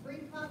free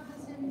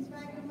copies in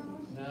sphagnum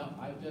mouse? No,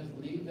 I just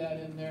leave that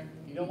in there.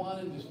 You don't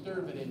want to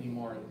disturb it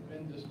anymore. It's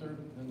been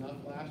disturbed enough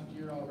last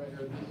year already,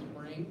 or this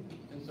spring.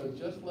 And so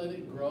just let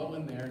it grow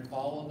in there and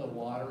follow the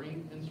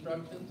watering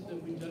instructions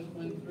that we just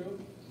went through.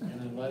 And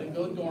then let it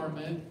go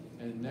dormant,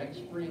 and next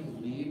spring,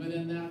 leave it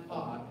in that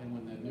pot, and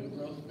when the new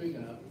growth's big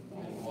enough,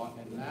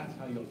 and that's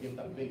how you'll get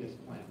the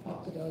biggest plant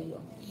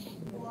possible.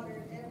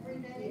 Water every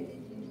day,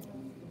 did you?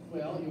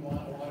 Well, you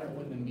want to water it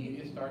when the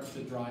media starts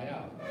to dry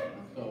out.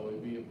 So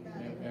it'd be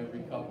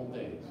every couple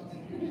days,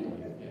 usually,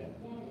 yeah.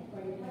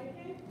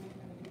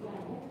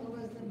 It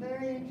was a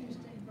very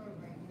interesting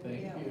program.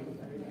 Thank you.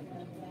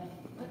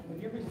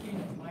 Have you ever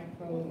seen a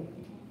micro,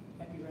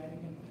 Happy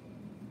Radigan?